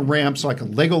falls in a ramp so I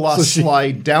can Legolas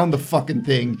slide down the fucking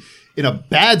thing in a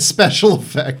bad special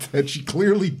effect that she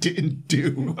clearly didn't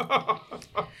do.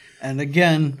 And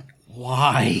again,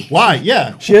 why? Why?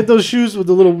 Yeah. She had those shoes with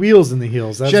the little wheels in the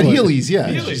heels. That's She had what- Heelys, yeah.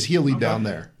 Heelys. She's Heely down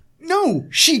there. No,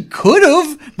 she could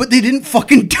have, but they didn't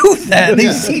fucking do that. They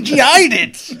CGI'd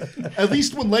it. At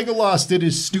least when Legolas did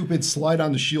his stupid slide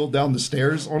on the shield down the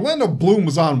stairs, Orlando Bloom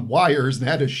was on wires and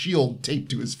had a shield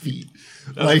taped to his feet.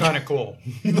 That's kind of cool.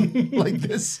 Like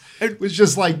this. It was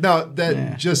just like, no,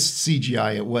 just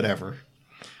CGI it, whatever.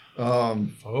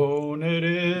 Phone it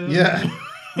in. Yeah.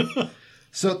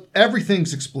 So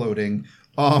everything's exploding.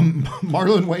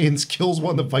 Marlon Wayans kills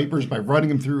one of the Vipers by running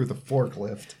him through with a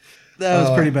forklift. That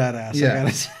was pretty badass. yeah. I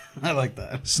gotta say. I like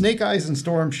that. Snake Eyes and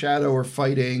Storm Shadow are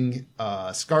fighting.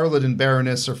 Scarlet and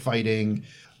Baroness are fighting.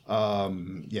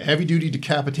 Heavy Duty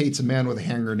decapitates a man with a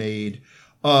hand grenade.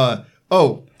 A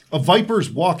Viper's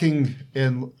walking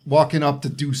up to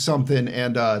do something,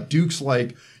 and Duke's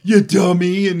like, "You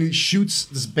dummy!" and he shoots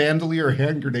this bandolier of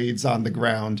hand grenades on the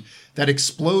ground that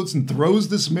explodes and throws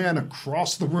this man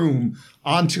across the room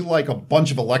onto like a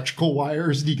bunch of electrical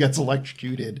wires, and he gets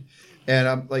electrocuted. And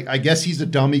I'm like, I guess he's a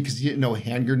dummy because he didn't know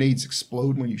hand grenades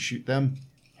explode when you shoot them.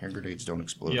 Hand grenades don't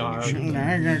explode when you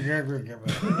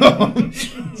shoot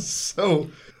them. So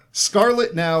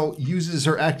Scarlet now uses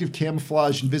her active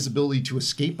camouflage invisibility to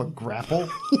escape a grapple.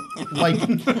 Like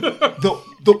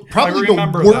probably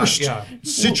the worst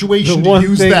situation the one to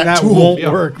use thing that tool. Won't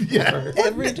work. Yeah.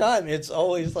 Every time, it's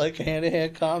always like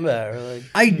hand-to-hand combat. Or like,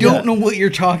 I don't know what you're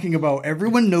talking about.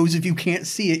 Everyone knows if you can't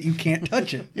see it, you can't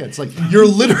touch it. Yeah, it's like you're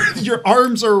literally, your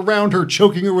arms are around her,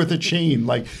 choking her with a chain.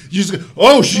 Like, you just go,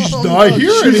 oh, she's not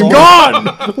here She's anymore. gone.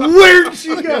 Where'd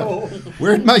she go?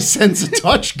 Where'd my sense of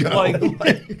touch go?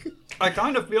 Like, I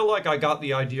kind of feel like I got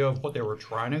the idea of what they were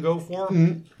trying to go for.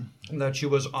 And that she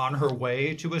was on her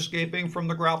way to escaping from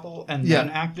the grapple and then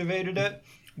activated it.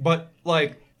 But,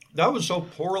 like, that was so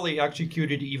poorly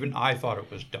executed, even I thought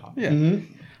it was dumb. Yeah.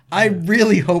 I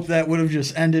really hope that would have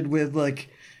just ended with, like,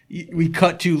 we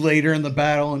cut to later in the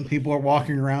battle and people are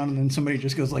walking around and then somebody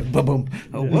just goes like, boom, boom.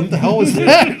 Oh, what the hell was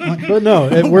that? But no,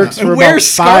 it works for about Where's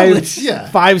Scarlet?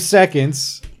 5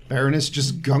 seconds. Baroness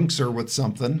just gunks her with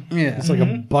something. Yeah. It's like a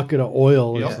bucket of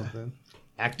oil or something.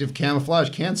 Active camouflage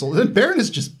canceled. Then Baroness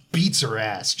just beats her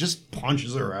ass, just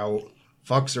punches her out,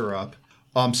 fucks her up.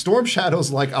 Storm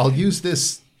Shadow's like, I'll use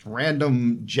this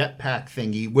random jetpack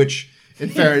thingy, which, in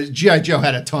fairness, G.I. Joe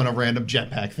had a ton of random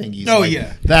jetpack thingies. Oh, like,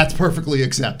 yeah. That's perfectly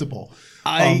acceptable.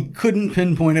 I couldn't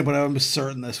pinpoint it, but I'm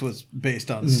certain this was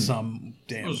based on some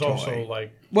damn It was toy. also,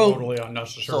 like, totally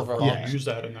unnecessary to use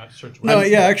that in that situation. No,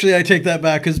 yeah, actually, I take that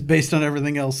back because based on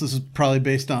everything else, this is probably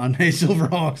based on a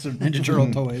Silverhawks or Ninja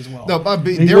Turtle toy as well. No, but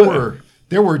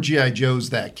there were G.I. Joes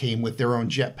that came with their own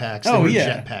jetpacks. There were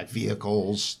jetpack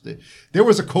vehicles. There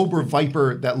was a Cobra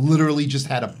Viper that literally just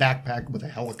had a backpack with a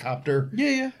helicopter.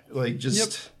 Yeah. Like,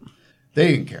 just, they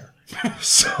didn't care.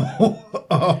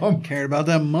 So, Cared about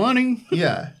that money.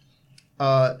 yeah.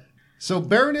 So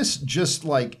Baroness just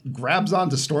like grabs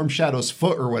onto Storm Shadow's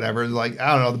foot or whatever. Like,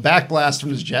 I don't know, the back blast from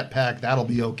his jetpack, that'll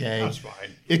be okay. That's fine.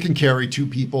 It can carry 2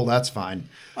 people, that's fine.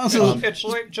 Also, It's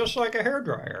like just like a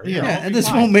hairdryer. Yeah. and this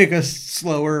won't make us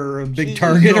slower or a big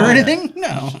target or anything.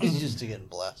 No. he's used to getting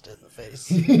blasted in the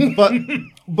face. But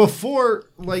before,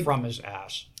 like, From his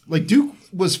ass. Like, Duke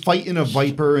was fighting a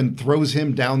Viper and throws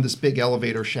him down this big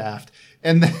elevator shaft.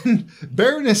 And then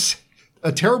Baroness,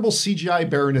 a terrible CGI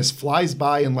Baroness, flies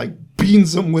by and like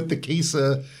beans him with the case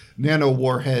of nano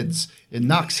warheads and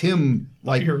knocks him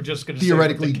like You're just going to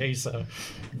theoretically say with the queso.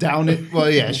 down it. Well,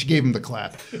 yeah, she gave him the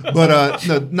clap, but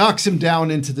no, knocks him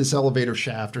down into this elevator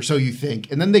shaft, or so you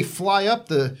think. And then they fly up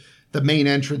the main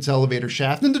entrance elevator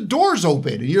shaft, and the doors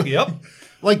open. And you're Yep.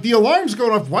 like, the alarm's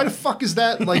going off. Why the fuck is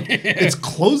that? Like, it's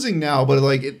closing now, but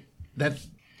like that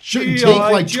shouldn't take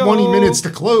like G.I.Joe. 20 minutes to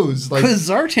close. Like, Because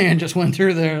Zartan just went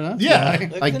through there. That's yeah,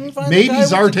 why. like couldn't find the maybe guy with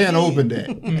the Zartan key. opened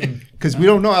it because we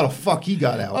don't know how the fuck he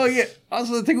got out. Oh yeah.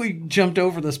 Also, I think we jumped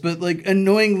over this, but like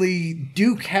annoyingly,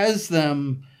 Duke has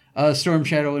them, Storm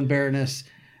Shadow and Baroness,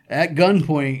 at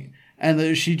gunpoint,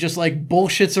 and she just like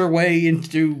bullshits her way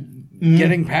into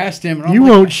getting past him. And I'm You like,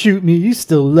 won't shoot me. You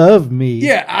still love me.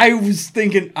 Yeah, I was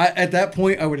thinking at that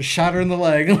point I would have shot her in the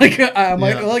leg. Like I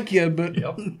might Yeah. like you, but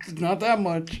not that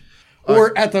much.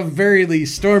 Or at the very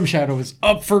least, Storm Shadow is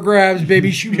up for grabs, baby.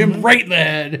 Shoot him right in the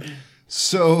head.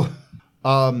 So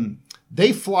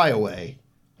they fly away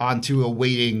onto a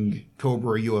waiting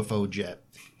Cobra UFO jet.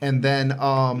 And then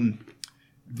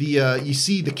you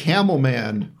see the camel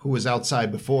man who was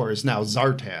outside before is now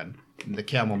Zartan. And the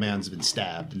camel man's been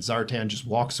stabbed. And Zartan just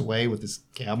walks away with his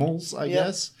camels, I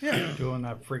guess. Yeah. Doing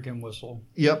that freaking whistle.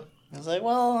 Yep. I was like,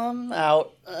 well, I'm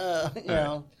out. You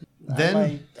know,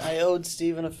 Then- I owed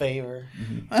Steven a favor.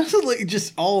 Honestly,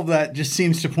 just all of that just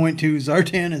seems to point to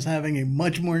Zartan is having a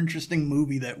much more interesting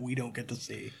movie that we don't get to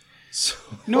see. So,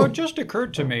 No, it just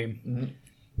occurred to me.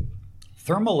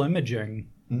 Thermal imaging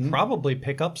probably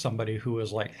pick up somebody who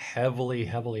is like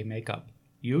heavily makeup.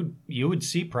 You would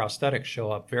see prosthetics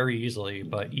show up very easily,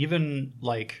 but even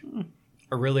like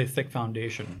a really thick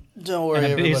foundation. Don't worry,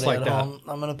 And a base everybody like at that. home.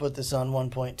 I'm going to put this on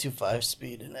 1.25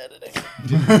 speed in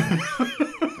editing.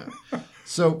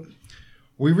 So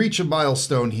we reach a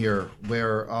milestone here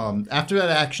where after that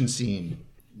action scene,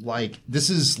 like this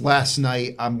is last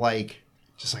night, I'm like,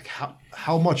 just like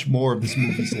how much more of this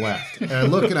movie's left? And I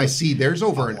look and I see there's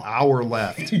over an hour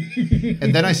left.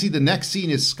 And then I see the next scene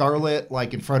is Scarlett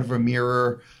like in front of a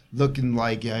mirror looking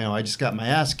like, you know, I just got my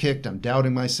ass kicked. I'm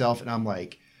doubting myself. And I'm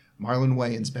like, Marlon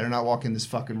Wayans better not walk in this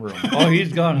fucking room. Oh,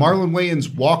 he's gone. Marlon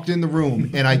Wayans walked in the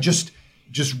room and I just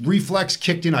reflex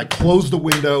kicked in. I closed the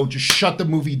window, just shut the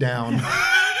movie down.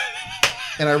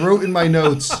 And I wrote in my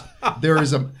notes, there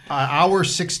is an hour,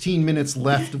 16 minutes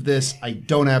left of this. I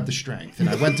don't have the strength. And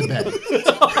I went to bed.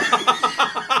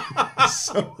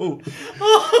 So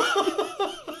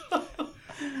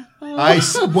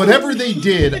whatever they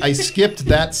did, I skipped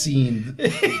that scene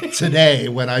today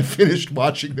when I finished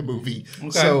watching the movie. Okay.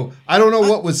 So I don't know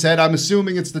what was said. I'm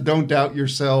assuming it's the don't doubt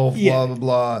yourself, blah, blah,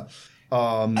 blah.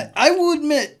 I will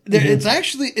admit that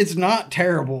it's not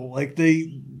terrible. Like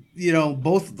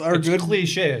both are It's good.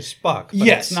 cliche as fuck. But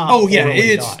Yes. It's not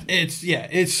it's done.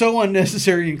 it's so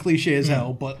unnecessary and cliche as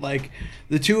hell. But like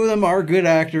the two of them are good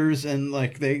actors, and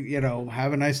like they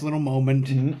have a nice little moment.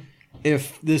 Mm-hmm.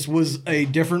 If this was a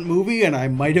different movie, and I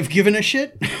might have given a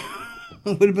shit, it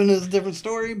would have been a different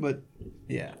story. But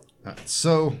yeah.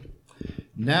 So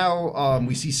now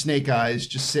we see Snake Eyes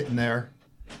just sitting there,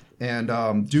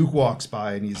 and Duke walks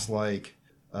by, and he's like,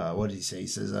 what did he say? He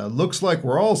says, looks like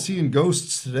we're all seeing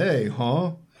ghosts today,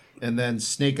 huh? And then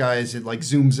Snake Eyes, it like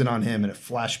zooms in on him and it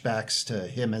flashbacks to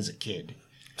him as a kid.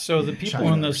 So the people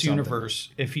China in or this something. universe,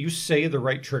 if you say the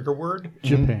right trigger word,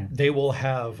 Japan. they will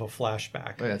have a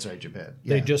flashback. Oh, that's right, Japan.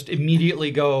 They just immediately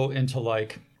go into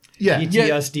like Yeah.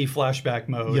 PTSD flashback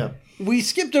mode. Yeah. We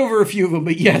skipped over a few of them,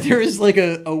 but yeah, there is like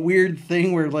a weird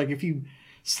thing where like if you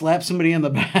slap somebody on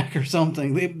the back or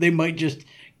something, they might just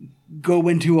go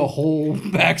into a whole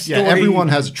backstory. Yeah, everyone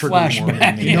has a trigger warning.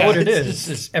 flashback. You know what it it's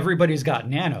is everybody's got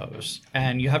nanos,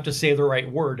 and you have to say the right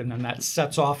word, and then that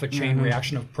sets off a chain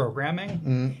reaction of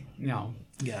programming. No.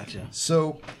 Gotcha.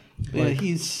 So, Yeah,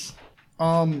 he's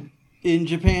in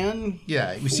Japan.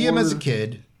 yeah, we see him as a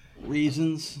kid,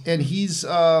 Reasons. and he's,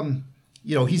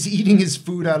 he's eating his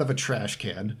food out of a trash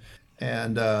can.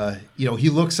 And, he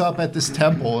looks up at this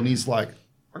temple, and he's like,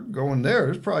 I can go in there.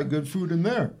 There's probably good food in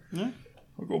there. Yeah.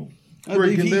 I'll go I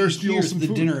break believe in he there, steal hears some the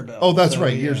food. dinner bell. Oh, that's So,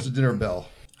 right. yeah. Here's the dinner bell.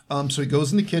 So he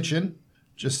goes in the kitchen,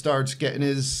 just starts getting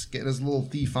his little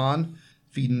thief on,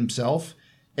 feeding himself.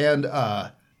 And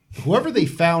whoever they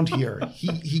found here,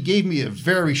 he gave me a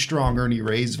very strong Ernie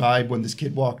Reyes vibe when this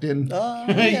kid walked in.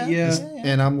 Yeah.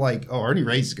 And I'm like, oh, Ernie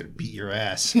Reyes is going to beat your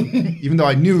ass. Even though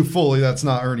I knew fully that's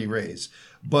not Ernie Reyes.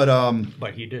 But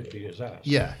But he did beat his ass.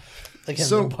 yeah. Again,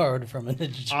 So, they're borrowed from a Ninja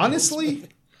Turtles honestly, movie.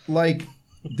 like,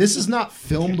 this is not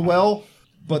filmed well,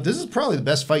 but this is probably the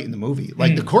best fight in the movie.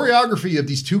 Like, the choreography of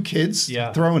these two kids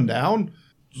Yeah. throwing down,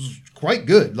 quite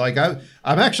good. Like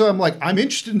I'm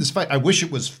interested in this fight. I wish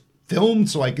it was filmed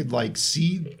so I could like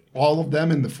see all of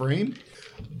them in the frame.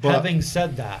 But, having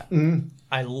said that,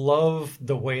 I love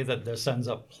the way that this ends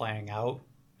up playing out,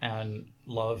 and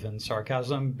love and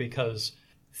sarcasm, because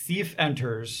thief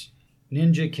enters,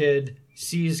 ninja kid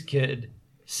sees kid,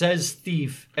 says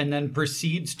thief, and then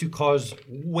proceeds to cause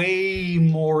way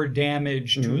more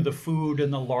damage to the food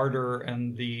and the larder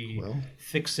and the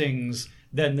fixings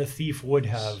than the thief would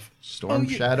have. Storm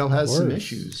Shadow has some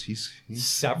issues. He's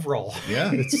several.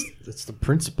 Yeah, it's the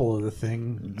principle of the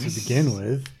thing to begin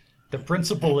with. The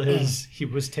principle is he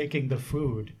was taking the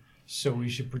food, so we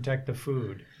should protect the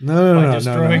food. No,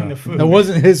 destroying the food. That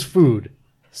wasn't his food,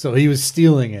 so he was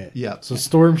stealing it. Yeah. So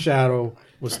Storm Shadow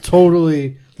was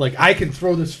totally like, I can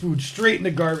throw this food straight in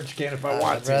the garbage can if I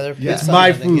want to. It's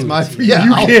my food. It's my food.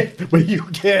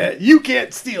 Yeah, you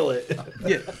can't steal it.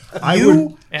 Yeah.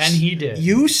 And he did.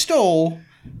 You stole,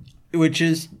 which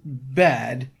is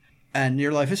bad, and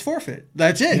your life is forfeit.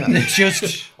 That's it. Yeah. It's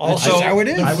just Also, that's how it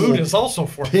is. the food is also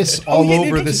for piss all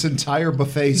over this entire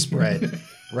buffet spread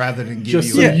rather than give Just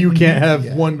you so you can't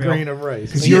have one grain of rice.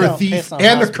 because you're a thief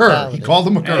and a cur. He called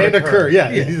him a cur. And a cur,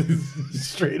 yeah.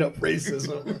 Straight up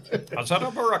racism. Has that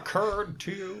ever occurred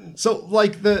to you? So,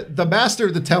 like, the master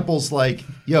of the temple's like,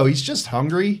 yo, he's just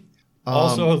hungry.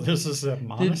 Also, this is a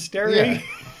monastery. Yeah.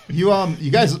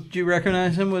 You guys. Do you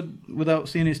recognize him without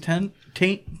seeing his taint?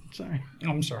 Sorry.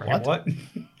 I'm sorry. What?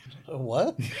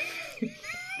 What?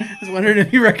 I was wondering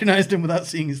if you recognized him without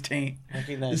seeing his taint.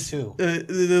 Recognize who?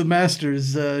 The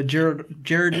master's Jared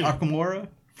Nakamura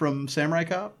from Samurai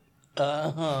Cop.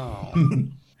 Oh.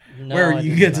 No, where I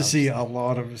you didn't get to know. see a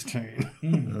lot of his taint.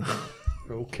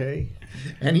 Okay.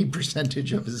 Any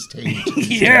percentage of his taint.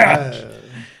 Yeah.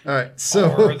 All right.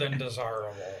 So More than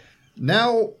desirable.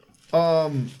 now,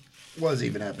 what's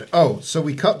even happening? Oh, so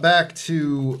we cut back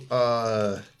to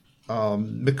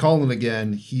McCullen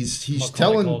again. He's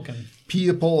telling Culkin.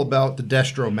 people about the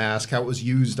Destro mask, how it was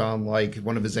used on like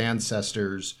one of his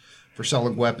ancestors for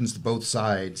selling weapons to both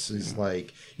sides. He's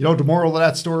like, the moral of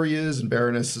that story is, and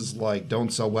Baroness is like,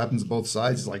 don't sell weapons to both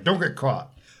sides. He's like, don't get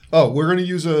caught. Oh, we're going to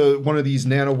use one of these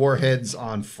nano warheads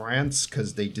on France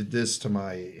because they did this to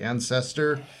my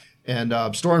ancestor. And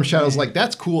Storm Shadow's like,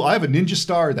 that's cool. I have a ninja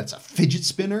star that's a fidget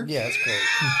spinner. Yeah, that's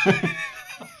great.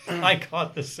 I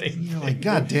caught the same thing. Like,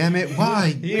 God damn it,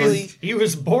 why? He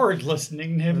was bored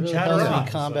listening to him Really chatter helps on.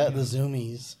 me combat the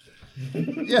zoomies.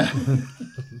 Yeah.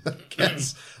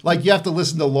 Yes. Like, you have to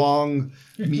listen to long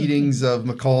meetings of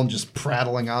McCullen just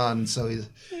prattling on, so he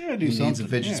needs a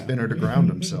fidget spinner to ground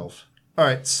himself. All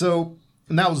right, so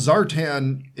now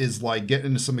Zartan is, like, getting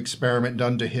into some experiment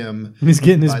done to him. He's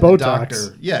getting his by the Botox.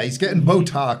 doctor. Yeah, he's getting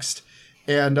Botoxed.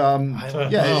 And,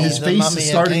 his The face mummy is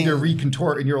starting to again.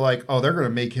 recontort, and you're like, oh, they're going to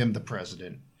make him the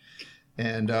president.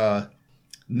 And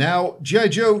now G.I.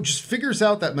 Joe just figures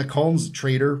out that McCullen's a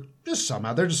traitor. Just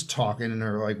somehow. They're just talking, and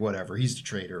they're like, whatever. He's the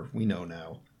traitor. We know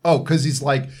now. Oh, because he's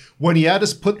like, when he had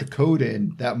us put the code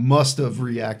in, that must have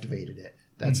reactivated it.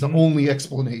 That's the only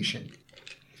explanation.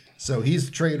 So he's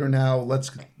the traitor now. Let's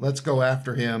go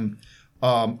after him.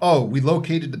 We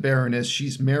located the Baroness.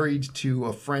 She's married to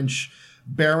a French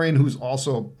baron who's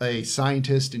also a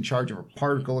scientist in charge of a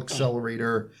particle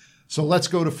accelerator. So let's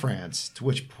go to France, to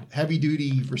which Heavy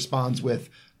Duty responds with,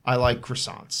 I like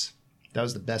croissants. That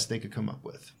was the best they could come up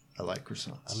with. I like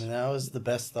croissants. I mean, that was the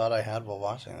best thought I had while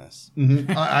watching this.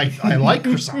 Mm-hmm. I like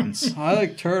croissants. I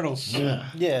like turtles. Yeah.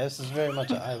 Yeah, this is very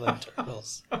much a I Love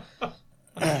Turtles.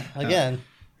 Again,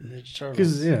 it's turtles.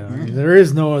 Because, there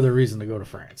is no other reason to go to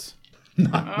France.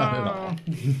 Not at all.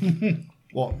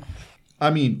 Well, I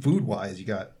mean, food-wise,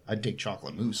 I'd take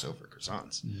chocolate mousse over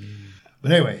croissants.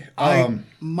 But anyway.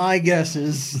 My guess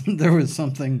is there was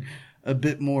something a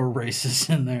bit more racist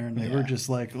in there, and they were just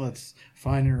like, let's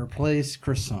find and replace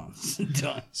croissants.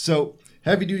 Done. So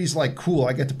Heavy Duty's like, cool,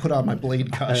 I get to put on my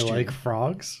blade costume. I like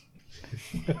frogs.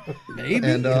 Maybe.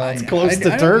 And, It's close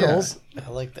to turtles. I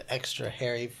like the extra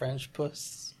hairy French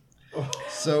puss.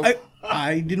 So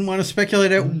I didn't want to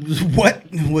speculate at what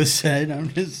was said. I'm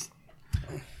just...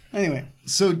 Anyway.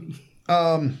 So,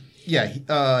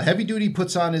 Heavy Duty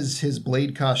puts on his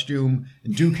blade costume,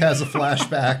 and Duke has a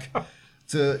flashback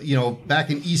to, back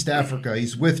in East Africa.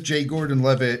 He's with Joe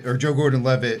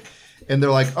Gordon-Levitt, and they're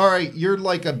like, all right, you're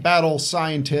like a battle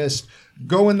scientist.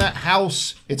 Go in that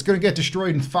house. It's going to get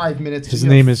destroyed in 5 minutes. His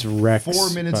name is Rex. 4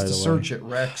 minutes by to the search way. it,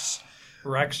 Rex.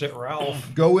 Rex it,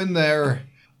 Ralph. Go in there.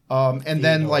 And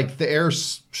then, like, the air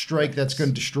strike that's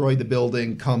going to destroy the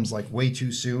building comes, like, way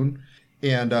too soon.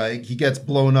 And he gets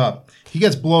blown up. He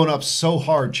gets blown up so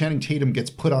hard, Channing Tatum gets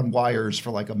put on wires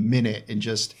for, like, a minute and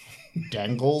just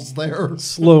dangles there.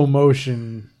 Slow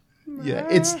motion. Yeah,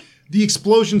 it's the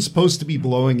explosion's supposed to be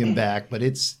blowing him back, but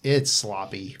it's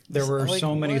sloppy. There were Like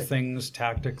so many what? things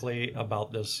tactically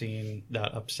about this scene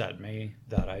that upset me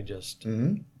that I just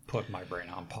put my brain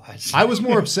on pause. I was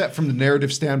more upset from the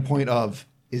narrative standpoint of,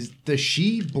 does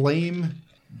she blame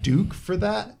Duke for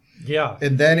that? Yeah.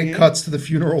 And then it cuts to the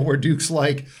funeral where Duke's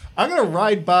like, I'm going to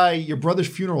ride by your brother's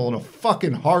funeral in a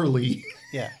fucking Harley.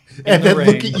 Yeah. And the then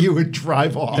look rain. at you and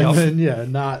drive off. And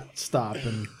then, not stop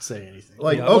and say anything.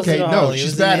 Like, Yeah. okay, Wasn't a no, Harley, it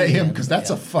she's was mad an at him Indian. because that's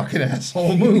Yeah. a fucking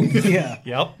asshole move. Yeah.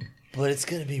 Yep. But it's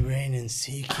going to be raining,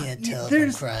 so you can't tell if I'm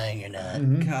There's- crying or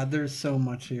not. God, there's so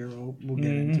much here. We'll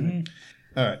get into it.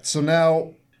 All right, so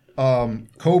now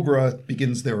Cobra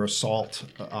begins their assault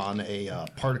on a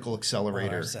particle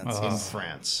accelerator Our senses. in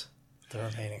France. The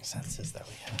remaining senses that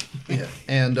we have. Yeah,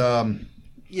 and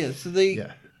Yeah, so they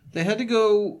yeah. they had to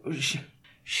go.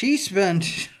 She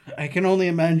spent, I can only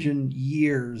imagine,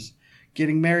 years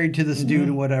getting married to this dude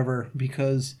or whatever,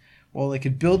 because while they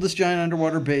could build this giant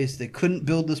underwater base, they couldn't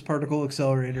build this particle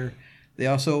accelerator. They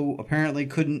also apparently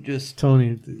couldn't just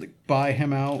Tony, buy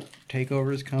him out, take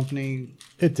over his company.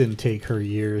 it didn't take her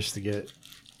years to get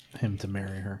him to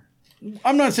marry her.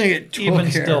 I'm not saying it took Even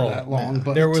her still, that long,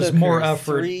 but There was took more her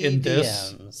effort 3 in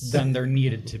this DMs. than there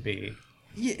needed to be.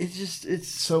 yeah, it's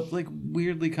So- like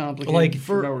weirdly complicated Like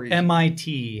for no reason.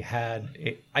 MIT had,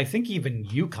 I think even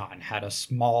UConn had a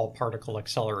small particle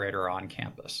accelerator on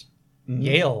campus.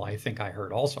 Yale, I think I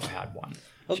heard, also had one.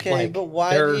 Okay, Like, but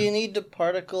why they're- do you need to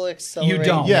particle accelerate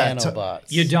don't. Yeah,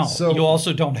 nanobots? You don't. So- You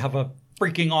also don't have a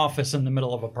freaking office in the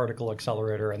middle of a particle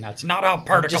accelerator, and that's not how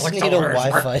particle Just need a accelerators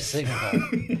work. Wi-Fi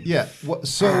signal. Yeah.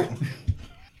 So,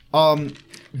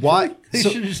 why? They So,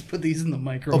 should just put these in the of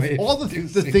microwave. all the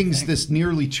things this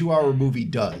nearly 2-hour movie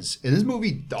does, in this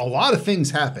movie, a lot of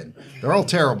things happen. They're all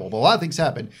terrible, but a lot of things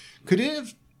happen. Could it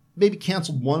have maybe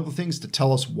canceled one of the things to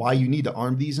tell us why you need to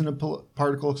arm these in a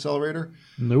particle accelerator?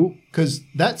 Nope. Because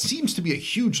that seems to be a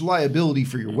huge liability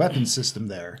for your weapon system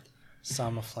there.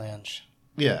 Somaflange.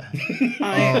 Yeah.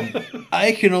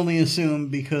 I can only assume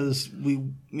because we,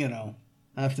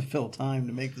 have to fill time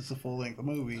to make this a full-length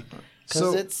movie.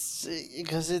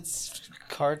 Because it's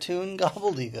cartoon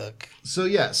gobbledygook.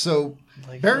 So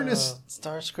Like Baroness.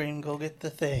 Starscream, go get the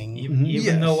thing. Even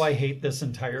Yes. though I hate this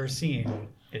entire scene,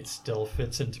 it still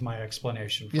fits into my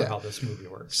explanation for Yeah. how this movie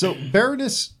works. So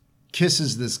Baroness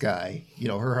kisses this guy,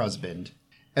 her husband,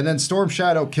 and then Storm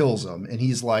Shadow kills him, and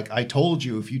he's like, I told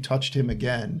you if you touched him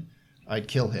again, I'd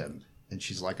kill him. And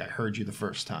she's like, I heard you the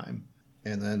first time.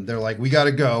 And then they're like, we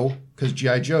gotta go, because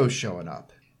G.I. Joe's showing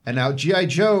up. And now G.I.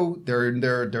 Joe, they're in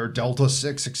their Delta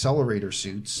 6 accelerator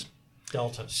suits.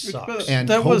 Delta sucks. But And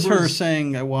that was her Cobra's-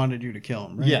 saying, I wanted you to kill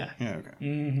him, right? Yeah. Yeah,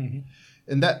 okay.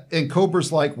 And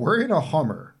Cobra's like, we're in a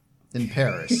Hummer in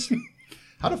Paris.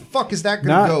 How the fuck is that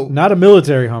gonna go? Not a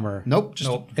military Hummer. Nope, just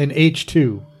Nope. An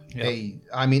H2.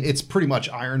 I mean, it's pretty much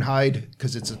Ironhide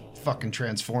because it's a fucking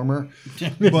transformer.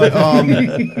 But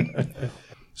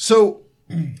so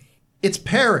it's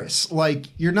Paris. Like,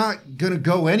 you're not gonna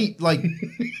go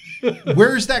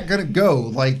where's that gonna go?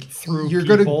 Like, Through you're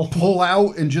people. gonna pull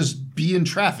out and just be in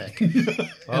traffic, and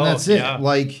that's it. yeah.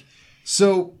 Like,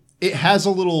 so it has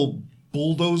a little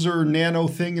bulldozer nano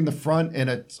thing in the front,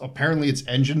 and apparently its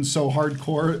engine's so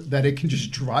hardcore that it can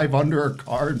just drive under a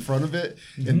car in front of it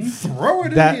and throw it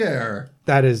in the air.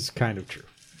 That is kind of true.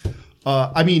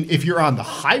 I mean, if you're on the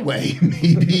highway,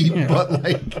 maybe,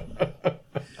 but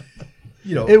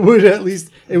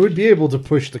It would be able to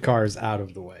push the cars out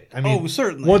of the way. I mean,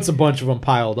 certainly. Once a bunch of them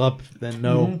piled up, then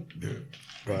no.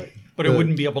 But it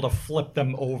wouldn't be able to flip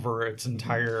them over its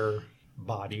entire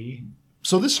body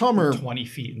So this Hummer, 20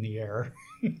 feet in the air.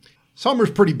 this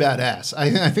Hummer's pretty badass.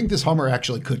 I think this Hummer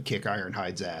actually could kick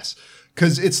Ironhide's ass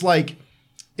because it's like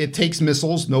it takes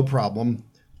missiles, no problem.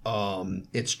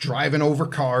 It's driving over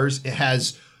cars. It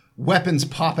has weapons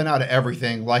popping out of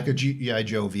everything like a G.I.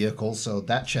 Joe vehicle, so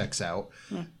that checks out.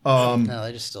 No,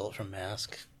 they just stole it from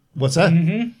Mask. What's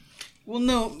that? Well,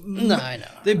 no. No, I know.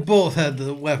 They both had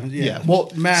the weapons. Yeah. Yeah,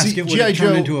 well, Mask, see, it would G.I. have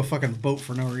turned Joe- into a fucking boat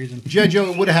for no reason. G.I.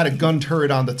 Joe would have had a gun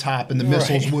turret on the top, and the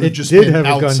missiles would have It just did been have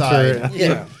a gun outside. turret.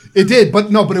 Yeah. It did, but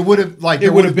it would have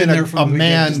there would have been there a from the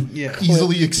man beginning, just-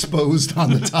 easily exposed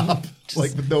on the top,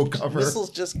 with no cover. Missiles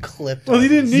just clipped. Well, he off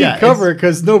didn't his- need Yeah, cover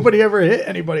because nobody ever hit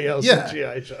anybody else Yeah. in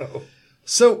G.I. Joe.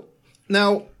 So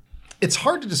now it's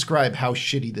hard to describe how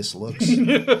shitty this looks,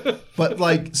 but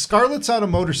Scarlett's on a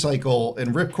motorcycle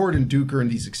and Ripcord and Duke are in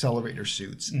these accelerator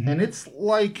suits, and it's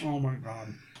like Oh my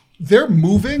god. they're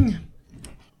moving,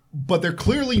 but they're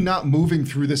clearly not moving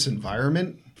through this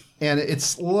environment, and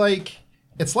it's like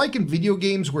in video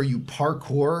games where you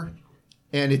parkour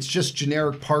and it's just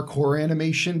generic parkour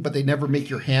animation, but they never make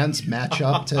your hands match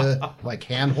up to like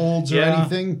handholds or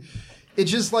anything.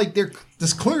 It's just like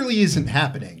this clearly isn't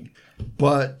happening.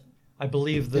 But I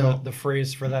believe the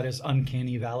phrase for that is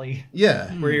uncanny valley.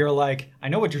 Yeah. Where you're like, I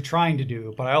know what you're trying to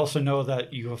do, but I also know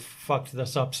that you have fucked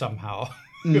this up somehow.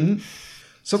 Mm-hmm.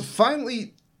 So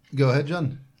finally, go ahead,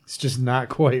 John. It's just not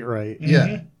quite right.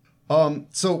 Yeah.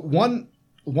 So one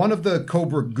of the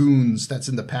Cobra goons that's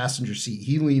in the passenger seat,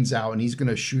 he leans out and he's going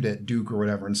to shoot at Duke or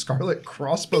whatever, and Scarlet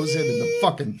crossbows him in the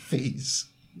fucking face.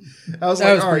 I was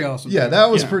like, all right, awesome. Yeah, that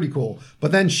was pretty cool.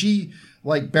 But then she,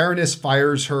 like, Baroness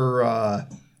fires her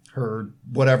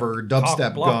whatever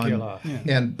dubstep gun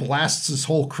and blasts this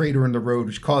whole crater in the road,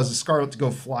 which causes Scarlet to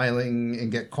go flying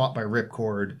and get caught by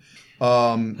Ripcord.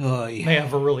 They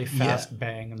have a really fast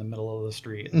bang in the middle of the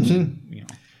street. You know.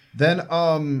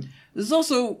 Then there's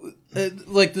also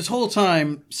like this whole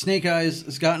time, Snake Eyes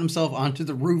has gotten himself onto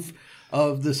the roof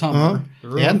of this Hummer, the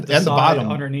roof, and the bottom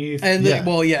underneath, and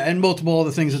and multiple other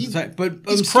things at the time. But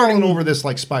he's crawling over this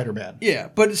like Spider-Man. Yeah,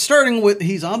 but starting with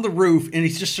he's on the roof and he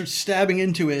just starts stabbing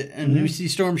into it, and we see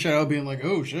Storm Shadow being like,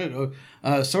 "Oh shit,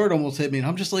 sword almost hit me," and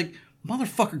I'm just like,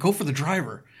 "Motherfucker, go for the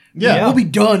driver." Yeah, we'll be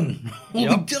done.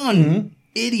 We'll be done,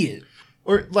 idiot.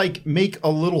 Or like make a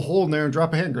little hole in there and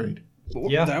drop a hand grenade.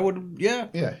 Yeah, that would. Yeah.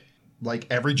 Like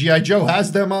every G.I. Joe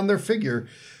has them on their figure.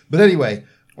 But anyway,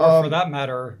 or for that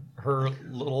matter, her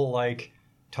little like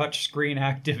touch screen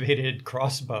activated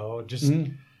crossbow. Just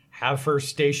have her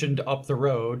stationed up the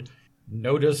road.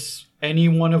 Notice any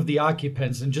one of the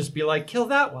occupants and just be like, kill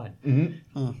that one.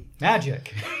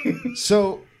 Magic.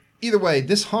 So either way,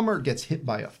 this Hummer gets hit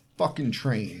by a fucking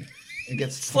train and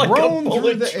gets thrown like a bullet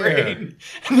through the train. air.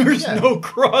 And there's no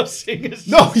crossing. That's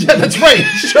right.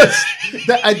 It's just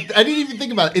that I didn't even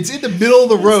think about it. It's in the middle of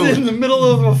the road. It's in the middle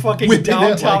of a fucking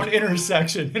downtown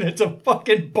intersection, and it's a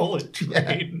fucking bullet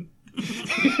train.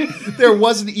 There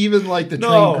wasn't even like the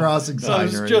train crossing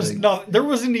sign or anything. There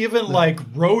wasn't even like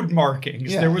road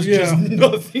markings. There was just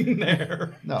nothing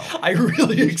there. No. I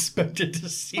really expected to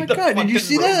see My God, did you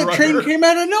see that? The train came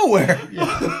out of nowhere.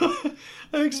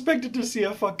 I expected to see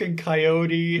a fucking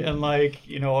coyote and like,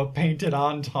 a painted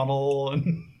on tunnel.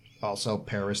 And also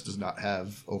Paris does not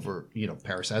have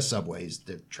Paris has subways.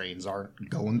 The trains aren't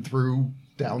going through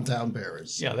downtown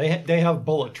Paris. Yeah, they have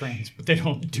bullet trains, but they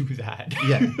don't do that.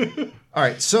 Yeah. All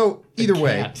right, so either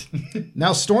way,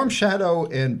 now Storm Shadow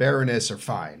and Baroness are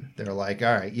fine. They're like,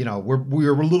 all right,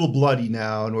 we're a little bloody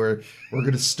now, and we're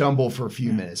going to stumble for a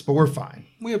few minutes, but we're fine.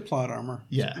 We have plot armor.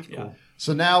 Yeah. Cool.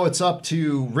 So now it's up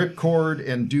to Ripcord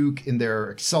and Duke in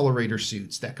their accelerator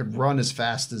suits that could run as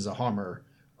fast as a Hummer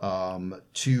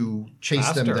to chase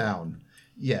them down.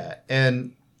 Yeah,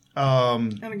 and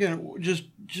again, just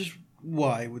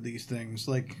why with these things?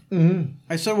 Like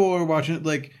I said while we were watching it,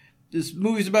 like this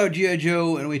movie's about G.I.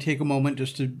 Joe, and we take a moment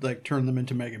just to like turn them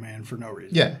into Mega Man for no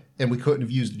reason. Yeah, and we couldn't have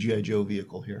used the G.I. Joe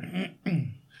vehicle here.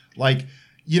 Like,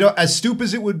 as stupid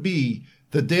as it would be,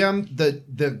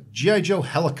 the G.I. Joe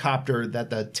helicopter that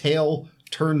the tail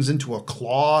turns into a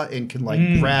claw and can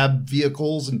like grab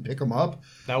vehicles and pick them up.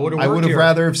 That would have I would have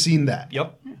rather have seen that.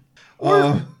 Yep.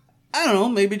 Or I don't know,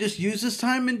 maybe just use this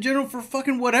time in general for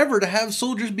fucking whatever to have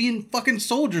soldiers being fucking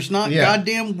soldiers, not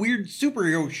goddamn weird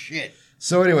superhero shit.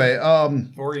 So anyway,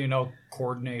 or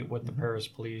coordinate with the Paris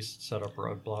police, set up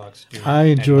roadblocks. I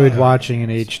enjoyed watching an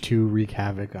H2 wreak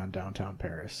havoc on downtown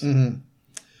Paris.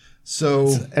 So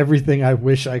it's everything I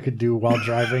wish I could do while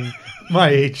driving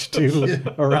my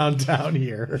H2 around town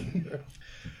here.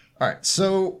 All right,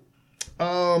 so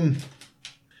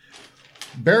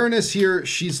Baroness here,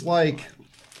 she's like,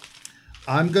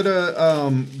 I'm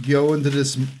gonna go into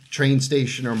this train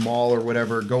station or mall or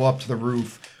whatever, go up to the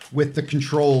roof with the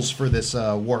controls for this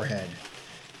warhead.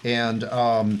 And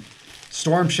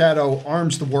Storm Shadow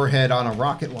arms the warhead on a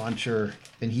rocket launcher,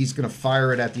 and he's gonna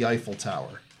fire it at the Eiffel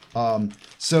Tower.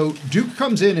 So Duke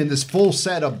comes in this full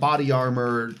set of body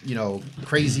armor,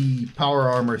 crazy power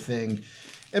armor thing.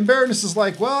 And Baroness is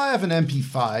like, well, I have an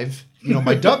MP5.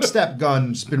 My dubstep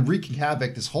gun's been wreaking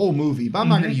havoc this whole movie, but I'm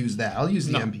not going to use that. I'll use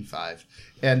the MP5.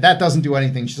 And that doesn't do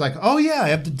anything. She's like, oh, yeah, I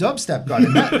have the dubstep gun.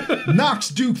 And that knocks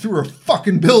Duke through a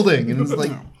fucking building. And it's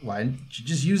like, why didn't you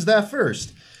just use that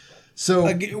first?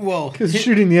 So, because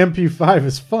shooting the MP5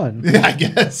 is fun. Yeah, I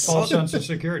guess. False sense of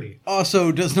security.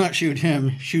 Also, does not shoot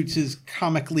him. Shoots his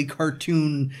comically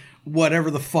cartoon, whatever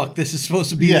the fuck this is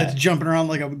supposed to be. That's jumping around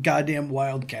like a goddamn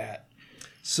wildcat.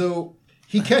 So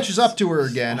he catches up to her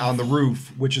again on the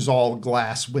roof, which is all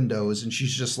glass windows, and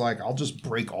she's just like, I'll just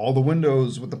break all the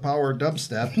windows with the power of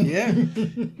dubstep. Yeah.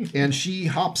 And she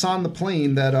hops on the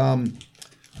plane that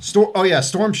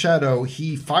Storm Shadow,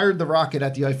 he fired the rocket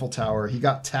at the Eiffel Tower. He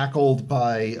got tackled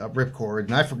by a ripcord,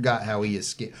 and I forgot how he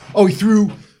escaped. Oh, he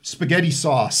threw spaghetti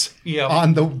sauce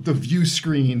on the view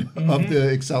screen of the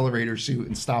accelerator suit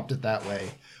and stopped it that way.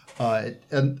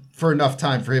 And for enough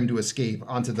time for him to escape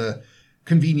onto the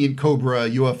convenient Cobra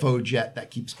UFO jet that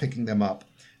keeps picking them up.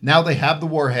 Now they have the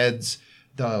warheads.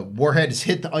 The warhead has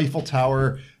hit the Eiffel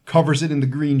Tower, covers it in the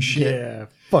green shit. Yeah,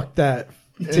 fuck that.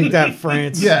 Take that,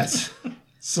 France. Yes.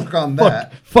 Suck on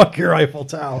that. Fuck your Eiffel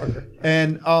Tower.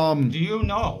 And do you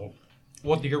know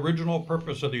what the original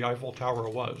purpose of the Eiffel Tower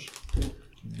was?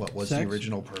 What was the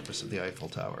original purpose of the Eiffel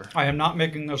Tower? I am not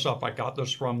making this up. I got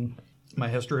this from my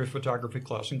history of photography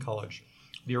class in college.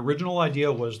 The original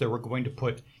idea was they were going to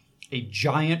put a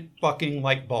giant fucking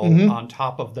light bulb on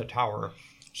top of the tower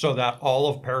so that all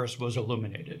of Paris was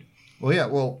illuminated. Well, yeah.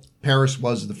 Well, Paris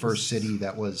was the first city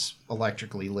that was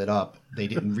electrically lit up. They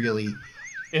didn't really...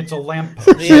 It's a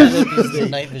lamppost. The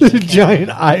night vision camera.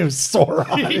 Giant eye of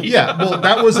Sauron. Yeah, well,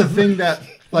 that was a thing that...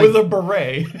 Like, with a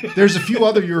beret. There's a few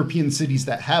other European cities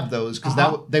that have those because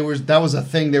that was a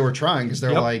thing they were trying because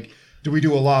they're like, do we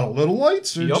do a lot of little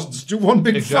lights or just do one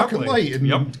big fucking light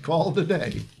and call it a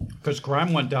day? Because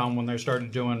crime went down when they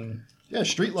started doing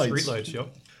street lights. Street lights,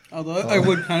 yep. Although I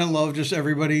would kind of love just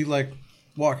everybody like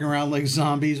walking around like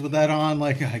zombies with that on.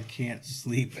 Like I can't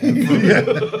sleep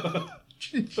ever.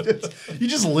 You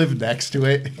just live next to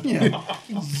it. Yeah.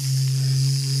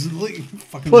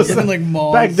 Fucking Plus, like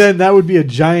moths. back then, that would be a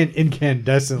giant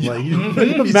incandescent light. You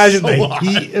imagine the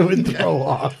heat it would throw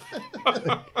off.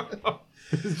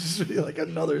 It'd just be like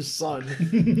another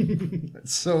sun.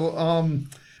 So, all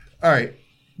right.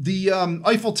 The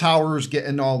Eiffel Tower is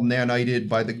getting all nanited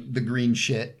by the green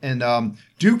shit. And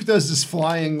Duke does this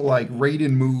flying, like,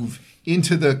 Raiden move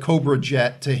into the Cobra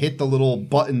jet to hit the little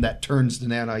button that turns the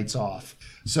nanites off.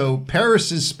 So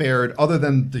Paris is spared, other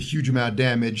than the huge amount of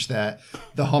damage that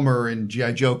the Hummer and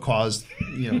G.I.Joe caused,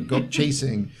 go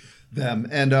chasing them.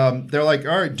 And they're like,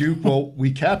 all right, Duke, well,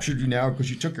 we captured you now because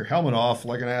you took your helmet off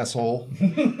like an asshole.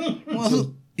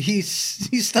 Well, he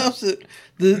stops it,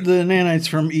 the nanites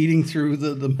from eating through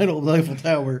the middle of the Eiffel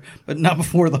Tower, but not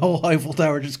before the whole Eiffel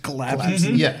Tower just collapses.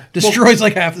 And Yeah. destroys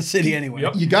like half the city anyway.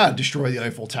 You got to destroy the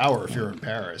Eiffel Tower if you're in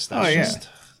Paris. That's just...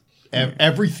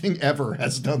 Everything ever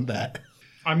has done that.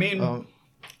 I mean,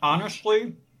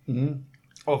 honestly,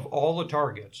 of all the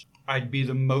targets, I'd be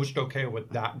the most okay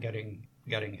with that getting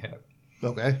hit.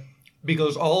 Okay.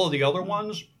 Because all of the other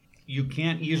ones, you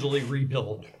can't easily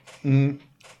rebuild.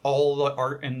 All the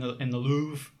art in the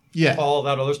Louvre, all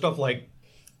that other stuff. Like,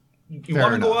 you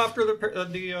want to go after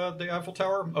the Eiffel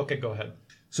Tower? Okay, go ahead.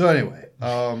 So anyway,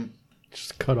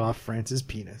 just cut off France's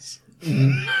penis.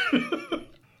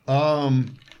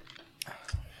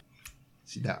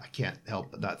 See, now I can't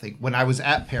help but not think. When I was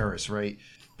at Paris, right?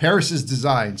 Paris is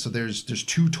designed so there's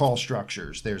two tall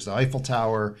structures. There's the Eiffel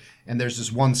Tower, and there's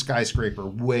this one skyscraper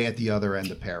way at the other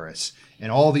end of Paris,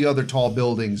 and all the other tall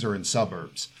buildings are in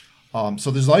suburbs.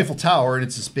 So there's the Eiffel Tower, and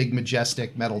it's this big,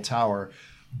 majestic metal tower.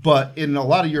 But in a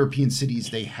lot of European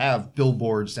cities, they have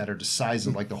billboards that are the size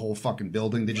of like the whole fucking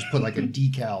building. They just put like a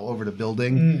decal over the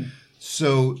building.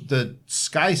 So the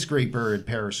skyscraper in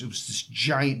Paris, it was this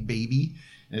giant baby.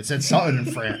 And it said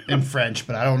something in French,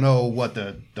 but I don't know what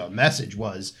the message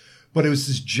was. But it was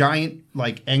this giant,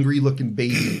 like, angry-looking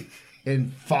baby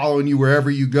and following you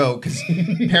wherever you go. Because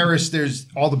Paris, there's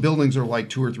all the buildings are like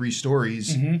 2 or 3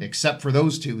 stories, except for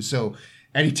those 2. So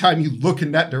anytime you look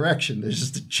in that direction, there's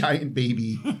just a giant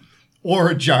baby or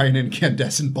a giant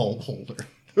incandescent bulb holder.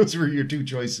 Those were your 2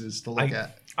 choices to look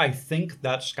at. I think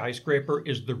that skyscraper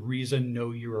is the reason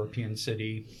no European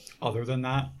city, other than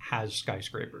that, has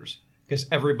skyscrapers. Because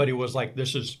everybody was like,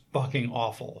 this is fucking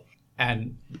awful.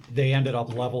 And they ended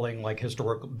up leveling like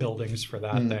historical buildings for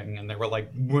that thing. And they were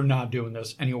like, we're not doing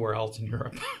this anywhere else in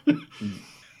Europe. All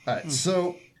right,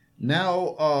 so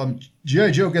now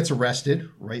G.I. Joe gets arrested,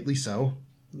 rightly so.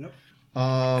 Yep.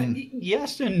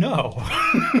 Yes and no.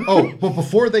 But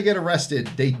before they get arrested,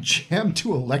 they jam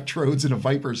 2 electrodes in a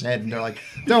Viper's head. And they're like,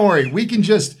 don't worry, we can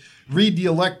just read the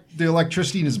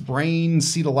electricity in his brain,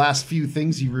 see the last few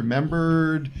things he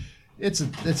remembered. It's a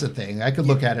thing. I could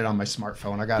look at it on my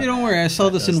smartphone. Don't worry. I saw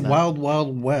this in Wild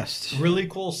Wild West. Really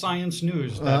cool science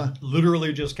news that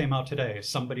literally just came out today.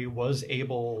 Somebody was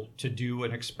able to do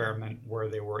an experiment where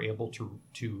they were able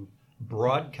to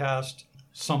broadcast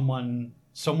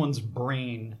someone's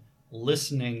brain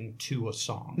listening to a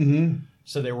song.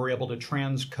 So they were able to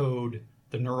transcode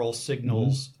the neural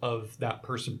signals of that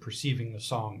person perceiving the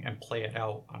song and play it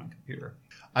out on a computer.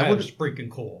 That was freaking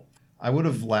cool. I would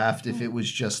have laughed if it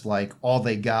was just like all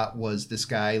they got was this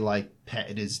guy like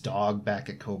petted his dog back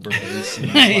at Cobra Base.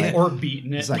 And like, or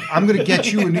beating it. He's like, I'm going to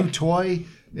get you a new toy.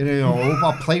 And,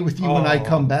 I'll play with you when I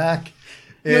come back.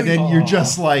 And then you're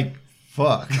just like,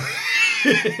 fuck.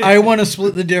 I want to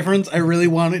split the difference. I really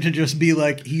want it to just be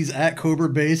like he's at Cobra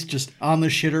Base, just on the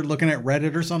shitter looking at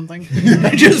Reddit or something.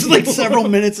 Just like several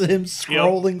minutes of him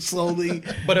scrolling slowly.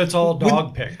 But it's all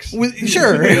dog pics. With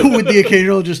the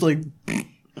occasional just like...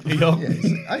 Yeah,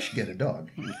 he's like, I should get a dog.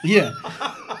 Yeah.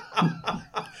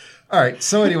 All right.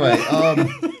 So anyway,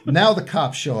 now the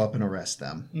cops show up and arrest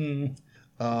them.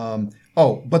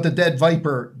 But the dead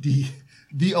Viper,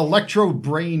 the electrode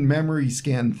brain memory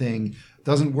scan thing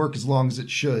doesn't work as long as it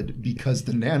should because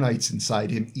the nanites inside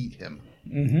him eat him.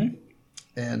 Mm-hmm.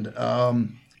 And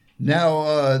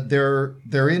now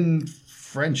they're in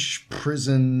French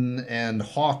prison, and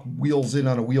Hawk wheels in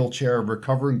on a wheelchair,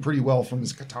 recovering pretty well from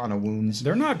his katana wounds.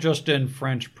 They're not just in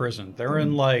French prison. They're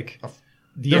in like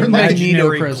the they're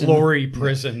imaginary in prison. glory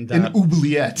prison. In That,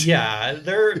 Oubliette. yeah,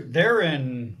 they're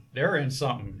in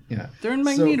something. Yeah. They're in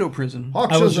Magneto prison.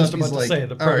 Hawk I was shows just up, about he's to like, say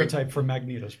the "All right, prototype for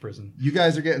Magneto's prison. you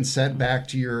guys are getting sent back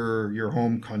to your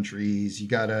home countries. You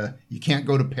can't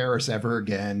go to Paris ever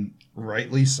again.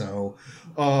 Rightly so.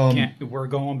 We're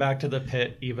going back to the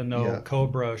pit, even though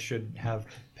Cobra should have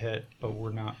pit, but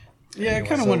we're not. Yeah, I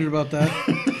kind of wondered about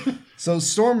that. So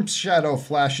Storm Shadow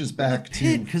flashes back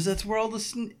to... Because that's where all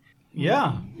the...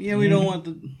 Yeah. Yeah, we don't want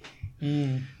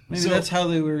the... Maybe that's how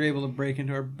they were able to break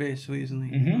into our base so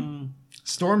easily.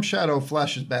 Storm Shadow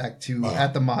flashes back to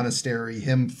at the monastery,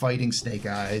 him fighting Snake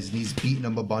Eyes, and he's beaten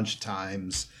him a bunch of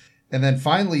times. And then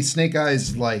finally, Snake Eyes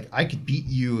is like, I could beat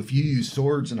you if you use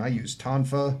swords and I use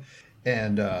Tonfa.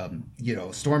 And,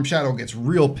 Storm Shadow gets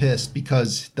real pissed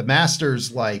because the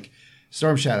Master's like,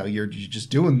 Storm Shadow, you're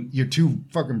too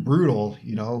fucking brutal,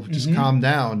 just calm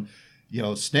down.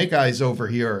 Snake Eyes over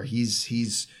here,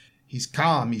 he's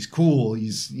calm, he's cool,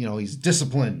 he's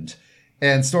disciplined.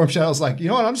 And Storm Shadow's like, you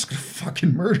know what, I'm just going to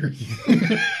fucking murder you.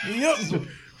 Yep.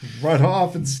 Run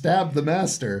off and stab the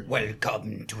Master.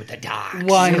 Welcome to the dark.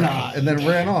 Why not? And then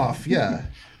ran off, yeah.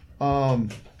 All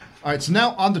right, so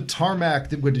now on the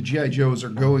tarmac where the G.I. Joes are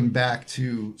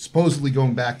supposedly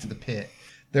going back to the pit.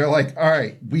 They're like, all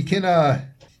right, we can,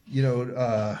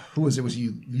 who was it? Was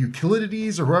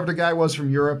Euclides or whoever the guy was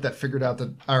from Europe that figured out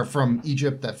from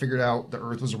Egypt that figured out the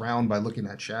Earth was round by looking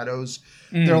at shadows.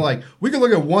 They're like, we can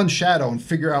look at one shadow and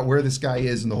figure out where this guy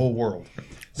is in the whole world.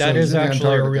 That is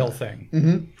actually a real thing. thing.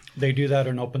 Mm-hmm. They do that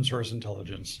in open source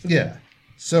intelligence. Yeah.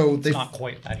 So It's not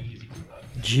quite that easy.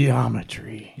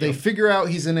 Geometry. They figure out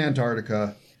he's in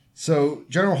Antarctica. So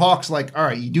General Hawk's like, all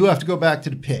right, you do have to go back to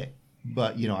the pit.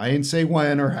 But, I didn't say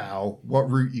when or how, what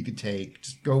route you could take.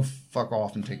 Just go fuck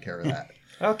off and take care of that.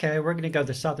 Okay, we're going to go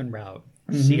the southern route.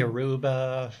 See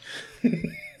Aruba,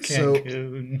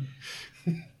 Cancun.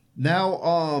 So,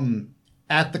 now,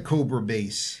 at the Cobra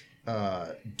base,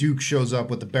 Duke shows up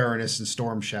with the Baroness and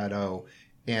Storm Shadow,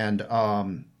 and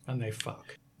they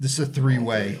fuck. This is a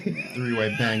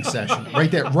three-way bang session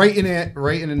right there, right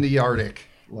in the Arctic,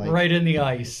 right in the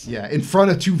ice. Yeah, in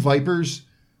front of two Vipers,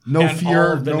 no and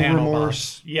fear, no nanobots.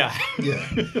 remorse. Yeah,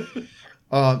 yeah.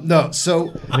 No,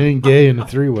 so being gay in a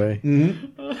three-way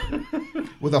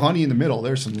with a honey in the middle,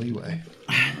 there's some leeway.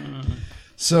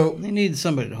 So they need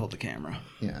somebody to hold the camera.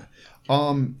 Yeah.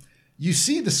 You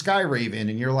see the Sky Raven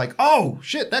and you're like, oh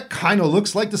shit, that kind of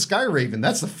looks like the Sky Raven.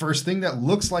 That's the first thing that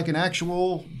looks like an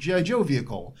actual G.I. Joe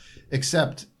vehicle.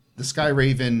 Except the Sky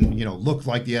Raven, looked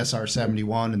like the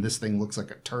SR-71 and this thing looks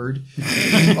like a turd.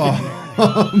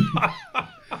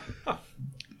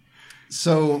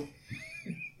 So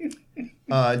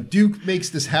Duke makes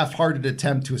this half-hearted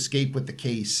attempt to escape with the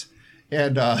case.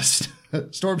 And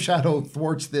Storm Shadow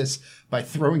thwarts this by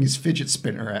throwing his fidget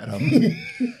spinner at him.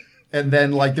 And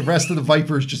then, the rest of the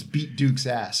Vipers just beat Duke's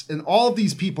ass. And all of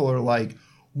these people are like,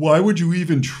 why would you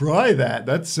even try that?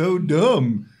 That's so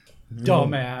dumb.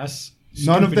 Dumbass.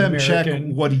 None of them American.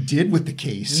 check what he did with the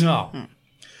case. No.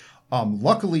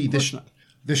 Luckily,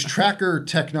 this tracker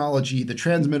technology, the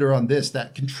transmitter on this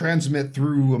that can transmit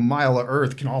through a mile of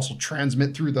Earth can also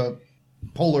transmit through the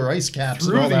polar ice caps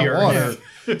and all that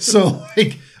water. So,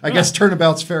 I guess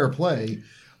turnabout's fair play.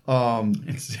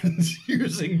 It's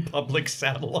using public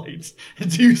satellites.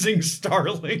 It's using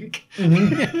Starlink.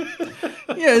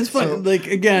 Mm-hmm. Yeah, it's fun.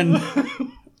 Again,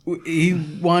 he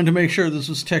wanted to make sure this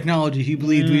was technology he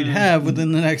believed we'd have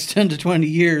within the next 10 to 20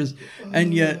 years,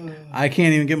 and yet I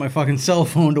can't even get my fucking cell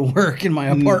phone to work in my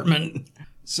apartment.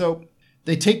 So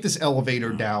they take this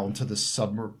elevator down to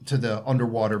the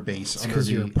underwater base.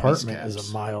 Because your apartment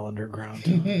is a mile underground.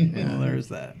 Well, there's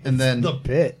that. And then the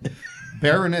pit.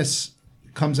 Baroness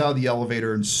comes out of the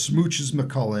elevator and smooches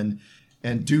McCullen,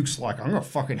 and Duke's like, I'm going to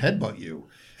fucking headbutt you.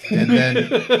 And then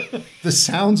the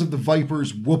sounds of the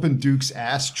Vipers whooping Duke's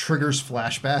ass triggers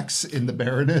flashbacks in the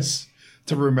Baroness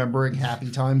to remembering happy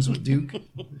times with Duke.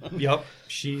 Yep.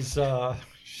 She's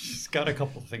got a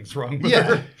couple things wrong with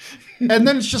her. And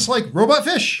then it's just like, robot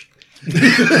fish.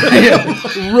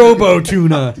 Robo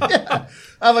tuna. Yeah.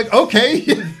 I'm like, okay,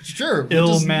 sure.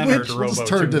 Ill-mannered we'll robo just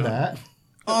turn to tuna. that.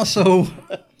 Also,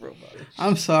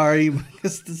 I'm sorry,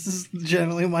 because this is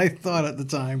generally my thought at the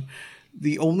time.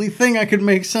 The only thing I could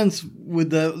make sense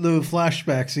with the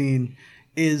flashback scene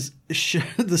is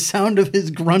the sound of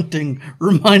his grunting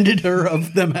reminded her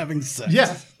of them having sex.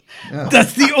 Yeah.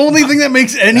 That's the only thing that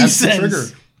makes any That's the sense. trigger.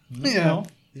 Yeah.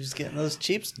 You're just getting those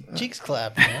cheeks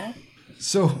clapped, you know?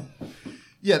 So,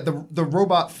 yeah, the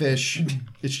robot fish,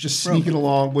 it's just sneaking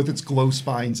along with its glow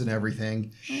spines and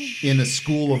everything in a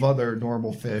school of other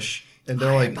normal fish. And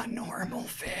they're like, a normal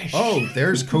fish. oh,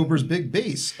 there's Cobra's big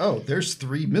base. Oh, there's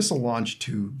 3 missile launch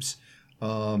tubes.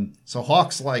 So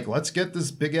Hawk's like, let's get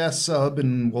this big-ass sub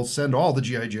and we'll send all the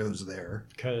G.I. Joes there.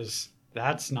 Because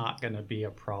that's not going to be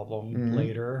a problem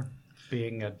later,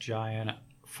 being a giant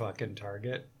fucking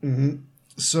target.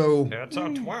 So It's a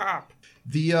twap.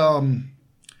 the,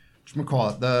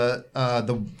 whatchamacallit,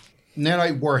 the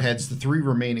nanite warheads, the 3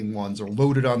 remaining ones, are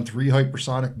loaded on 3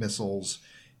 hypersonic missiles,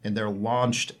 and they're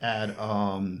launched at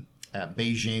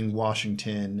Beijing,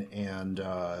 Washington, and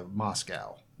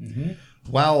Moscow.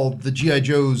 While the G.I.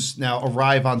 Joes now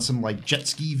arrive on some like jet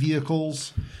ski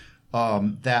vehicles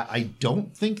that I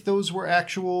don't think those were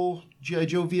actual G.I.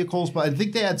 Joe vehicles, but I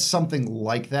think they had something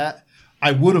like that.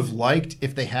 I would have liked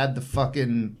if they had the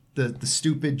fucking the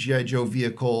stupid G.I. Joe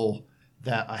vehicle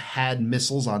that had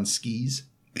missiles on skis.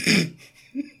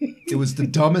 It was the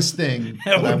dumbest thing.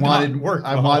 But I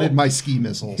wanted my ski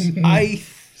missiles.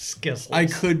 Skissels. I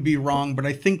could be wrong, but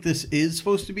I think this is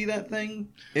supposed to be that thing.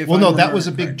 Well, no, that was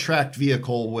a big tracked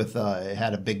vehicle with it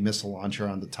had a big missile launcher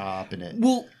on the top and it.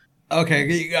 Well,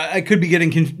 okay, I could be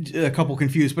getting a couple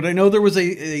confused, but I know there was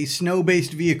a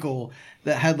snow-based vehicle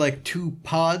that had like 2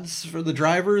 pods for the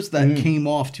drivers that came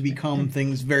off to become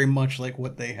things very much like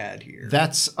what they had here.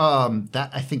 That's that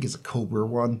I think is a Cobra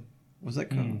one. Was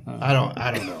that kind of, I don't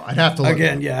know. I'd have to look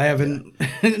again? it up. Yeah, I haven't.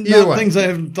 Either way. Things I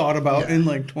haven't thought about in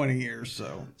like 20 years.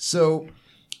 So,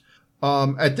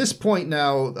 at this point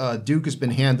now, Duke has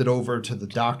been handed over to the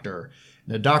doctor.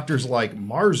 And the doctor's like,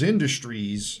 Mars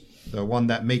Industries, the one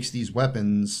that makes these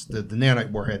weapons, the nanite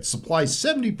warhead, supplies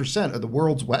 70% of the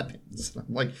world's weapons.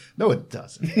 I'm like, no, it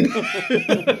doesn't.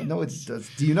 No, it does.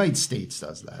 The United States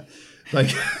does that. Like,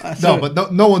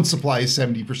 no one supplies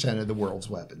 70% of the world's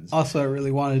weapons. Also, I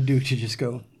really wanted Duke to just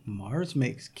go, Mars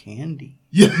makes candy.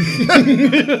 Yeah.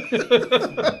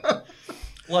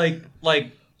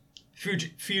 like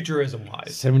futurism wise.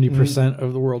 70%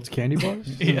 of the world's candy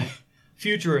bars? Yeah.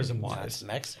 Futurism wise. That's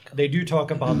Mexico. They do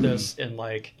talk about this in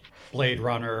like Blade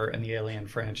Runner and the Alien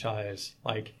franchise.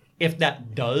 Like, if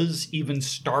that does even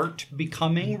start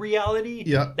becoming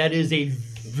reality, that is a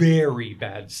very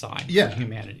bad sign for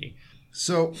humanity.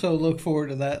 So look forward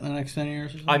to that in the next 10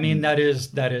 years or something? I mean, that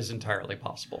is entirely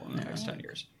possible in the next 10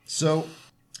 years. So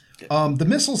the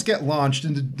missiles get launched,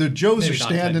 and the Joes are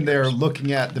standing there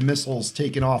looking at the missiles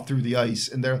taking off through the ice,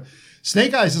 and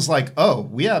Snake Eyes is like, oh,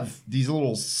 we have these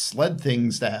little sled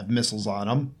things that have missiles on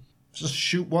them. Just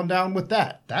shoot one down with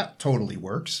that. That totally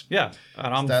works. Yeah,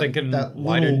 and I'm thinking,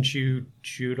 why didn't you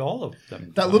shoot all of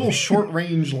them? That little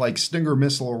short-range, like, Stinger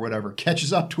missile or whatever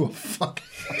catches up to a fucking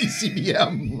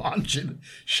ICBM launching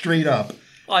straight up.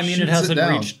 Well, I mean, it hasn't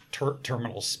reached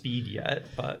terminal speed yet,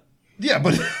 but... Yeah,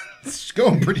 but it's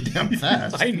going pretty damn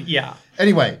fast. Yeah.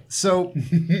 Anyway, so...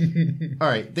 all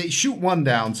right, they shoot one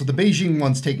down, so the Beijing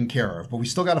one's taken care of, but we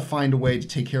still got to find a way to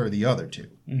take care of the other 2.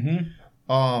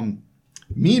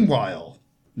 Meanwhile,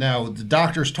 now the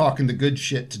doctor's talking the good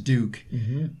shit to Duke.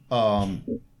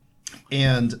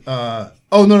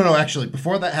 Actually,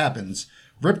 before that happens,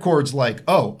 Ripcord's like,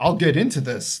 oh, I'll get into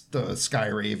the Sky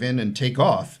Raven and take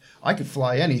off. I could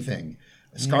fly anything.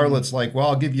 Scarlet's like, well,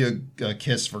 I'll give you a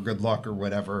kiss for good luck or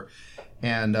whatever.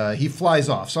 And he flies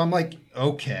off. So I'm like,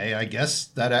 okay, I guess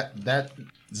that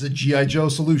is a G.I. Joe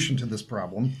solution to this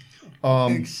problem.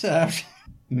 Except,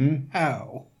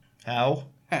 how? How?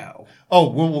 How? Oh,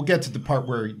 well, we'll get to the part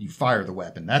where you fire the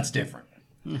weapon. That's different.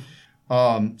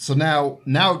 So now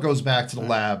it goes back to the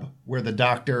lab where the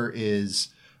doctor is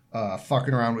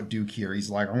fucking around with Duke here. He's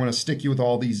like, I'm going to stick you with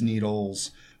all these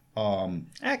needles.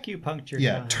 Acupuncture.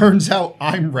 Yeah, time. turns out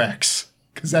I'm Rex,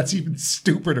 because that's even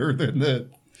stupider than the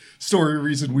story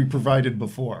reason we provided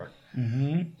before.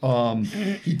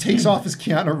 He takes off his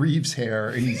Keanu Reeves hair,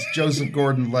 and he's Joseph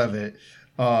Gordon-Levitt.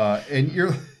 And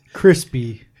you're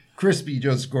Crispy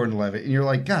Joseph Gordon-Levitt, and you're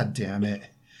like, God damn it.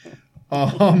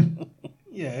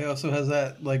 Yeah, he also has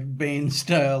that like Bane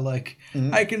style, like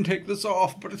I can take this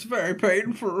off, but it's very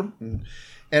painful.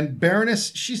 And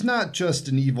Baroness, she's not just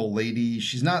an evil lady.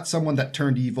 She's not someone that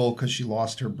turned evil because she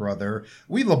lost her brother.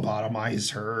 We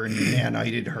lobotomized her and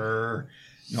nanited her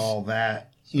and all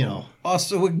that, you know.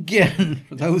 Also, again,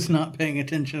 for those not paying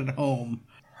attention at home,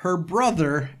 her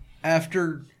brother,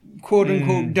 after quote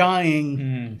unquote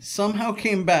dying, somehow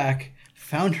came back,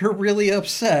 found her really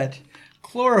upset,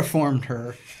 chloroformed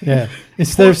her. Yeah.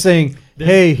 Instead of saying,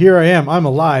 hey, here I am. I'm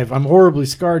alive. I'm horribly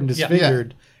scarred and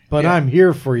disfigured. But I'm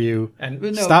here for you. And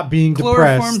No, Stop being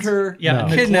chloroformed depressed. her, yeah,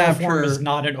 and the kidnapped chloroform her, is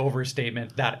not an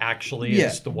overstatement. That actually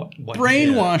is the what he did.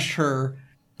 brainwashed her,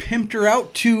 pimped her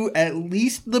out to at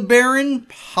least the Baron,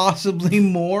 possibly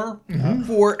more,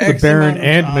 for The X Baron amount of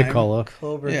and time. McCullough.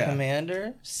 Cobra Yeah.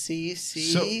 Commander,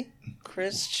 CC,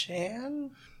 Chris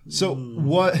Chan. So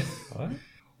what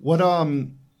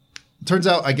turns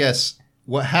out, I guess,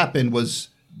 what happened was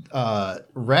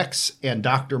Rex and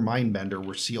Dr. Mindbender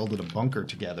were sealed in a bunker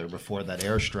together before that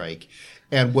airstrike.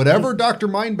 And whatever Dr.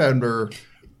 Mindbender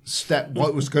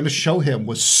what was going to show him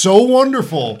was so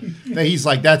wonderful that he's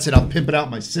like, that's it, I'll pimp it out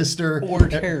my sister. Or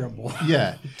terrible.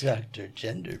 Yeah. Dr.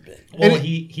 Genderbend. Well,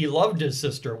 he loved his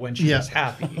sister when she Yeah. was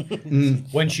happy.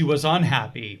 When she was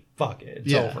unhappy, fuck it,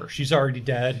 it's over. She's already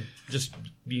dead. Just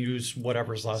use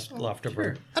whatever's left of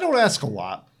her. I don't ask a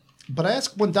lot, but I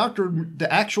ask when the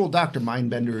actual Dr.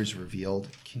 Mindbender is revealed,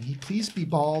 can he please be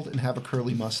bald and have a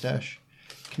curly mustache?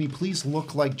 Can he please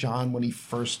look like John when he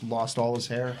first lost all his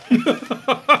hair?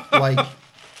 Like,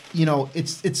 you know,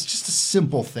 it's just a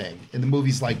simple thing. And the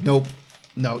movie's like, nope,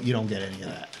 no, you don't get any of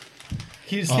that.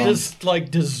 He's just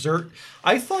like dessert.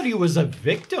 I thought he was a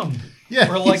victim.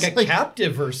 Yeah, Or like he's a like-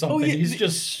 captive or something. yeah, He's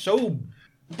just so...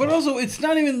 But also, it's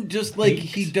not even just like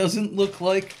he doesn't look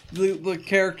like the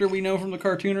character we know from the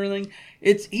cartoon or anything.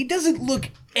 He doesn't look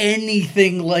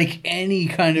anything like any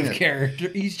kind of character.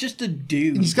 He's just a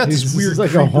dude. And he's got this He's weird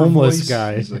like a creeper homeless voice.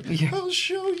 guy. He's like, I'll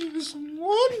show you some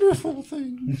wonderful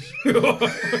things.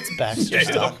 It's Baxter Stay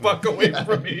the Stockman. fuck away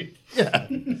from me. Yeah.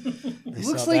 They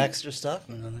Looks saw like- Baxter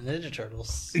Stockman on the Ninja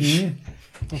Turtles.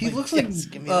 he looks like Yes,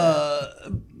 give me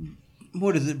that.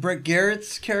 what is it? Brett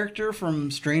Garrett's character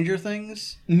from Stranger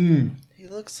Things. He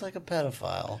looks like a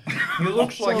pedophile. He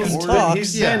looks like He a... talks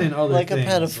He's been in other like things. a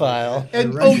pedophile.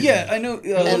 And Oh yeah, I know.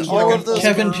 And all of those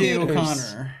Kevin J. computers.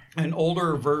 O'Connor. An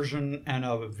older version and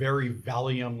a very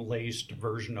Valium-laced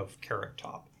version of Carrot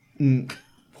Top.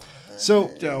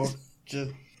 so, Don't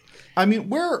just. I mean,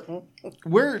 we're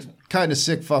kind of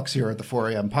sick fucks here at the 4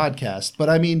 a.m. podcast, but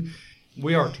I mean,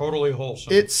 We are totally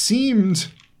wholesome. it seemed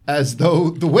as though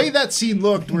the way that scene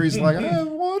looked, where he's like, I have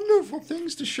wonderful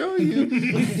things to show you,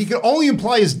 he could only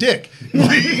imply his dick.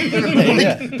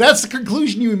 Like, that's the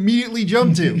conclusion you immediately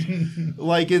jump to.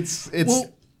 Like, it's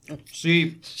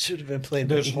See, Should have been played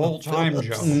this by whole Phillips.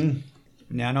 time, Joe,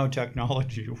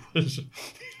 nanotechnology was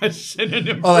a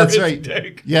synonym oh, for that's his right.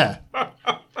 dick. Yeah.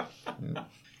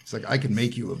 It's like, I can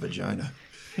make you a vagina.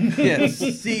 Yes.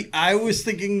 See, I was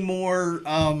thinking more.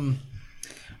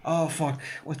 Oh fuck!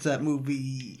 What's that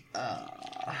movie?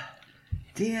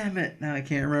 Damn it! Now I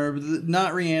can't remember.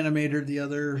 Not Reanimator. The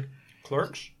other.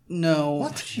 Clerks? No.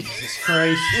 What? Jesus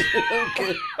Christ!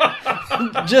 Okay.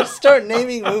 Just start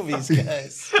naming movies,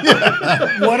 guys.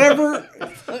 Whatever.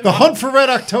 The Hunt for Red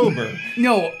October.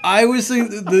 No, I was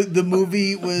thinking the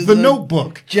movie was The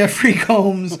Notebook. Jeffrey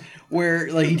Combs,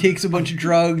 where like he takes a bunch of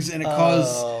drugs and it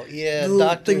causes Oh, yeah, little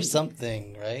Doctor thing-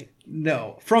 something, right?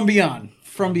 no From Beyond.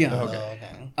 From Beyond.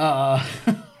 Oh,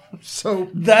 okay. So,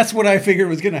 That's what I figured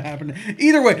was going to happen.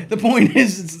 Either way, the point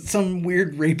is it's some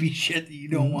weird rapey shit that you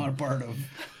don't want a part of.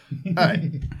 all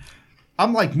right.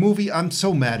 I'm like, movie, I'm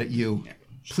so mad at you.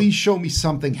 Please show me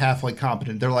something halfway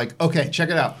competent. They're like, okay, check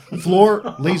it out.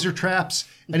 Floor, laser traps,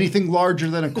 anything larger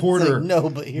than a quarter no,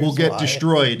 but here's will get why.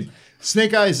 destroyed.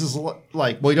 Snake Eyes is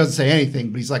like, well, he doesn't say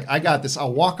anything, but he's like, I got this.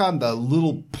 I'll walk on the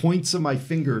little points of my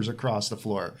fingers across the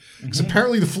floor. Because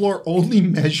apparently the floor only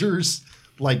measures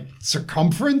like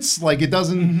circumference. Like it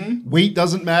doesn't, weight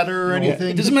doesn't matter or anything.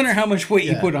 It doesn't matter how much weight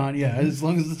you Yeah. put on, as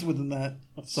long as it's within that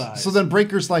size. So then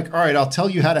Breaker's like, all right, I'll tell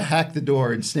you how to hack the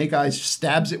door. And Snake Eyes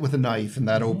stabs it with a knife, and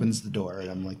that opens the door. And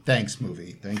I'm like, thanks,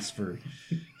 movie. Thanks for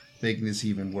making this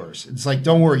even worse. It's like,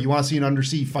 don't worry, you want to see an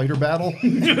undersea fighter battle?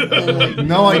 Like,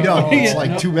 no, I don't. It's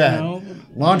like, too bad.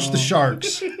 Launch the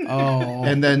sharks. Oh.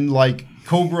 And then, like,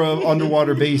 Cobra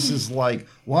underwater base is like,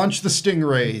 launch the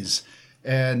stingrays.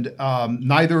 And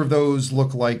neither of those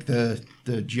look like the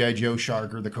G.I. Joe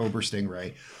shark or the Cobra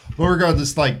stingray. But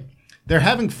regardless, like, they're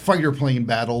having fighter plane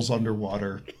battles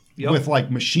underwater with, like,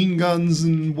 machine guns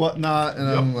and whatnot. And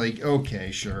I'm like,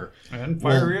 okay, sure. And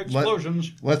fiery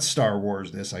explosions. Let's Star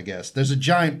Wars this, I guess. There's a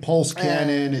giant pulse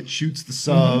cannon. It shoots the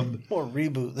sub. More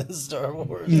reboot than Star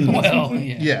Wars. Well,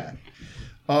 Yeah.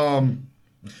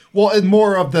 Well, and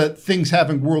more of the things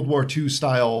having World War II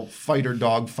style fighter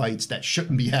dog fights that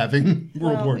shouldn't be having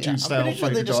World War II style I'm pretty sure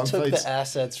fighter they just dog took fights. the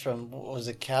assets from, what was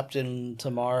it, Captain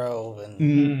Tomorrow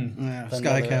and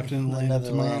Sky Captain, Land of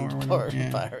Tomorrow.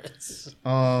 Pirates.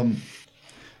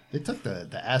 They took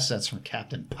the assets from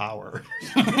Captain Power.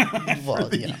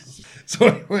 Well, yeah. So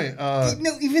anyway,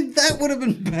 No, even that would have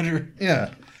been better.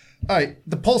 yeah. All right,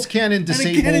 the pulse cannon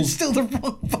disables. And again, it's still the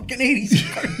wrong fucking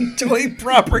 80s cartoon toy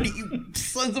property, you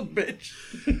sons of bitch.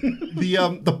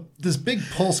 This big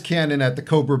pulse cannon at the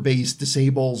Cobra base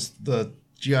disables the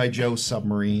G.I. Joe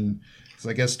submarine. Because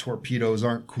I guess torpedoes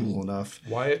aren't cool enough.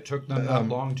 Why it took them that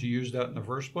long to use that in the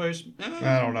first place?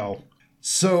 I don't know.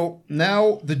 So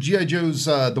now the G.I. Joes,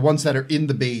 the ones that are in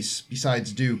the base,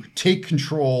 besides Duke, take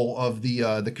control of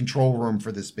the control room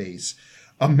for this base.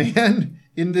 A man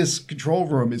in this control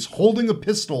room is holding a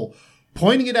pistol,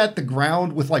 pointing it at the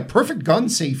ground with, like, perfect gun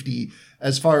safety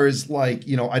as far as, like,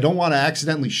 you know, I don't want to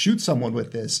accidentally shoot someone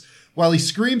with this, while he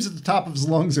screams at the top of his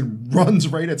lungs and runs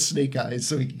right at Snake Eyes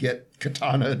so he can get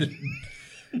katanaed.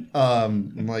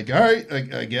 I'm like, all right,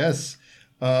 I guess.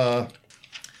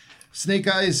 Snake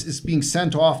Eyes is being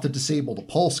sent off to disable the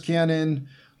pulse cannon.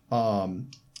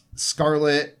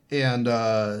 Scarlet and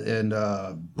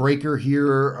Breaker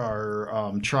here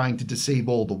are trying to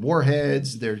disable the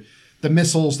warheads. They're the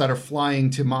missiles that are flying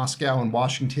to Moscow and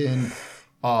Washington.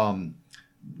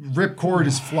 Ripcord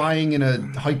is flying in a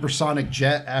hypersonic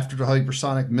jet after the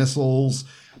hypersonic missiles.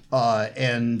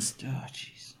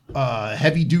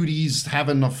 Heavy Duty's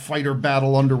having a fighter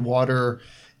battle underwater.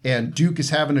 And Duke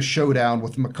is having a showdown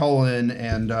with McCullen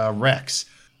and Rex.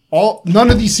 None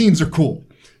of these scenes are cool.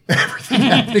 Everything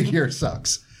happening here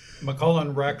sucks.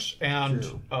 McCullen, Rex, and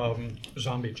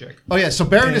Zombie Chick. Oh, yeah. So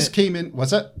Baroness came in.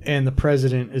 What's that? And the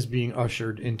president is being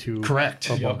ushered into Correct.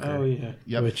 a bunker. Oh, yeah.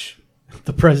 Yep. Which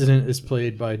the president is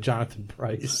played by Jonathan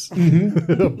Pryce,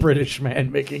 a British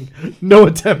man making no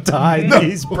attempt to hide that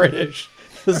he's British.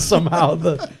 Somehow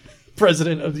the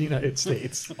president of the United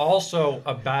States. Also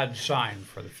a bad sign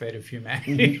for the fate of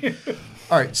humanity.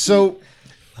 All right. So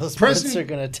Those Brits are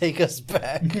going to take us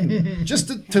back.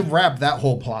 just to wrap that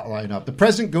whole plot line up, the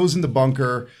president goes in the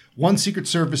bunker. One Secret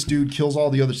Service dude kills all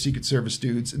the other Secret Service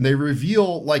dudes, and they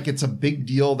reveal like it's a big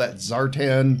deal that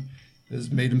Zartan has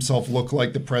made himself look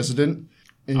like the president.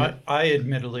 And I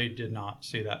admittedly did not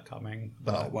see that coming.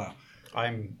 oh, wow.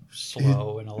 I'm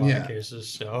slow in a lot of cases,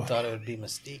 so. Thought it would be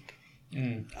Mystique.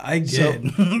 I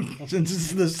did. Since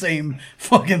it's the same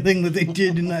fucking thing that they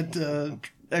did in that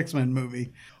X-Men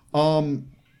movie.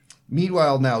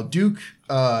 Meanwhile, now Duke,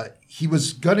 he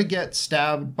was gonna get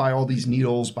stabbed by all these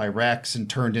needles by Rex and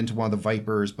turned into one of the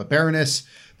Vipers, but Baroness,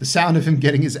 the sound of him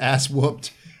getting his ass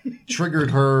whooped,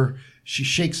 triggered her. She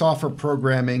shakes off her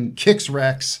programming, kicks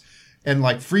Rex, and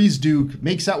like frees Duke,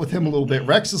 makes out with him a little bit.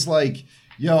 Rex is like,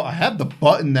 "Yo, I have the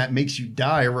button that makes you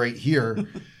die right here."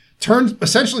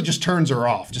 Essentially just turns her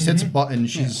off. Just hits a button.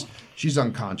 She's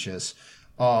unconscious.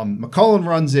 McCullen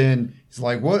runs in. He's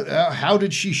like, "What? How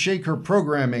did she shake her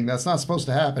programming? That's not supposed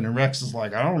to happen." And Rex is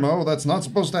like, "I don't know. That's not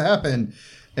supposed to happen."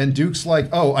 And Duke's like,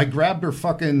 "Oh, I grabbed her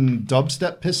fucking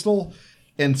dubstep pistol."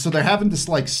 And so they're having this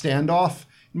like standoff.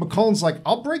 And McCullen's like,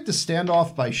 "I'll break the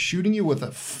standoff by shooting you with a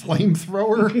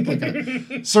flamethrower, like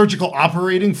a surgical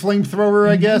operating flamethrower,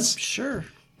 I guess." Sure.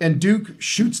 And Duke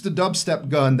shoots the dubstep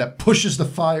gun that pushes the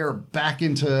fire back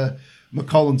into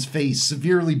McCullen's face,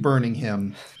 severely burning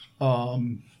him.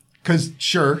 Because,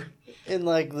 sure. In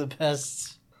like the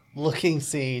best looking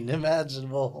scene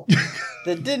imaginable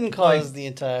that didn't cause the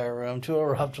entire room to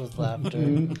erupt with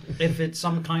laughter. If it's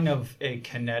some kind of a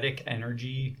kinetic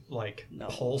energy, like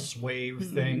pulse wave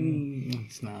thing,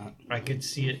 It's not. I could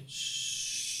see it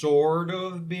sort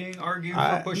of being argued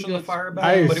for pushing the fire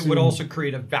back, but it would assume- also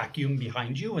create a vacuum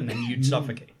behind you and then you'd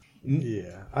suffocate.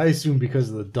 Yeah, I assume because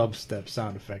of the dubstep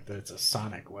sound effect that it's a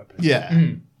sonic weapon.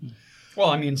 Yeah. Well,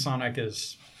 I mean, Sonic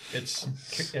is it's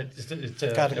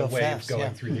Gotta a go wave fast, going yeah.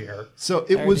 through the air. So I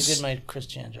it already was did my Chris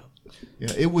Chan joke.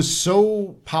 it was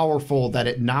so powerful that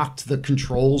it knocked the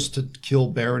controls to kill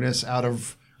Baroness out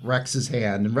of Rex's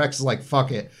hand. And Rex is like,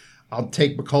 "Fuck it. I'll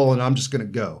take McCullen. I'm just going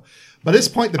to go." By this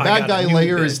point, the bad got guy a new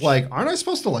layer is bitch. like, aren't I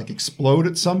supposed to like explode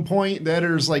at some point? The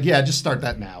editor's like, yeah, just start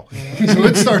that now. So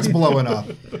it starts blowing up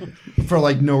for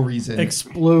like no reason.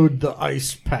 Explode the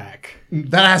ice pack.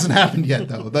 That hasn't happened yet,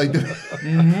 though. Like,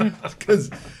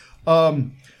 because, all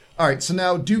right. So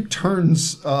now Duke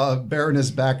turns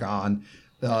Baroness back on.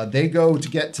 They go to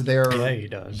get to their he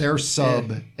does. their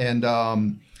sub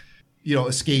and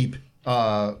escape.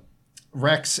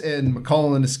 Rex and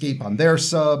McCullen escape on their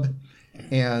sub,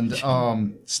 and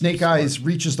Snake Eyes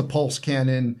reaches the pulse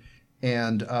cannon,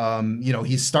 and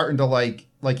he's starting to like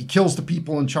he kills the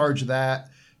people in charge of that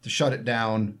to shut it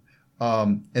down.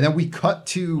 And then we cut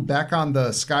to back on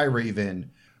the Sky Raven.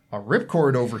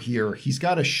 Ripcord over here, he's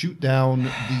got to shoot down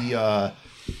the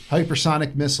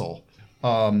hypersonic missile,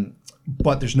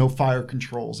 but there's no fire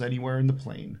controls anywhere in the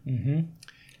plane. Mm-hmm.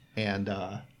 And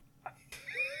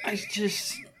I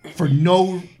just for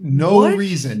no What?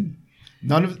 reason,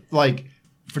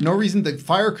 for no reason, the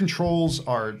fire controls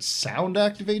are sound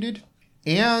activated,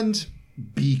 and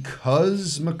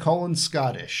because McCullen's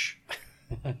Scottish.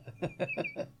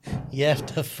 You have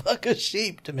to fuck a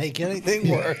sheep to make anything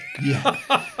work. Yeah,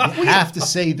 you have to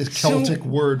say the Celtic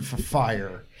word for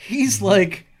fire. he's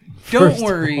like, don't First of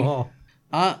worry. all,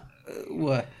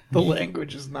 What? the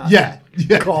language is not Yeah.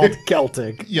 called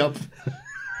Celtic. Yep.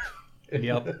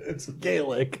 Yep. It's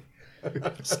Gaelic.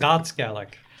 Scots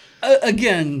Gaelic.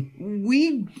 Again,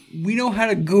 we know how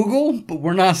to Google, but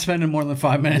we're not spending more than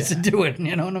 5 minutes to do it.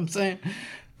 You know what I'm saying?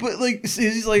 But like,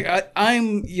 he's like,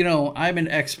 I'm an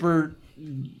expert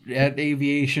at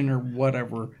aviation or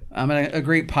whatever. I'm a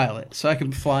great pilot, so I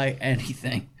can fly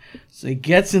anything. So he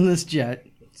gets in this jet,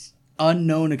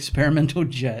 unknown experimental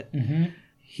jet. Mm-hmm.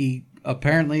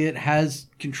 Apparently it has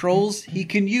controls he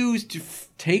can use to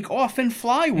take off and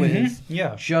fly with.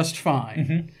 Yeah. Just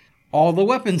fine. All the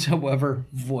weapons, however,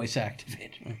 voice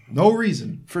activated No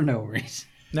reason. for no reason.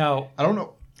 Now, I don't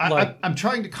know. I'm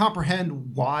trying to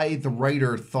comprehend why the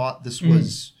writer thought this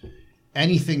was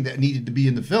anything that needed to be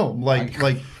in the film. Like,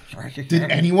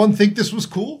 did anyone think this was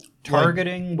cool?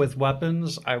 targeting with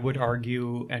weapons, I would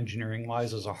argue,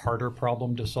 engineering-wise, is a harder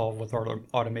problem to solve with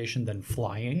automation than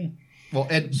flying. Well,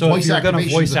 and So if voice you're going to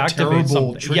activation voice is a activate terrible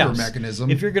something, trigger mechanism.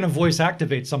 If you're going to voice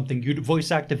activate something, you'd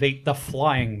voice activate the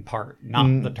flying part,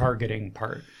 not the targeting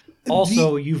part.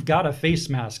 Also, you've got a face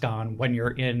mask on when you're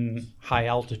in high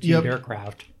altitude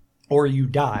aircraft, or you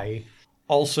die.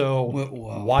 Also,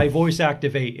 why voice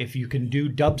activate if you can do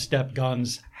dubstep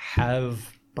guns?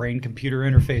 Have brain-computer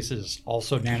interfaces.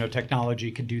 Also,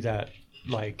 nanotechnology can do that.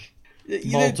 Like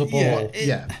multiple.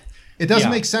 It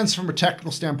doesn't make sense from a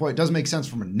technical standpoint. It doesn't make sense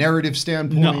from a narrative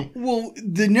standpoint. No. Well,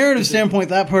 the narrative standpoint,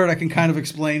 that part I can kind of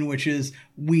explain, which is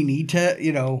we need to,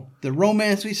 the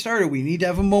romance we started, we need to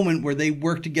have a moment where they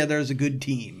work together as a good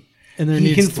team. And there he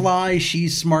needs can fly,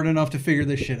 she's smart enough to figure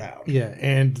this shit out. Yeah,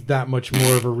 and that much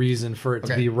more of a reason for it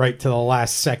to be right to the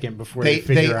last second before they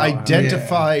figure out. They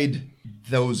identified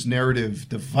those narrative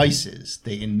devices.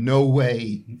 They in no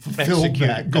way fulfilled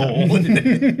that goal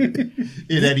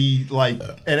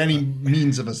at any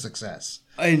means of a success.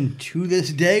 And to this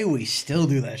day, we still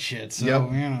do that shit.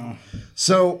 So,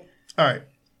 So, all right.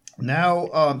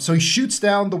 Now, so he shoots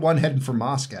down the one heading for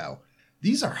Moscow.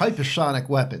 These are hypersonic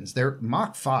weapons. They're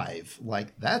Mach 5.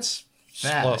 Like, that's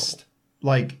fast. Slow.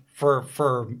 Like, for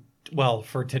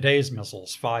today's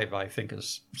missiles, 5 I think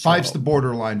is slow. 5's the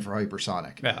borderline for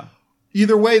hypersonic. Yeah.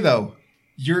 Either way, though,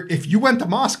 if you went to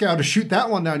Moscow to shoot that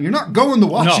one down, you're not going to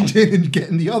Washington and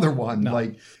getting the other one. No.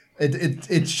 Like,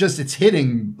 it's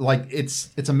hitting. Like,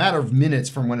 it's a matter of minutes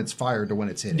from when it's fired to when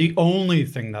it's hitting. The only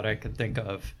thing that I could think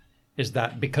of is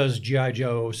that because G.I.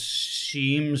 Joe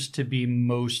seems to be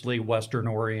mostly Western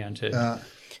oriented,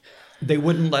 they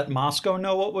wouldn't let Moscow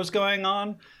know what was going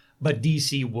on, but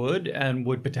DC would, and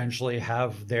would potentially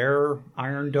have their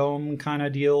Iron Dome kind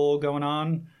of deal going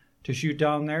on to shoot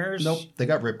down theirs. Nope, they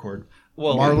got ripcord.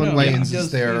 Well, Marlon Wayans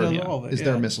is their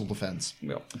their missile defense.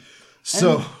 Yep.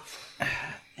 So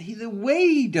the way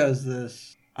he does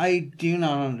this, I do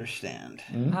not understand.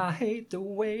 I hate the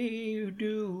way you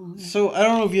do. So I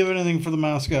don't know if you have anything for the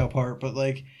Moscow part, but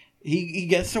like he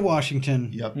gets to Washington.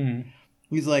 Yep.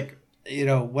 He's like,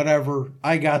 whatever.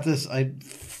 I got this.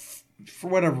 For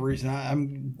whatever reason,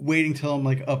 I'm waiting till I'm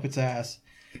like up its ass.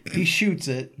 He shoots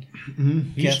it.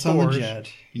 Gets on the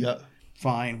jet. Yep.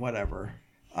 Fine, whatever.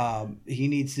 He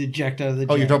needs to eject out of the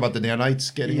jet. Oh, you're talking about the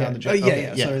nanites getting on the jet?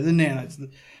 Sorry, the nanites.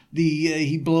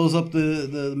 He blows up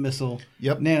the missile.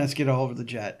 Yep. Nanites get all over the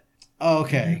jet.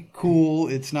 Okay, cool.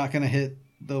 It's not going to hit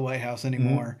the White House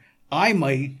anymore. I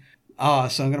might.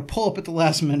 So I'm going to pull up at the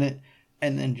last minute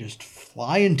and then just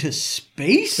fly into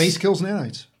space? Space kills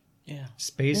nanites. Yeah.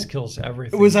 Space kills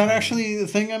everything. Was that actually the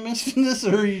thing I missed in this,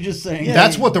 or are you just saying? Yeah,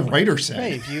 That's what the writer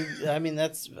said.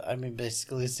 Right.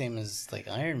 Basically the same as like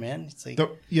Iron Man. It's like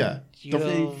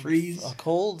The freeze. a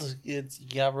cold. You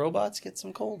got robots. Get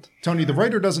some cold. Tony, the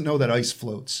writer doesn't know that ice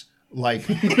floats. Like,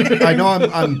 I know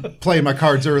I'm playing my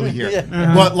cards early here,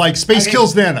 but like space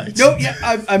kills nanites. Nope.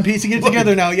 Yeah, I'm piecing it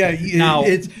together now. Yeah, Now-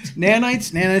 it's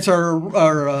nanites. Nanites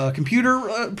are a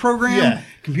computer program. Yeah.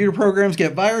 Computer programs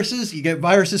get viruses. You get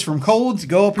viruses from colds.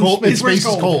 Go up in Cold, space. space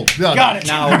where is cold. Yeah. Got it.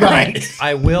 Now,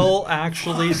 I will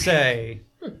actually say,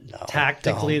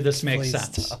 tactically, don't. this makes Please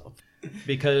sense. stop.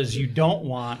 Because you don't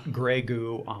want gray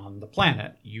goo on the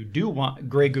planet. You do want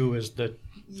gray goo is the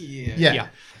Yeah.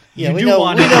 Yeah, you we do know-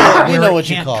 want we it know- we where know it what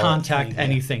you can't call it. contact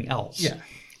anything else. Yeah.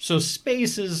 So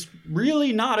space is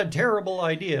really not a terrible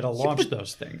idea to launch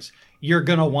those things. You're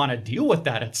going to want to deal with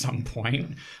that at some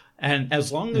point. And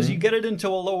as long as you get it into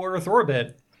a low Earth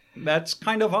orbit, that's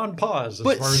kind of on pause as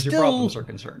But far as your still- problems are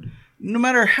concerned. No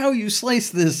matter how you slice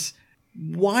this,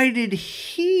 why did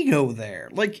he go there?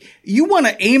 Like, you want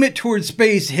to aim it towards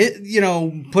space, hit,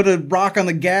 put a rock on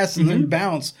the gas and then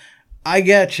bounce. I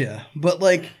get you. But,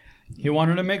 like... He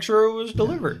wanted to make sure it was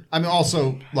delivered. I mean,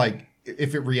 also, like,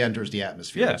 if it re-enters the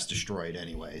atmosphere, Yeah. it's destroyed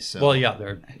anyway. So, Well, yeah.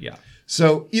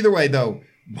 So either way, though,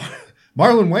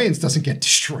 Marlon Wayans doesn't get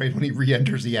destroyed when he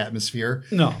re-enters the atmosphere.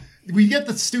 No. We get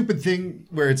the stupid thing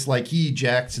where it's like he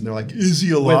ejects and they're like, "Is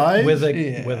he alive?" With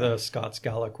a Scott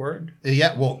Scalic word.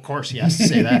 Yeah, well, of course he has to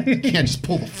say that. You can't just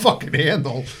pull the fucking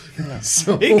handle.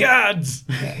 So, Hey, gods!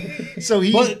 so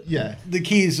he, But yeah. the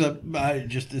keys,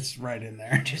 it's right in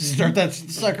there. Just start that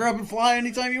sucker up and fly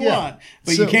anytime you Yeah. want.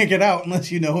 But So- you can't get out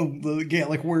unless you know the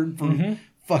Gaelic word for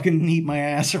fucking eat my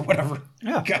ass or whatever.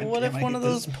 Yeah. God What damn, if I one hate of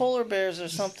this. those polar bears or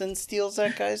something steals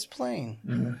that guy's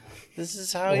plane? This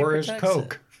is how he Or his protects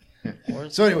Coke. it. Or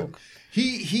his So anyway, Coke.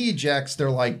 he ejects. They're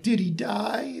like, "Did he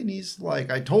die?" And he's like,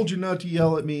 "I told you not to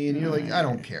yell at me." And you're like, "I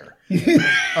don't care." All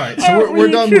right, so we're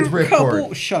done with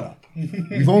Ripcord. Shut up.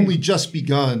 We've only just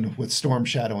begun with Storm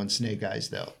Shadow and Snake Eyes,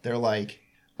 though. They're like,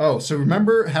 "Oh, so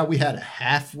remember how we had a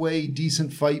halfway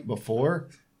decent fight before?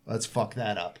 Let's fuck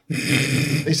that up."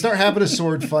 They start having a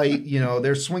sword fight.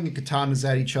 They're swinging katanas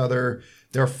at each other.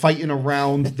 They're fighting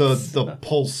around the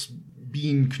pulse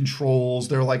beam controls.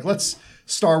 They're like, "Let's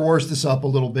Star Wars this up a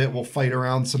little bit. We'll fight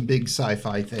around some big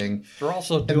sci-fi thing." They're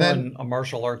also doing then- a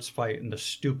martial arts fight in the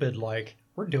stupid, like,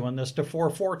 we're doing this to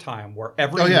 4-4 time, where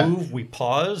every Oh, yeah. move we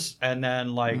pause and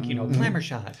then, like, glamour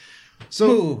shot, So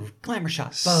move, glamour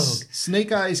shot, vogue.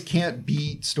 Snake Eyes can't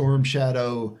beat Storm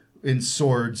Shadow in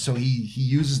swords, so he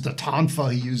uses the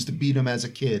tonfa he used to beat him as a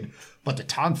kid. But the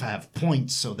tonfa have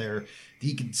points, so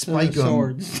he can spike them.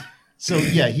 Swords. So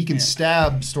yeah, he can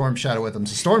stab Storm Shadow with them.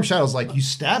 So Storm Shadow's like, "You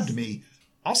stabbed me.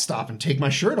 I'll stop and take my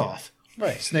shirt off."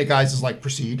 Right. Snake Eyes is like,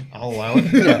 "Proceed. I'll allow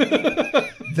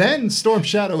it." Then Storm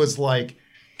Shadow is like,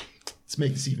 "Let's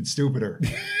make this even stupider.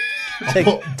 Take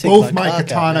Both my cock out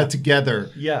katana now.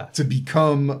 together Yeah. to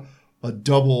become a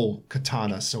double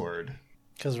katana sword."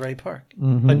 'Cause Ray Park. A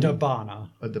Dabana.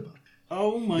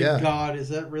 Oh my Yeah. God, is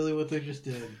that really what they just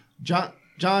did?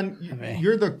 John,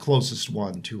 you're the closest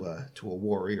one to a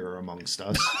warrior amongst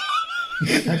us.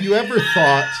 Have you ever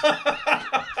thought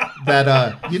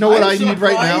that you know what I need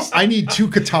right now? I need two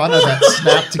katana that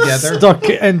snap together, Stuck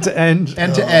end to end.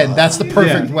 end to end. That's the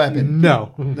perfect Yeah. weapon.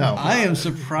 No. No, I am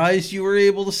surprised you were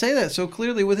able to say that so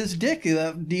clearly with his dick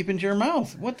that deep into your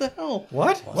mouth. What the hell?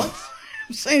 What?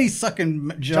 I'm saying he's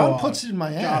sucking Joe John off. puts it in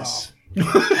my ass.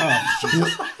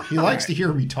 Oh, He likes to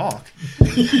hear me talk.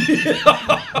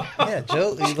 Yeah,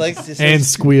 Joe. He likes to say, And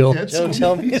squeal. That's Joe, cool.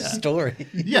 tell me a story.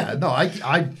 Yeah, no,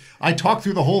 I talk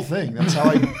through the whole thing. That's how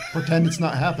I pretend it's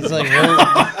not happening. It's like,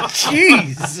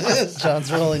 jeez,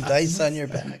 John's rolling dice on your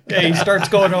back. Yeah, he starts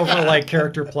going over, like,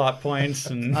 character plot points.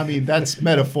 And I mean, that's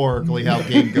metaphorically how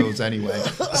game goes anyway.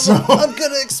 I'm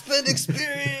gonna expend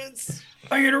experience.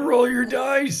 I'm going to roll your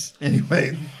dice.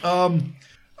 Anyway,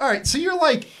 all right, so you're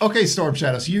like, okay, Storm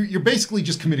Shadow, so you're basically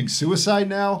just committing suicide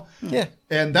now. Yeah.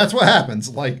 And that's what happens.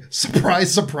 Like,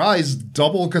 surprise, surprise,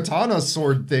 double katana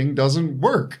sword thing doesn't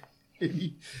work.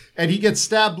 And he gets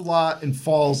stabbed a lot and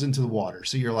falls into the water.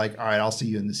 So you're like, all right, I'll see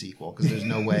you in the sequel, because there's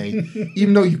no way,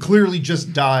 even though you clearly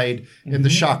just died and the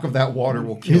shock of that water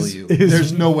will kill you,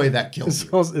 there's no way that kills you.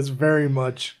 It's very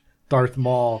much Darth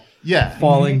Maul Yeah.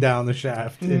 falling down the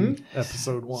shaft in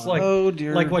episode 1. It's like, Oh,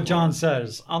 dear like what John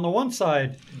says. On the one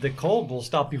side, the cold will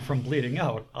stop you from bleeding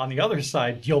out. On the other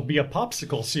side, you'll be a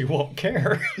popsicle, so you won't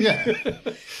care. Yeah.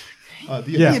 Yeah.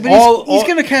 Yeah, but he's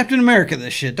going to Captain America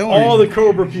this shit. Don't all worry. the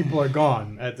Cobra people are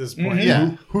gone at this point.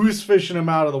 Yeah. Who's fishing him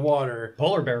out of the water?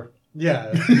 Polar bear.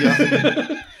 Yeah.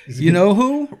 You know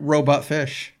who? Robot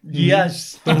fish.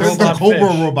 Yes. There's the Cobra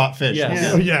robot fish.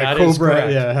 Yes. Yeah, that is Cobra.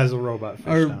 correct. Yeah, has a robot fish.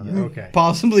 Or down there. Okay.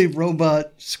 possibly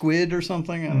robot squid or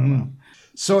something. I don't know.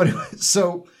 So anyway,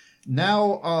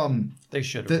 now They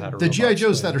should have had a the G.I.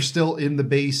 Joes squid. that are still in the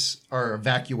base are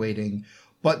evacuating,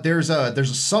 but there's a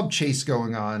sub chase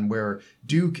going on where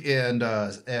Duke and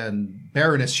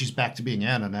Baroness, she's back to being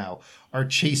Anna now, are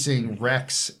chasing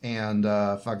Rex and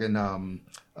McCullen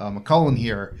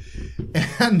here,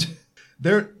 and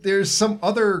there's some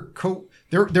other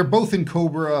they're both in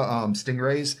Cobra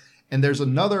Stingrays, and there's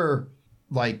another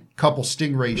like couple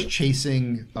Stingrays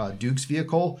chasing Duke's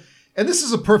vehicle, and this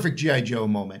is a perfect G.I. Joe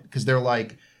moment because they're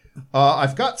like,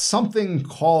 I've got something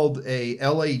called a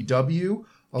LAW,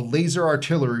 a laser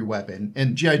artillery weapon,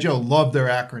 and G.I. Joe love their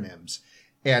acronyms,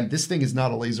 and this thing is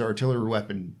not a laser artillery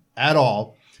weapon at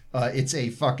all. It's a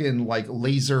fucking like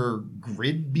laser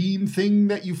grid beam thing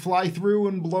that you fly through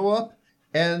and blow up.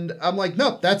 And I'm like,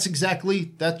 nope, that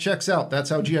checks out. That's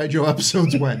how G.I. Joe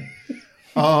episodes went.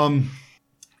 And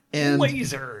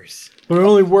Lasers. But it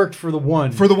only worked for the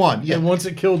one. Yeah. And once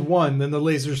it killed one, then the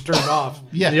lasers turned off.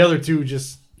 Yeah. And the other two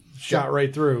just shot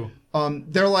right through.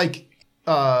 They're like,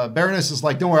 Baroness is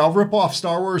like, don't worry, I'll rip off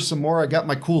Star Wars some more. I got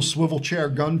my cool swivel chair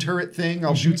gun turret thing.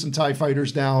 I'll shoot some TIE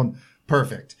fighters down.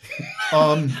 Perfect.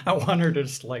 I want her to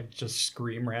just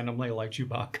scream randomly like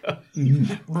Chewbacca.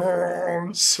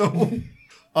 So,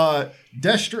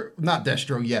 not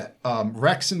Destro yet.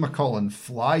 Rex and McCullen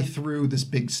fly through this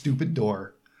big stupid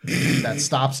door that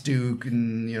stops Duke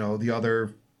and, the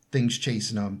other things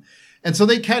chasing them. And so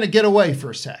they kind of get away for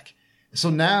a sec. So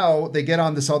now they get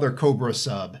on this other Cobra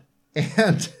sub.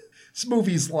 And this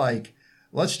movie's like,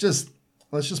 let's just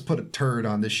put a turd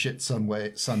on this shit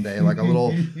sundae, like a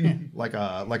little, like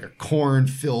a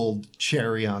corn-filled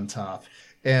cherry on top.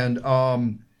 And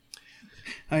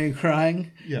Are you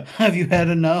crying? Yeah. Have you had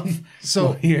enough? So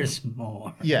well, here's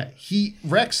more. Yeah,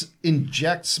 Rex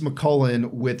injects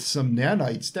McCullen with some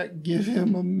nanites that give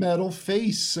him a metal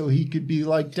face, so he could be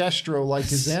like Destro, like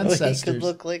his ancestors. So he could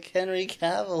look like Henry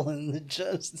Cavill in the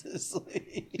Justice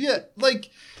League. Yeah,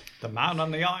 like the man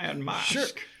on the iron mask. Sure.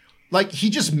 Like, he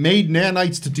just made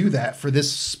nanites to do that for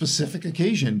this specific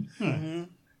occasion. Mm-hmm.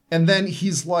 And then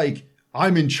he's like,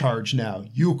 I'm in charge now.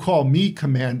 You call me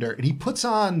commander. And he puts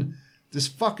on this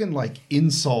fucking, like,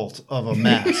 insult of a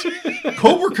mask.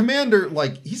 Cobra Commander,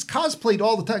 like, he's cosplayed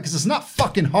all the time because it's not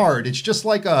fucking hard. It's just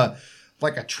like a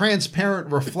transparent,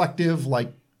 reflective,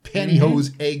 like,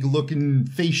 pantyhose egg-looking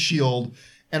face shield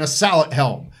and a salad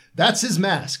helm. That's his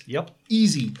mask. Yep.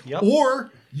 Easy. Yep. Or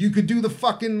you could do the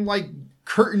fucking, like,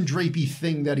 curtain drapey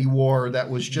thing that he wore that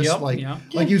was just like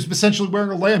he was essentially wearing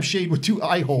a lampshade with two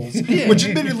eye holes, which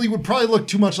admittedly would probably look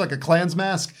too much like a Klan's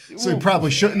mask, so he probably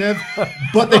shouldn't have,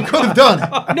 but they could have done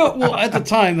it. No, well, at the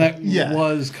time, that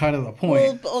was kind of the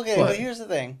point. Well, okay, but here's the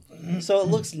thing. So it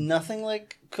looks nothing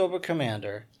like Cobra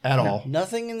Commander. At all.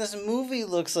 Nothing in this movie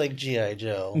looks like G.I.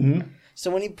 Joe. Mm-hmm.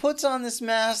 So when he puts on this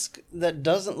mask that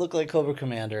doesn't look like Cobra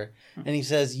Commander, and he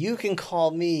says, you can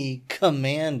call me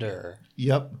Commander.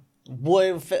 Yep.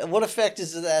 What effect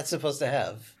is that supposed to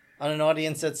have on an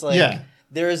audience that's like,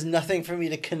 there is nothing for me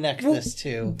to connect this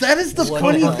to? That is the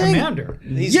funny thing. Commander.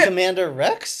 He's Commander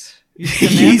Rex?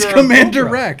 He's Commander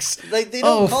Rex. Like, they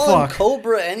don't call him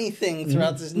Cobra anything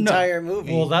throughout this entire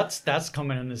movie. Well, that's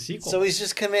coming in the sequel. So he's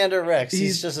just Commander Rex.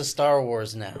 He's just a Star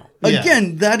Wars now.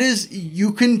 Again, that is,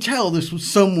 you can tell this was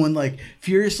someone like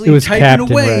furiously typing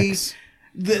Captain away. Rex.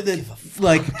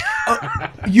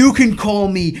 You can call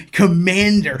me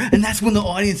Commander, and that's when the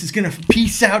audience is going to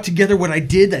piece out together what I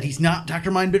did, that he's not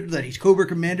Dr. Mindbender, that he's Cobra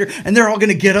Commander, and they're all going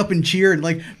to get up and cheer, and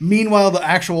like, meanwhile, the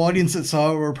actual audience that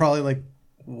saw it were probably like,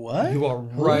 what? You are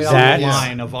right on the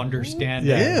line of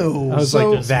understanding. Ew. I was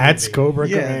like, that's Cobra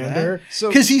Commander?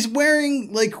 Because he's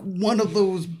wearing like one of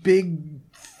those big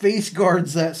face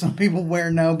guards that some people wear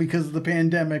now because of the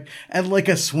pandemic, and like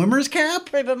a swimmer's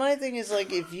cap. Right, but my thing is,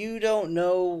 like, if you don't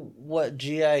know what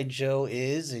G.I. Joe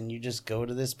is and you just go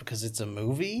to this because it's a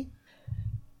movie,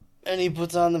 and he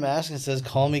puts on the mask and says,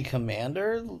 call me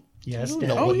Commander, yes, you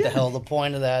don't know what the hell the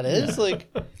point of that is.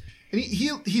 Like, and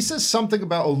he says something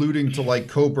about alluding to like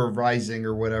Cobra Rising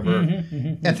or whatever,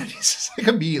 and then he's just like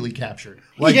immediately captured,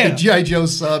 like the G.I. Joe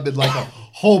sub and like a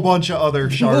whole bunch of other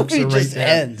sharks are right just there.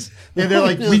 ends. And they're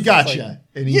like, we got you.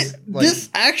 And he's like, this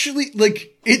actually,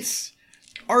 like, it's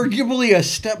arguably a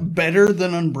step better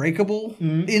than Unbreakable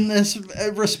in this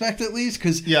respect, at least,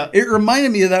 because it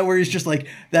reminded me of that where he's just like,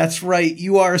 that's right,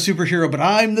 you are a superhero, but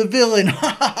I'm the villain,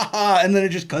 and then it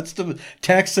just cuts to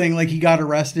text saying like he got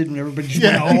arrested and everybody just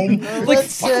went home. Like,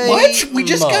 what? We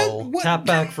just got... What? Tap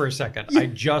back for a second. I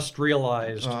just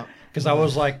realized, because I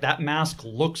was like, that mask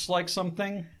looks like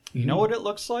something. You know what it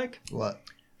looks like? What?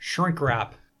 Shrink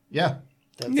wrap. Yeah.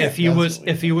 If he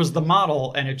was the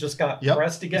model and it just got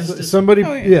pressed against his... Somebody,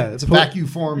 it's a vacuum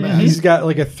form mask. He's got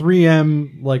like a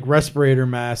 3M like respirator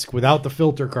mask without the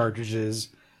filter cartridges,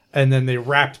 and then they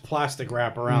wrapped plastic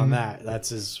wrap around that. That's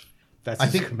his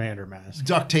commander mask.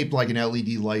 Duct taped like an LED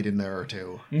light in there or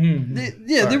two.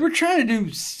 They were trying to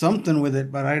do something with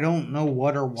it, but I don't know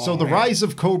what or why. So the rise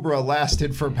of Cobra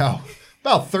lasted for about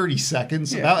 30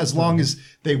 seconds, about as long as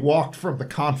they walked from the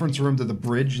conference room to the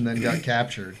bridge and then got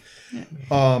captured.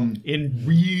 In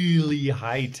really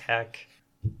high-tech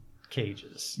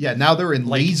cages. Yeah, now they're in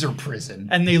laser prison.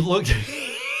 And they look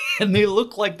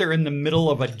like they're in the middle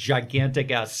of a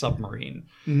gigantic-ass submarine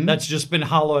that's just been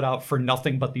hollowed out for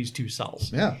nothing but these two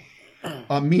cells. Yeah.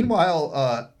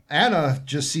 Meanwhile, Anna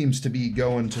just seems to be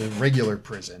going to regular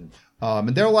prison.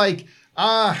 And they're like,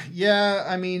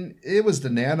 I mean, it was the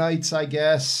nanites, I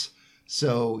guess.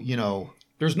 So,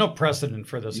 there's no precedent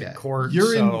for this in court.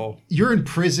 You're in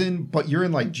prison, but you're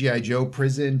in like G.I. Joe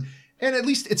prison. And at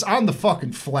least it's on the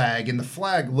fucking flag. And the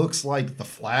flag looks like the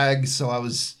flag. So I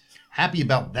was happy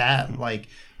about that. Like,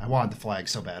 I wanted the flag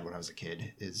so bad when I was a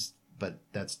kid.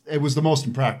 It was the most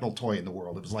impractical toy in the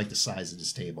world. It was like the size of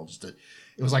this table.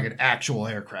 It was like an actual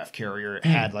aircraft carrier. It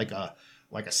had like a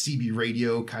CB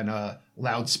radio kind of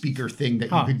loudspeaker thing that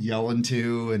you could yell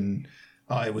into, and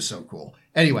it was so cool.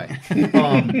 Anyway,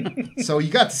 so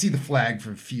you got to see the flag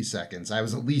for a few seconds. I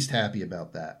was at least happy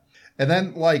about that. And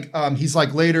then he's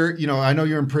like later, I know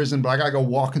you're in prison, but I gotta go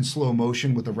walk in slow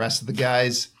motion with the rest of the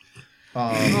guys.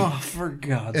 For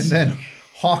God's sake. And then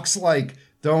Hawk's like,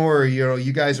 don't worry,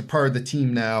 you guys are part of the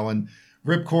team now. And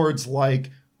Ripcord's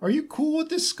like, are you cool with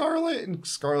this, Scarlet? And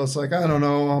Scarlet's like, I don't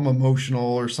know, I'm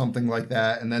emotional or something like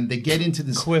that. And then they get into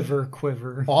this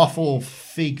quiver, awful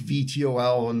fake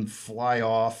VTOL and fly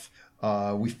off.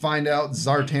 We find out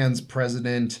Zartan's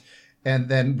president, and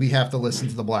then we have to listen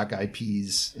to the Black Eyed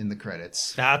Peas in the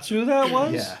credits. That's who that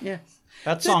was? Yeah.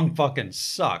 That song fucking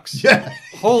sucks. Yeah.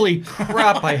 Holy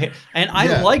crap, I hate. And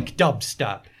I like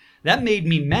dubstep. That made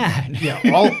me mad. Yeah,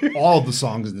 all of the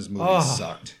songs in this movie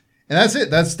sucked. And that's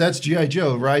it. That's G.I.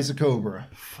 Joe, Rise of Cobra.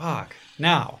 Fuck.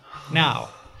 Now,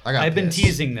 I've been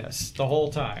teasing this the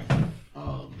whole time.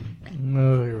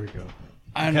 Here we go.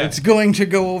 And it's going to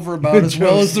go over about as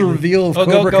well as the reveal of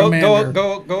Cobra Commander.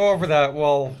 Go over that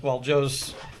while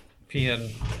Joe's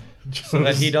peeing. So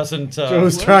that he doesn't...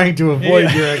 Joe's trying to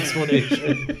avoid your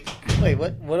explanation. Wait,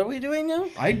 what are we doing now?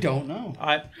 I don't know.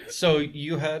 So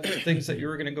you had things that you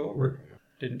were going to go over,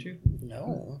 didn't you?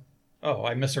 No. Oh,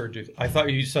 I misheard you. I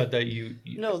thought you said that you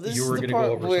were going to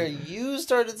go over where something. You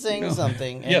started saying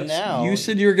something, and now... You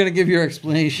said you were going to give your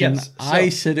explanation. Yes, I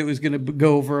said it was going to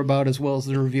go over about as well as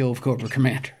the reveal of Cobra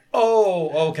Commander.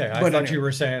 Oh, okay. I thought you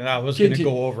were saying I was going to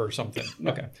go over something.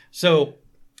 Okay. So,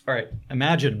 all right.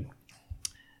 Imagine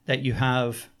that you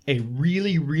have a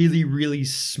really, really, really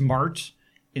smart,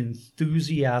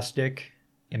 enthusiastic,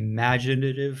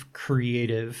 imaginative,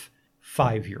 creative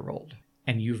 5-year-old.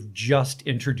 And you've just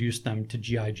introduced them to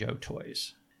G.I. Joe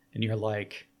toys. And you're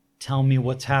like, tell me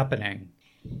what's happening.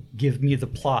 Give me the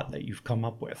plot that you've come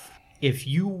up with. If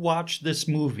you watch this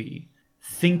movie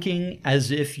thinking as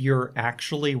if you're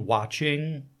actually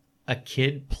watching a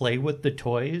kid play with the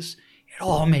toys, it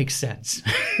all makes sense.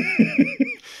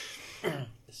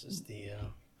 This is the...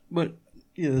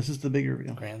 this is the bigger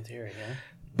reveal. Grand theory, yeah.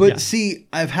 But see,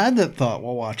 I've had that thought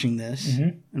while watching this,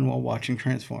 and while watching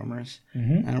Transformers,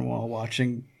 and while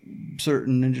watching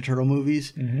certain Ninja Turtle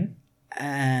movies,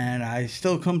 and I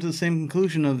still come to the same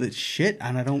conclusion of that shit,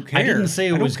 and I don't care. I didn't say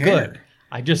it was good.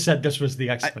 I just said this was the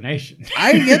explanation.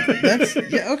 I get that's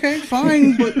okay,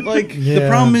 fine, but the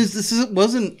problem is this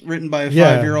wasn't written by a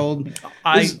 5-year-old.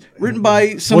 It's written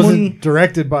by someone. Wasn't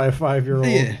directed by a 5-year-old.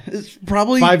 Yeah, it's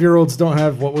probably 5-year-olds don't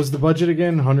have what was the budget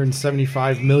again?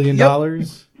 $175 million.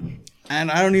 And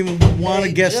I don't even want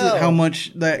to guess at how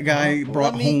much that guy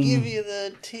brought home. Let me give you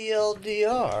the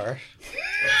TLDR.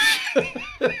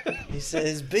 He said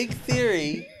his big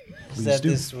theory is that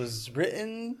this was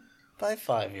written by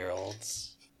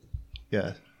 5-year-olds.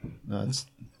 Yeah. That's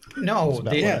about what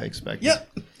I expected.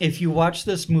 Yep. If you watch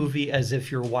this movie as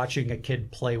if you're watching a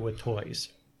kid play with toys.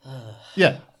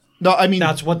 Yeah. No, I mean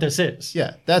that's what this is.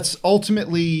 Yeah, that's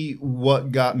ultimately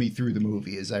what got me through the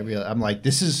movie. Is I'm like,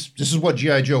 this is what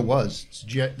G.I. Joe was.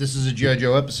 This is a G.I.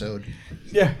 Joe episode.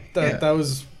 Yeah, that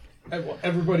was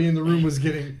everybody in the room was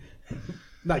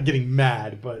not getting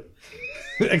mad, but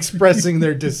expressing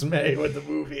their dismay with the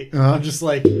movie. I'm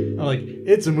like,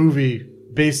 it's a movie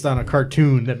based on a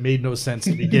cartoon that made no sense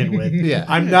to begin with. Yeah,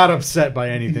 I'm not upset by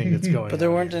anything that's going on. But there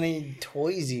weren't any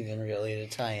toys even really to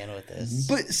tie in with this.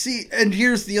 But see, and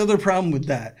here's the other problem with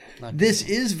that. This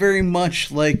is very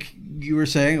much like you were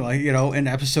saying, like, you know, an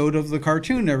episode of the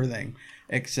cartoon and everything,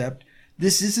 except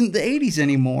this isn't the 80s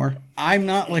anymore. I'm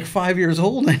not like 5 years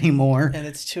old anymore. And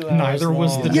it's 2 hours Neither long.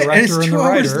 was the Yeah, and director it's and 2 the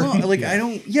hours writer. long. Like, I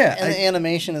don't, yeah. And the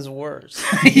animation is worse.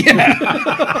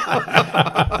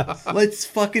 Let's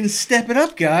fucking step it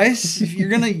up, guys. If you're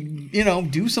going to, you know,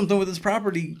 do something with this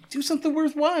property, do something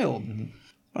worthwhile.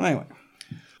 But anyway.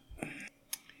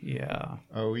 Yeah.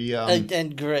 Oh,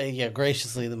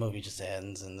 Graciously, the movie just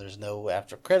ends, and there's no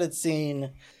after credit scene,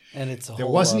 and it's a there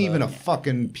whole wasn't lot even of, a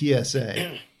fucking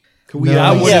PSA. Could we?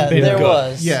 That would have been there good.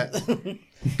 was. Yeah.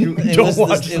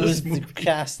 It was the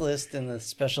cast list and the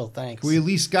special thanks. We at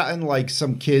least gotten like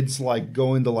some kids like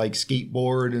going to like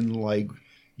skateboard and like,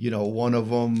 you know, one of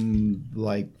them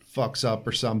like fucks up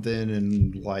or something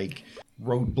and like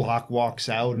Roadblock walks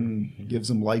out and gives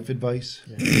them life advice.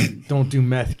 Don't do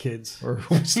meth, kids. Or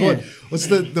what's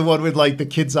the one with like the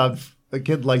kid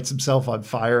lights himself on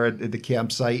fire at the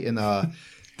campsite and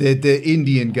the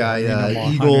Indian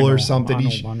guy Eagle or something.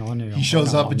 He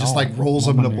shows up and just like rolls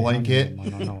him in a blanket.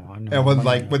 And when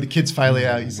the kid's finally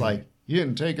out, he's like, "You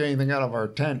didn't take anything out of our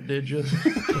tent, did you?"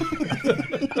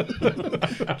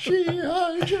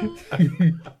 G.I. Joe.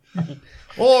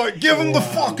 Oh, give him the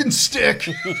fucking stick.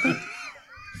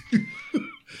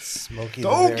 Smokey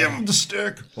Don't give him the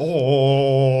stick.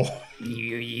 Oh.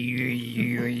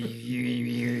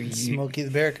 Smokey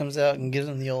the Bear comes out and gives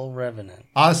him the old Revenant.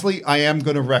 Honestly, I am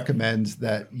going to recommend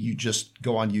that you just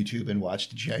go on YouTube and watch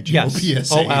the G.I. Joe Yes.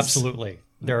 PSAs. Oh, absolutely.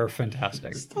 They're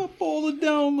fantastic. Stop all the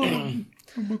download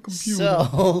from a computer.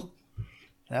 So,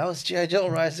 that was G.I. Joe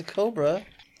Rise of Cobra.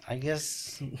 I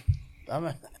guess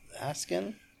I'm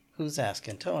asking. Who's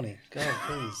asking? Tony, go,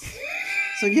 please.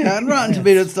 So yeah, on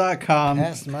RottenTomatoes.com,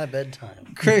 Past my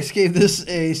bedtime. critics gave this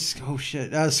a score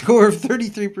of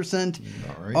 33%.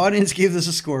 All right. Audience gave this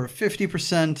a score of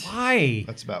 50%. Why?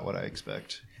 That's about what I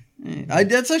expect.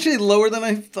 That's actually lower than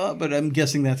I thought, but I'm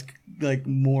guessing that's like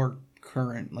more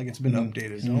current, like it's been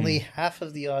updated. Only half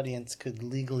of the audience could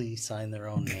legally sign their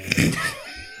own name.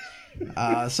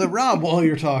 So Rob, while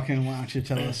you're talking, why don't you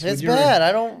tell us? It's bad.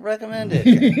 I don't recommend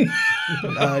it.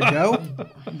 Joe,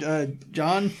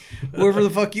 John, whoever the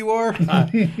fuck you are.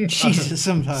 Jesus,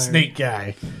 I'm tired. Snake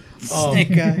guy.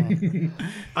 Snake guy.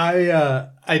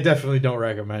 I definitely don't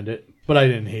recommend it, but I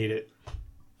didn't hate it.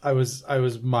 I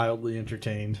was mildly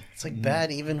entertained. It's like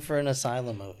bad even for an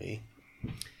asylum movie.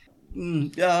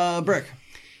 Brick.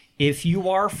 If you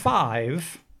are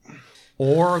 5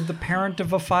 or the parent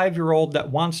of a 5-year-old that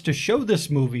wants to show this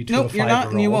movie to a 5-year-old. You're not,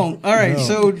 and you won't. All right,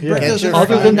 so Brick doesn't.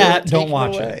 Other than that, Take don't it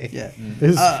watch away. it. Yeah.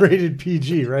 This is rated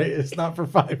PG, right? It's not for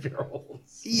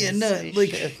 5-year-olds. Yeah, no, Say like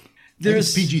shit.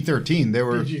 There's there's PG-13. They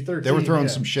were PG-13, throwing yeah.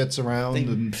 some shits around,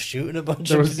 and Shooting a bunch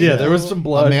There of was there was some a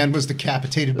blood. man was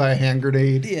decapitated by a hand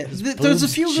grenade. yeah, there's a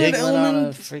few good jiggling on a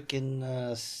elements.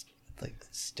 freaking like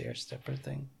stair stepper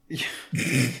thing.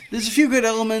 There's a few good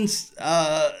elements.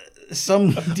 Some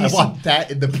I decent. want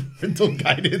that in the parental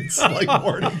guidance like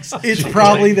warnings. It's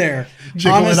probably there.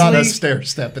 Jiggling on a Honestly, stair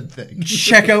stepping thing.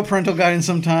 check out parental guidance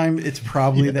sometime. It's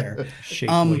probably there. Shake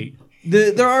weight.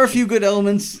 There are a few good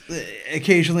elements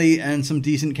occasionally and some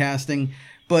decent casting.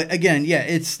 But again, yeah,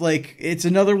 it's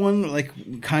another one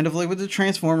like kind of like with the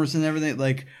Transformers and everything.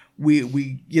 Like we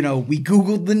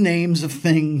Googled the names of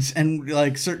things and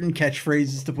like certain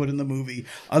catchphrases to put in the movie.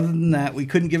 Other than that, we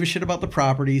couldn't give a shit about the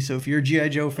property. So if you're a G.I.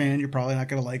 Joe fan, you're probably not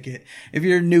going to like it. If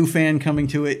you're a new fan coming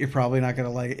to it, you're probably not going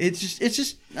to like it. It's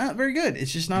just not very good.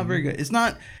 It's just not very good. It's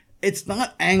not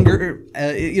anger.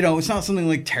 It's not something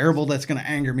like terrible that's going to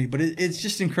anger me, but it's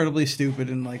just incredibly stupid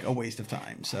and like a waste of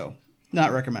time. So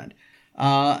not recommend.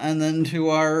 And then to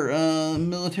our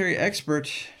military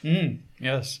expert,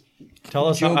 Yes. Tell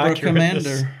us how Cobra accurate Commander.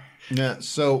 this. Yeah,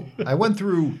 so I went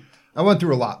through a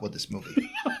lot with this movie.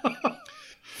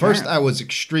 First, I was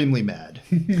extremely mad.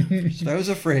 So I was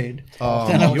afraid.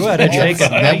 Then I You was had to take a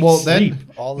night sleep.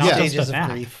 All the Yeah. stages Just of a nap.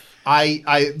 grief.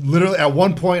 I literally at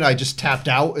one point I just tapped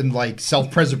out and like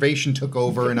self-preservation took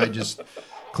over and I just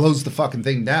closed the fucking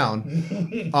thing down.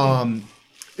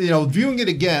 Viewing it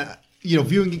again,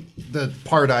 viewing the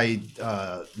part I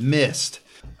missed,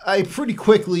 I pretty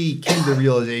quickly came to the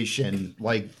realization,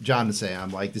 like John was saying,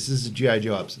 I'm like, this is a G.I.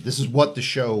 Joe episode. This is what the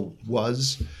show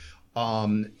was.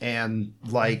 And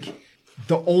like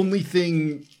the only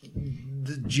thing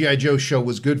the G.I. Joe show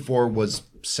was good for was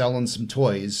selling some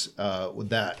toys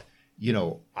that, you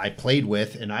know, I played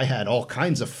with, and I had all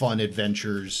kinds of fun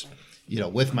adventures, you know,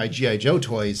 with my G.I. Joe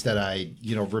toys that I,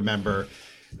 you know, remember.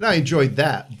 And I enjoyed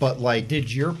that. But like,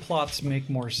 did your plots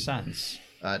make more sense?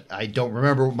 I don't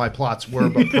remember what my plots were,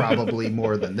 but probably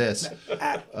more than this.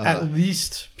 At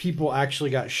least people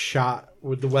actually got shot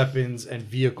with the weapons and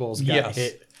vehicles got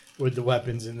hit with the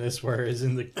weapons in this, whereas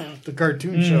in the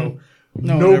cartoon show,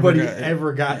 nobody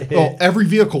ever got hit. Well, every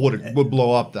vehicle would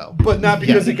blow up, though. But not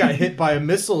because it got hit by a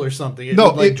missile or something. It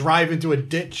would like drive into a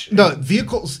ditch. No,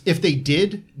 vehicles, if they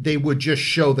did, they would just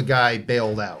show the guy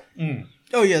bailed out.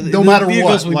 Oh yeah, no matter what,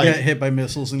 vehicles would get hit by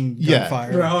missiles and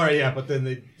gunfire. Right, all right, but then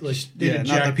they eject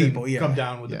not the people. Come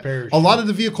down with the parachute. A lot of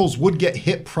the vehicles would get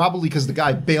hit probably because the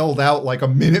guy bailed out like a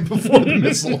minute before the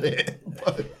missile hit.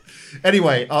 But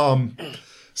anyway,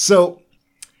 so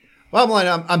bottom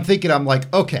line, I'm thinking, I'm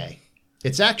like, okay,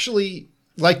 it's actually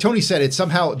like Tony said, it's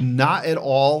somehow not at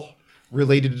all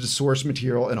related to the source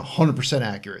material and 100%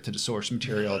 accurate to the source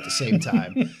material at the same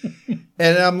time.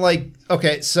 And I'm like,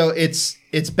 okay, so it's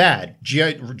bad.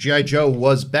 G.I. Joe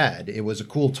was bad. It was a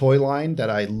cool toy line that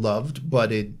I loved,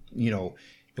 but it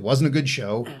wasn't a good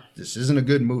show. This isn't a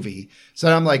good movie.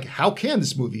 So I'm like, how can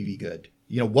this movie be good?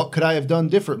 You know, what could I have done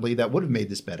differently that would have made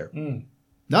this better?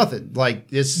 Nothing. Like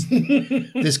this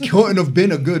couldn't have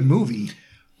been a good movie.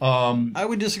 I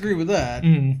would disagree with that.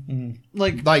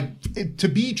 Like to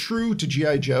be true to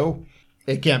G.I. Joe,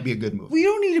 it can't be a good movie. We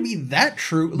don't need to be that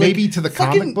true. Like, maybe to the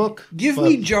comic book. Give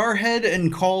me Jarhead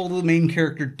and call the main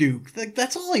character Duke. Like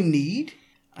that's all I need.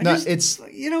 It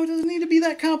doesn't need to be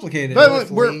that complicated.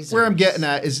 But where I'm getting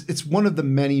at is it's one of the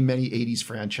many, many 80s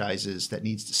franchises that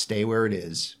needs to stay where it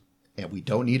is. And we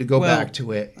don't need to go back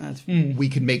to it. We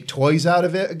can make toys out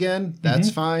of it again.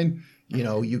 That's fine. You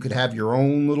know, you could have your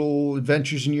own little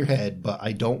adventures in your head, but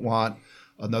I don't want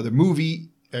another movie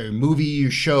or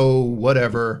show,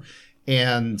 whatever.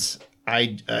 And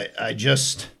I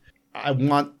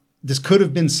want, this could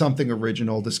have been something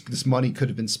original. This money could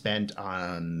have been spent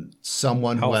on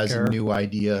someone who has a new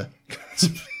idea.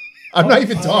 I'm not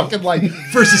even talking like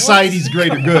for society's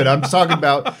greater good. I'm talking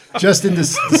about just in the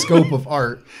scope of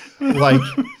art. Like,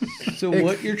 so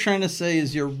what you're trying to say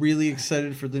is you're really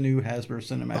excited for the new Hasbro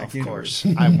Cinematic Universe.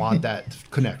 Of course, I want that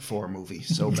Connect 4 movie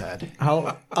so bad.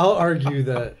 I'll argue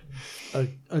that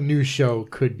a new show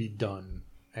could be done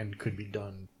and could be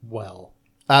done well.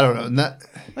 I don't know.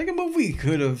 Like a movie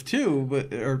could have too,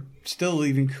 or still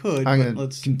even could. I'm going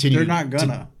to continue. They're not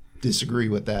gonna disagree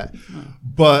with that. No.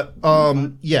 But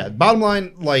yeah, bottom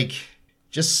line, like,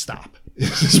 just stop.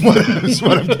 This is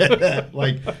what I'm getting at.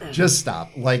 Like, just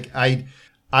stop. Like,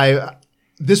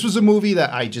 this was a movie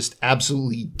that I just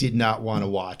absolutely did not want to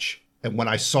watch. And when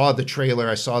I saw the trailer,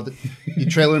 I saw the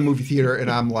trailer in the movie theater, and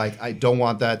I'm like, I don't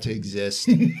want that to exist,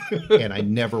 and I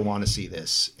never want to see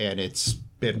this. And it's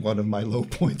been one of my low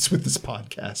points with this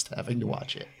podcast, having to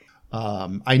watch it.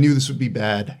 I knew this would be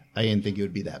bad. I didn't think it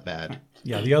would be that bad.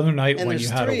 Yeah, the other night when you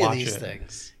had to watch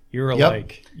it, you were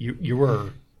like, you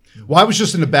were... Well, I was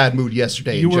just in a bad mood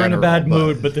yesterday. You were in a bad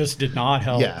mood, but this did not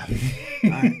help. Yeah.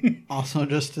 Also,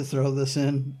 just to throw this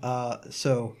in,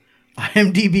 so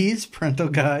IMDb's parental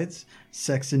guides,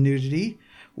 sex and nudity.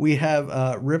 We have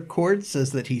Ripcord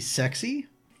says that he's sexy.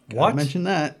 What? I mentioned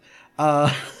that.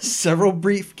 Several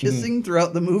brief kissing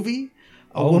throughout the movie.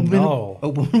 A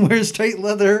woman wears tight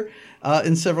leather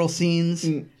in several scenes.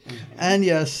 And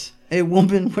yes, a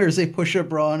woman wears a push-up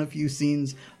bra in a few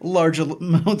scenes. Large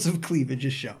amounts of cleavage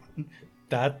is shown.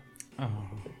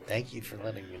 Thank you for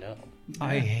letting me know.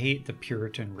 I hate the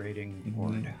Puritan rating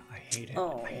word. I hate it.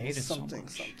 Oh, I hate it so much.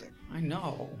 Something. I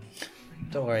know.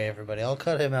 Don't worry, everybody. I'll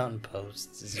cut him out in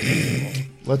post.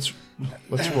 Let's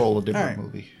roll a different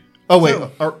movie. Oh wait,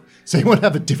 does anyone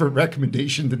have a different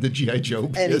recommendation than the G.I. Joe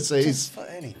PSAs?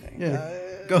 Anything. Yeah.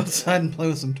 Go outside and play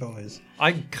with some toys.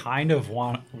 I kind of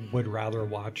would rather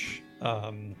watch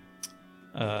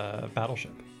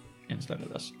Battleship instead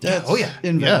of this. That's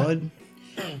invalid. Yeah.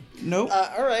 Nope.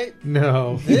 All right.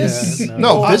 No. This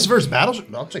this versus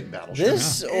Battleship. I'll take Battleship.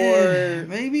 This or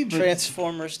maybe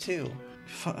Transformers 2.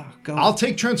 I'll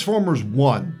take Transformers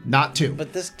 1, not 2.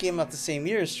 But this came out the same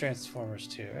year as Transformers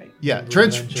 2, right? Yeah,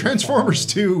 Transformers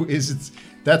 2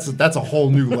 that's a whole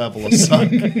new level of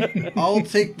suck. I'll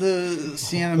take the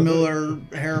Sienna Miller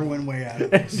heroin way out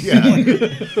of this.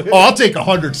 Yeah. I'll take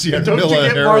 100 Sienna Miller heroin. Don't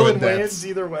you get Marlon Wayans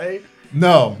either way?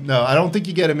 No, I don't think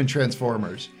you get him in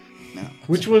Transformers.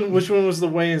 Which one was the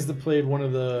Wayans that played one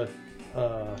of the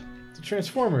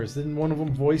Transformers? Didn't one of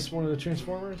them voice one of the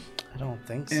Transformers? I don't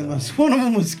think so. Unless one of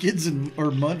them was Skids or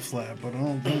Mudflap, but I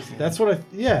don't think so. That's what I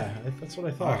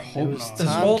thought. I hope It was not. This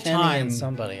Tom whole Kenny time- and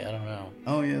somebody. I don't know.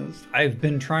 Oh, yeah. that's- I've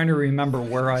been trying to remember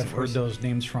where I've heard those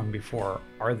names from before.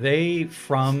 Are they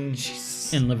from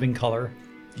In Living Color?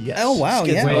 Yes. Oh wow,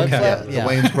 Skids yeah, and Mudflap, Mudflap. The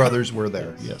Wayans brothers were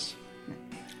there. Yes.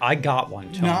 I got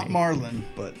one, Tony. Not Marlon,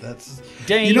 but that's...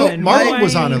 Damon You know, Marlon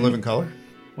was on Wayans. In Living Color.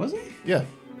 Was he? Yeah.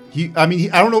 I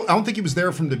don't think he was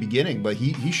there from the beginning, but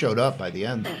he showed up by the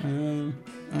end.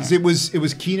 'Cause it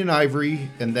was Keenan Ivory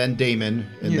and then Damon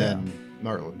and then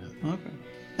Marlon. Okay.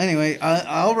 Anyway,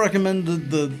 I'll recommend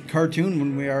the cartoon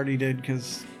one we already did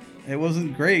because it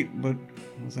wasn't great, but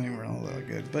it wasn't even all that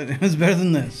good. But it was better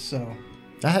than this, so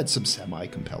That had some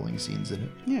semi-compelling scenes in it.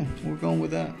 yeah, we're going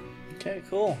with that. Okay,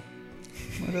 cool.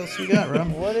 What else we got,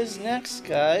 Rob? What is next,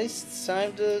 guys? It's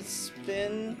time to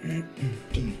spin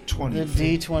D20 the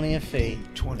fate. D20 of Fate.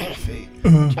 D20 of fate.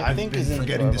 I I've think been is in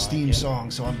forgetting Cobra, this theme yeah. song,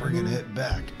 so I'm bringing it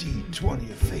back. D20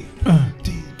 of fate.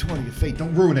 D20 of fate.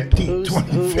 Don't ruin it.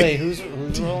 D20 of fate. Who's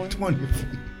rolling? D20 of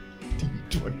fate.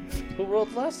 D20 of fate. Who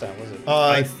rolled last time? Was it?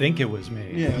 I think it was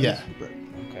me. Yeah. Yeah. Okay.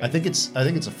 I think it's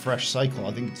a fresh cycle.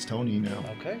 I think it's Tony now.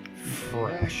 Okay.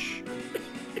 Fresh.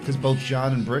 Because both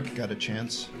John and Brick got a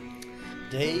chance.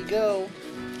 There you go.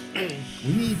 We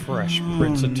need Fresh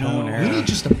Prince of Tone we era. need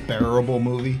just a bearable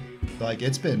movie. Like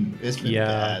it's been Yeah.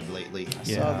 bad lately. I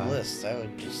saw the list. I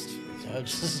would just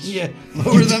Yeah,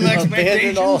 lower them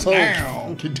abandon all expectations hope.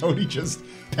 now. Can Tony just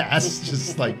pass?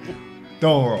 Just like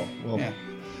don't roll. Well, Yeah.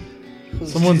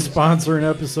 Someone sponsor an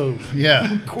episode.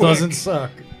 yeah. Doesn't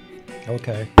suck.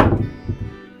 Okay.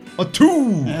 A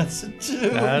 2. That's a 2.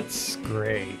 That's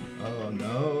great. Oh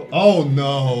no. Oh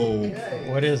no.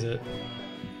 What is it?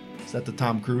 Is that the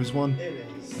Tom Cruise one? It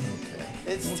is. Okay.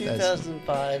 It's Well, that's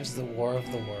 2005's The War of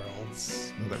the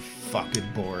Worlds. another fucking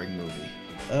boring movie.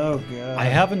 Oh, God. I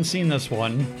haven't seen this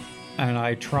one, and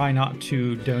I try not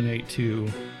to donate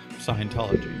to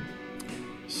Scientology.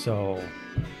 So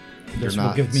this You're will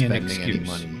not give me an spending any excuse.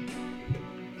 money.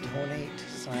 Donate to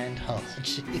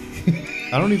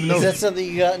Scientology. I don't even know. Is that something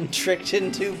you gotten tricked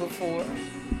into before?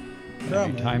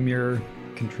 Every time you're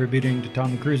contributing to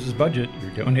Tom Cruise's budget,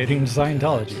 you're donating to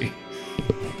Scientology.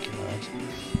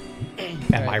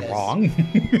 Am I Alright, guys. wrong?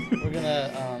 We're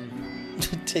gonna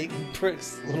take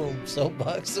Brick's little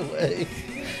soapbox away,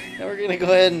 and we're gonna go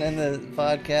ahead and end the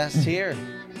podcast here.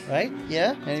 Right?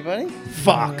 Yeah? Anybody?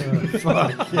 Fuck.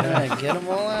 Fuck. All right, get them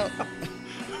all out.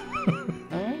 All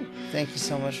right. Thank you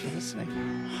so much for listening.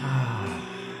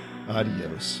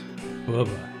 Adios.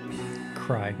 Bubba.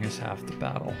 Crying is half the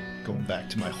battle. Going back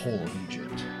to my hole in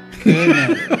Egypt. Good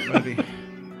night, everybody.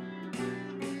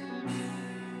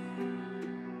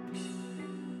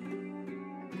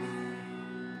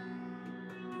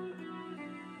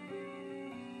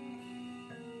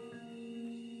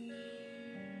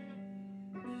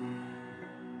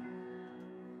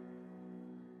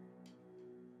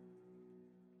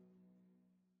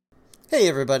 Hey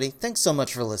everybody, thanks so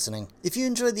much for listening. If you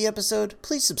enjoyed the episode,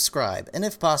 please subscribe, and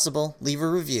if possible, leave a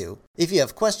review. If you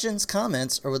have questions,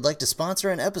 comments, or would like to sponsor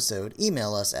an episode,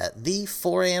 email us at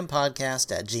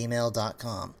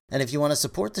the4ampodcast@gmail.com. And if you want to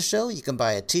support the show, you can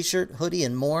buy a t-shirt, hoodie,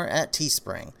 and more at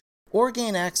Teespring. Or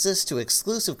gain access to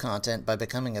exclusive content by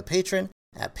becoming a patron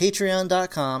at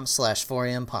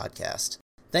patreon.com/4ampodcast.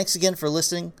 Thanks again for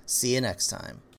listening. See you next time.